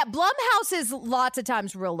 Boom. Yeah, Blumhouse is lots of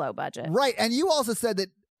times real low budget. Right. And you also said that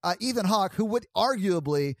Ethan Hawke, who would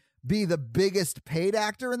arguably be the biggest paid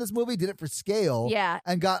actor in this movie, did it for scale. Yeah.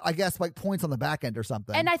 And got, I guess, like points on the back end or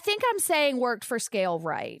something. And I think I'm saying worked for scale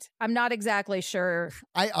right. I'm not exactly sure.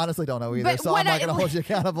 I honestly don't know either, so I'm not going to hold you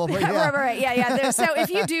accountable. But yeah. Right. Yeah. So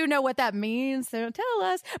if you do know what that means, then tell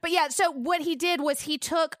us. But yeah, so what he did was he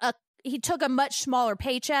took a much smaller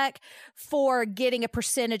paycheck for getting a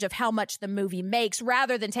percentage of how much the movie makes,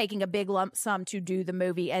 rather than taking a big lump sum to do the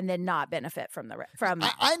movie and then not benefit from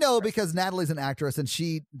I know because Natalie's an actress and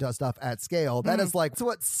she does stuff at scale. That is like, it's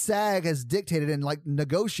what SAG has dictated and like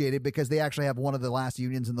negotiated, because they actually have one of the last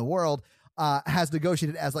unions in the world, has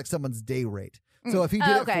negotiated as like someone's day rate. So if he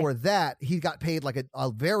did it for that, he got paid like a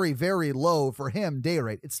very, very low for him day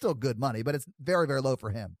rate. It's still good money, but it's very, very low for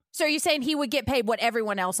him. So are you saying he would get paid what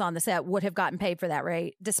everyone else on the set would have gotten paid for that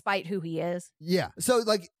rate, despite who he is? Yeah. So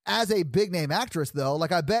like, as a big name actress though,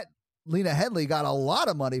 like I bet Lena Headey got a lot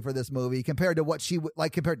of money for this movie compared to what she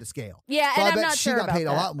like compared to scale. Yeah, so and I bet I'm not she sure got about paid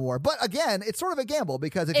that. a lot more. But again, it's sort of a gamble,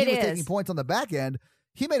 because if he was taking points on the back end,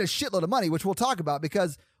 he made a shitload of money, which we'll talk about.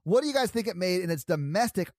 Because what do you guys think it made in its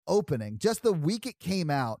domestic opening, just the week it came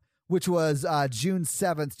out, which was June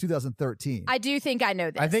 7th, 2013? I do think I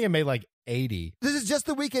know this. I think it made like 80. This is just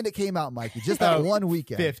the weekend it came out, Mikey. Just that one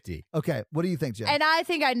weekend. 50. Okay, what do you think, Jen? And I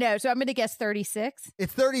think I know, so I'm going to guess 36.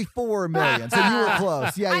 It's 34 million, so you were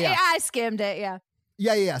close. Yeah. I skimmed it, yeah.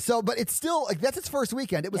 Yeah. So, but it's still, like, that's its first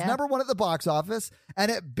weekend. It was number one at the box office,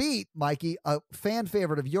 and it beat, Mikey, a fan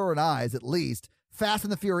favorite of your and I's at least, Fast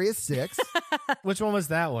and the Furious 6. Which one was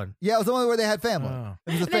that one? Yeah, it was the one where they had family. Oh.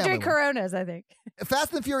 It was a They family drink one. Coronas, I think.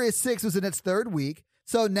 Fast and the Furious 6 was in its third week.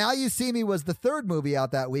 So Now You See Me was the third movie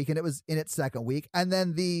out that week, and it was in its second week. And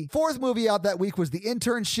then the fourth movie out that week was The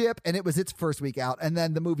Internship, and it was its first week out. And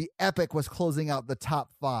then the movie Epic was closing out the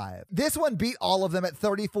top 5. This one beat all of them at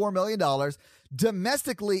 $34 million.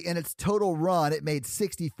 Domestically, in its total run, it made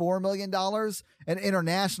 $64 million, and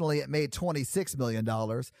internationally, it made $26 million.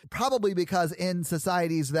 Probably because in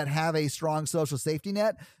societies that have a strong social safety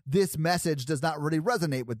net, this message does not really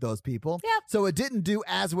resonate with those people. Yep. So it didn't do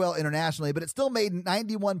as well internationally, but it still made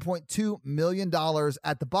 $91.2 million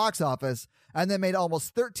at the box office, and then made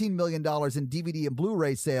almost $13 million in DVD and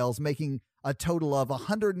Blu-ray sales, making a total of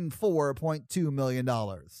 $104.2 million.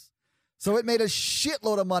 So it made a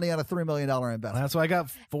shitload of money on a $3 million investment. That's why I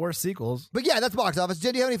got 4 sequels. But yeah, that's box office.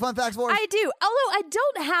 Jen, do you have any fun facts for us? I do. Although I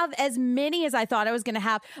don't have as many as I thought I was going to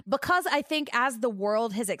have, because I think as the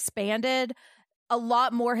world has expanded, a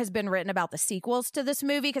lot more has been written about the sequels to this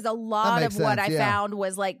movie because a lot of what I found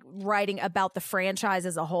was like writing about the franchise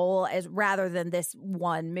as a whole as rather than this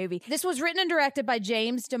one movie. This was written and directed by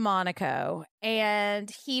James DeMonico,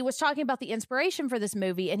 and he was talking about the inspiration for this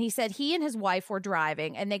movie, and he said he and his wife were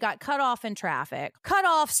driving and they got cut off in traffic. Cut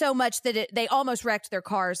off so much that they almost wrecked their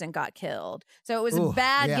cars and got killed. So it was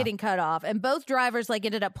bad getting cut off, and both drivers like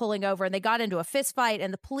ended up pulling over and they got into a fist fight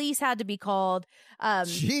and the police had to be called.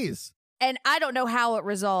 Jeez. And I don't know how it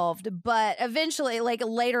resolved, but eventually, like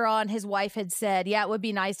later on, his wife had said, yeah, it would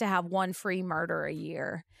be nice to have one free murder a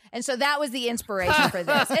year. And so that was the inspiration for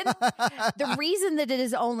this. And the reason that it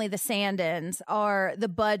is only the stand-ins are the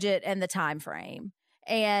budget and the time frame.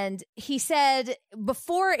 And he said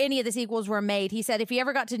before any of the sequels were made, he said if he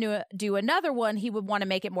ever got to do another one, he would want to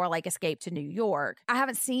make it more like Escape to New York. I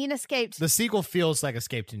haven't seen Escape. The sequel feels like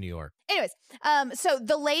Escape to New York. Anyways, so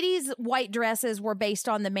the ladies' white dresses were based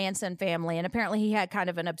on the Manson family, and apparently he had kind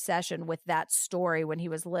of an obsession with that story when he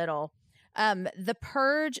was little. The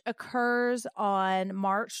Purge occurs on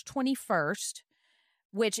March 21st,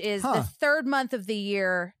 which is the third month of the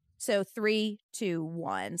year. So 3, 2,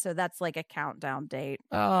 1. So that's like a countdown date.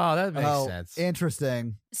 Oh, that makes sense.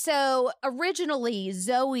 Interesting. So originally,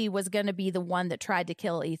 Zoe was going to be the one that tried to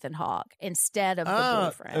kill Ethan Hawke instead of the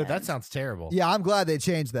boyfriend. Oh, that sounds terrible. Yeah, I'm glad they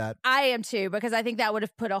changed that. I am too, because I think that would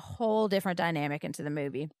have put a whole different dynamic into the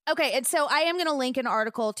movie. Okay, and so I am going to link an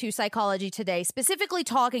article to Psychology Today, specifically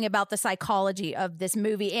talking about the psychology of this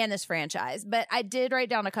movie and this franchise. But I did write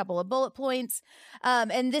down a couple of bullet points,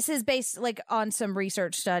 and this is based like on some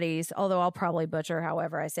research studies, although I'll probably butcher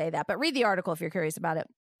however I say that. But read the article if you're curious about it.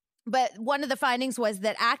 But one of the findings was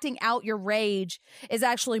that acting out your rage is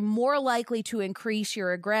actually more likely to increase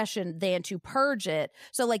your aggression than to purge it.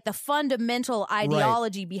 So like the fundamental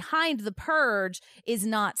ideology behind the purge is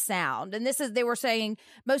not sound. And they were saying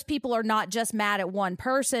most people are not just mad at one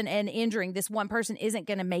person, and injuring this one person isn't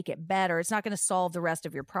going to make it better. It's not going to solve the rest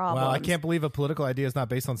of your problems. Well, I can't believe a political idea is not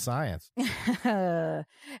based on science.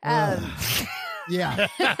 Yeah.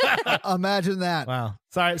 Imagine that. Wow.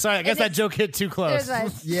 Sorry. I guess that joke hit too close.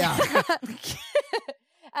 Yeah.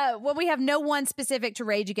 When we have no one specific to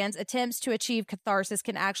rage against, attempts to achieve catharsis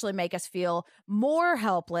can actually make us feel more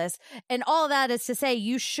helpless. And all that is to say,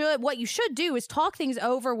 what you should do is talk things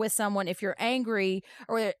over with someone if you're angry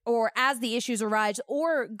or as the issues arise,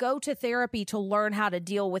 or go to therapy to learn how to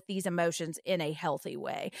deal with these emotions in a healthy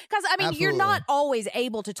way. Because I mean, Absolutely. You're not always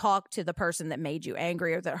able to talk to the person that made you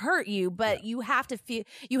angry or that hurt you, but you have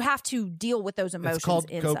to deal with those emotions. It's called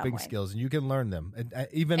in coping some way. skills, and you can learn them. And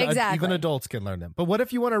even adults can learn them. But what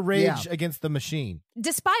if you want to rage against the machine?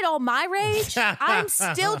 Despite all my rage, I'm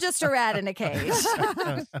still just a rat in a cage.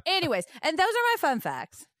 Anyways, and those are my fun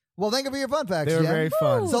facts. Well, thank you for your fun facts, They were Jen. very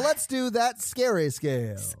fun. So let's do that scary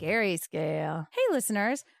scale. Scary scale. Hey,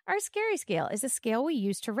 listeners, our scary scale is a scale we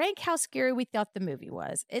use to rank how scary we thought the movie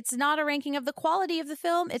was. It's not a ranking of the quality of the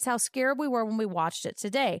film. It's how scared we were when we watched it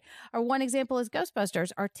today. Our 1 example is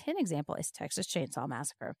Ghostbusters. Our 10 example is Texas Chainsaw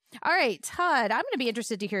Massacre. All right, Todd, I'm going to be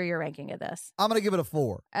interested to hear your ranking of this. I'm going to give it a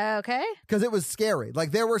 4. Okay. Because it was scary.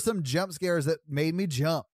 Like, there were some jump scares that made me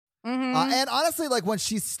jump. Mm-hmm. And honestly, like when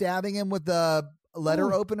she's stabbing him with the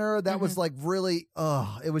letter opener, that was like really,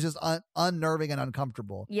 it was just unnerving and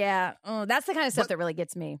uncomfortable. Yeah. That's the kind of stuff that really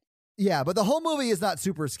gets me. Yeah, but the whole movie is not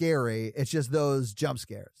super scary. It's just those jump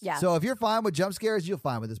scares. Yeah. So if you're fine with jump scares, you're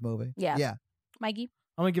fine with this movie. Yeah. Yeah. Mikey?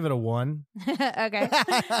 I'm going to give it a 1. Okay. All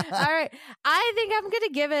right. I think I'm going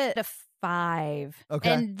to give it a 5.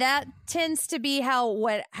 Okay. And that tends to be how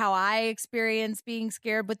I experience being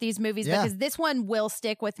scared with these movies, because this one will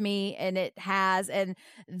stick with me, and it has, and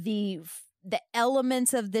the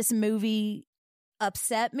elements of this movie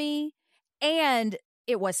upset me, and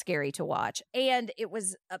it was scary to watch, and it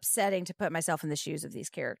was upsetting to put myself in the shoes of these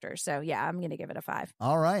characters. So yeah, I'm going to give it a 5.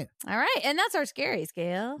 All right. And that's our scary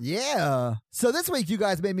scale. Yeah. So this week you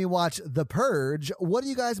guys made me watch The Purge. What are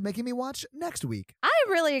you guys making me watch next week?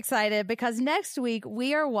 I'm really excited because next week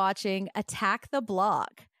we are watching Attack the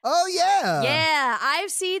Block. Oh, yeah. Yeah, I've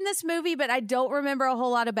seen this movie, but I don't remember a whole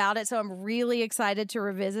lot about it, so I'm really excited to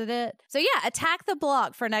revisit it. So yeah, Attack the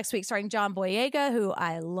Block for next week, starring John Boyega, who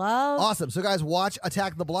I love. Awesome. So guys, watch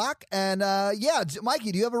Attack the Block. And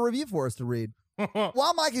Mikey, do you have a review for us to read?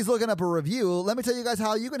 While Mikey's looking up a review, let me tell you guys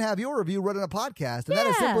how you can have your review read in a podcast. And that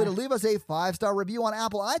is simply to leave us a 5-star review on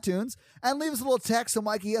Apple iTunes and leave us a little text so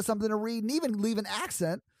Mikey has something to read, and even leave an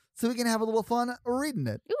accent so we can have a little fun reading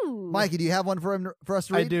it. Ooh. Mikey, do you have one for us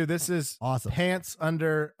to read? I do. This is awesome. Pants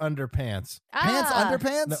under underpants. Pants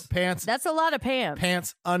underpants? No, pants. That's a lot of pants.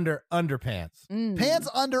 Pants under underpants. Pants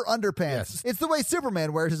under underpants. Yes. It's the way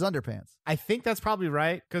Superman wears his underpants. I think that's probably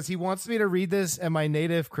right because he wants me to read this in my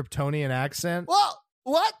native Kryptonian accent. Well,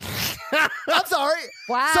 what? I'm sorry.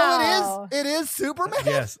 Wow. So it is Superman?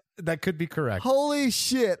 Yes, that could be correct. Holy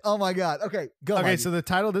shit. Oh my God. Okay, go Okay, Mikey. so the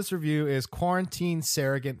title of this review is Quarantine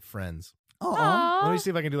Surrogate Friends. Aw. Let me see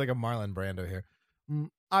if I can do like a Marlon Brando here.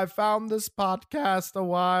 I found this podcast a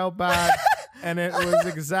while back, and it was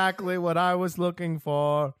exactly what I was looking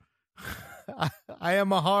for. I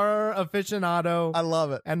am a horror aficionado. I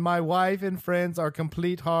love it. And my wife and friends are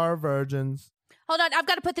complete horror virgins. Hold on, I've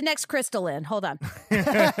got to put the next crystal in. Hold on. Oh,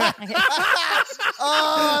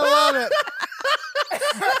 I love it.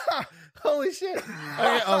 Holy shit.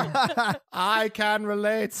 Okay, I can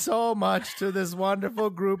relate so much to this wonderful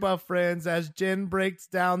group of friends as Jen breaks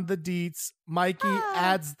down the deets, Mikey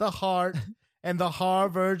adds the heart, and the horror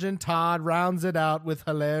virgin Todd rounds it out with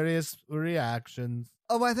hilarious reactions.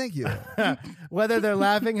 Oh, why, thank you. Whether they're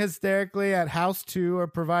laughing hysterically at House 2 or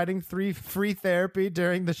providing free therapy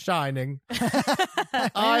during The Shining,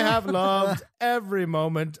 I have loved every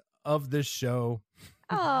moment of this show.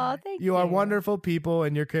 Oh, thank you. You are wonderful people,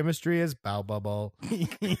 and your chemistry is palpable.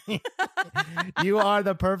 You are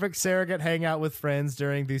the perfect surrogate hangout with friends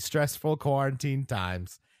during these stressful quarantine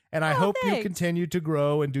times. And I hope you continue to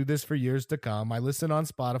grow and do this for years to come. I listen on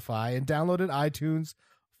Spotify and downloaded iTunes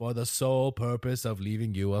for the sole purpose of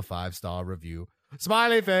leaving you a 5-star review.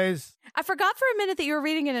 Smiley face. I forgot for a minute that you were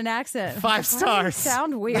reading in an accent. 5 stars.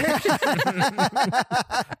 Sound weird.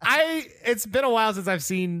 It's been a while since I've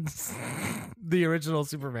seen the original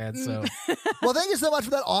Superman, so. Well, thank you so much for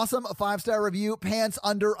that awesome 5-star review. Pants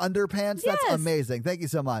under underpants. That's amazing. Thank you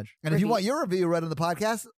so much. And if you want your review read on the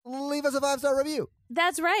podcast, leave us a 5-star review.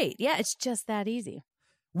 That's right. Yeah, it's just that easy.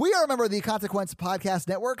 We are a member of the Consequence Podcast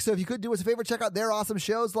Network, so if you could do us a favor, check out their awesome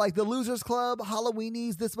shows like The Losers Club,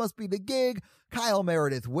 Halloweenies, This Must Be the Gig, Kyle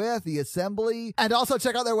Meredith with The Assembly, and also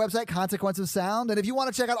check out their website, Consequence of Sound. And if you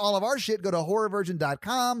want to check out all of our shit, go to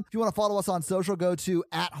horrorvirgin.com. If you want to follow us on social, go to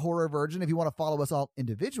 @horrorvirgin. If you want to follow us all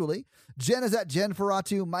individually, Jen is at Jen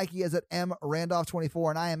Ferratu, Mikey is at M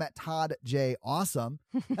Randolph24, and I am at Todd J Awesome.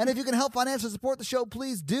 And if you can help financially support the show,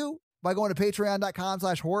 please do, by going to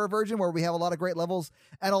patreon.com/horrorvirgin, where we have a lot of great levels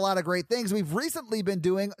and a lot of great things. We've recently been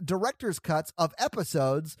doing director's cuts of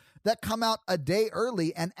episodes that come out a day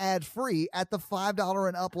early and ad-free at the $5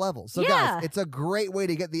 and up level. So guys, it's a great way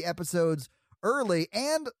to get the episodes early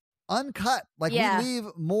and uncut. Like, we leave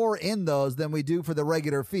more in those than we do for the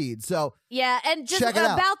regular feed. So and just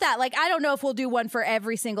about that, like, I don't know if we'll do one for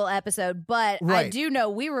every single episode, but I do know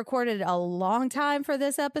we recorded a long time for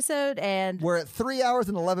this episode, and we're at 3 hours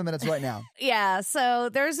and 11 minutes right now. So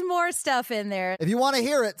there's more stuff in there. If you want to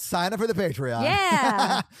hear it, sign up for the Patreon.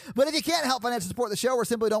 Yeah. But if you can't help financially support the show or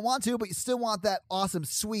simply don't want to, but you still want that awesome,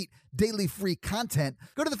 sweet, daily free content,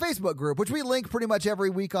 go to the Facebook group, which we link pretty much every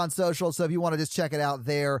week on social. So if you want to just check it out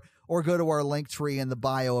there, or go to our link tree in the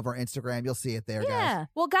bio of our Instagram, you'll see it there, guys.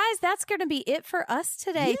 Well, guys, that's going to be it for us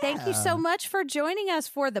today. Thank you so much for joining us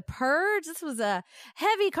for The Purge. This was a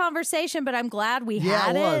heavy conversation, but I'm glad we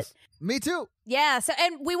had it. Yeah, it was. Me too. Yeah. So,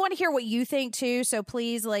 and we want to hear what you think too. So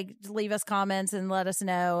please, like, leave us comments and let us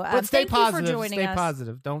know. But stay positive. Thank you for joining us. Stay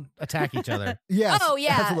positive. Don't attack each other. Yes. Oh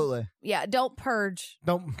yeah. Absolutely. Yeah. Don't purge.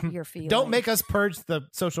 Your feelings. Don't make us purge the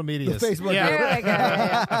social media. The Facebook. Yeah. There we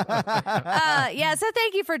go. So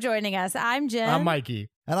thank you for joining us. I'm Jen. I'm Mikey.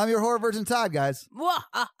 And I'm your horror virgin Todd, guys.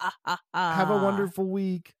 Have a wonderful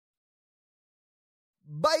week.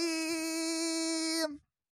 Bye.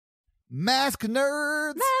 Mask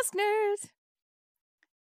nerds. Mask nerds.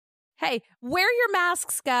 Hey, wear your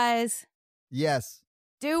masks, guys. Yes.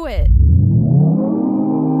 Do it.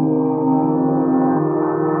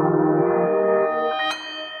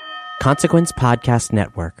 Consequence Podcast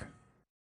Network.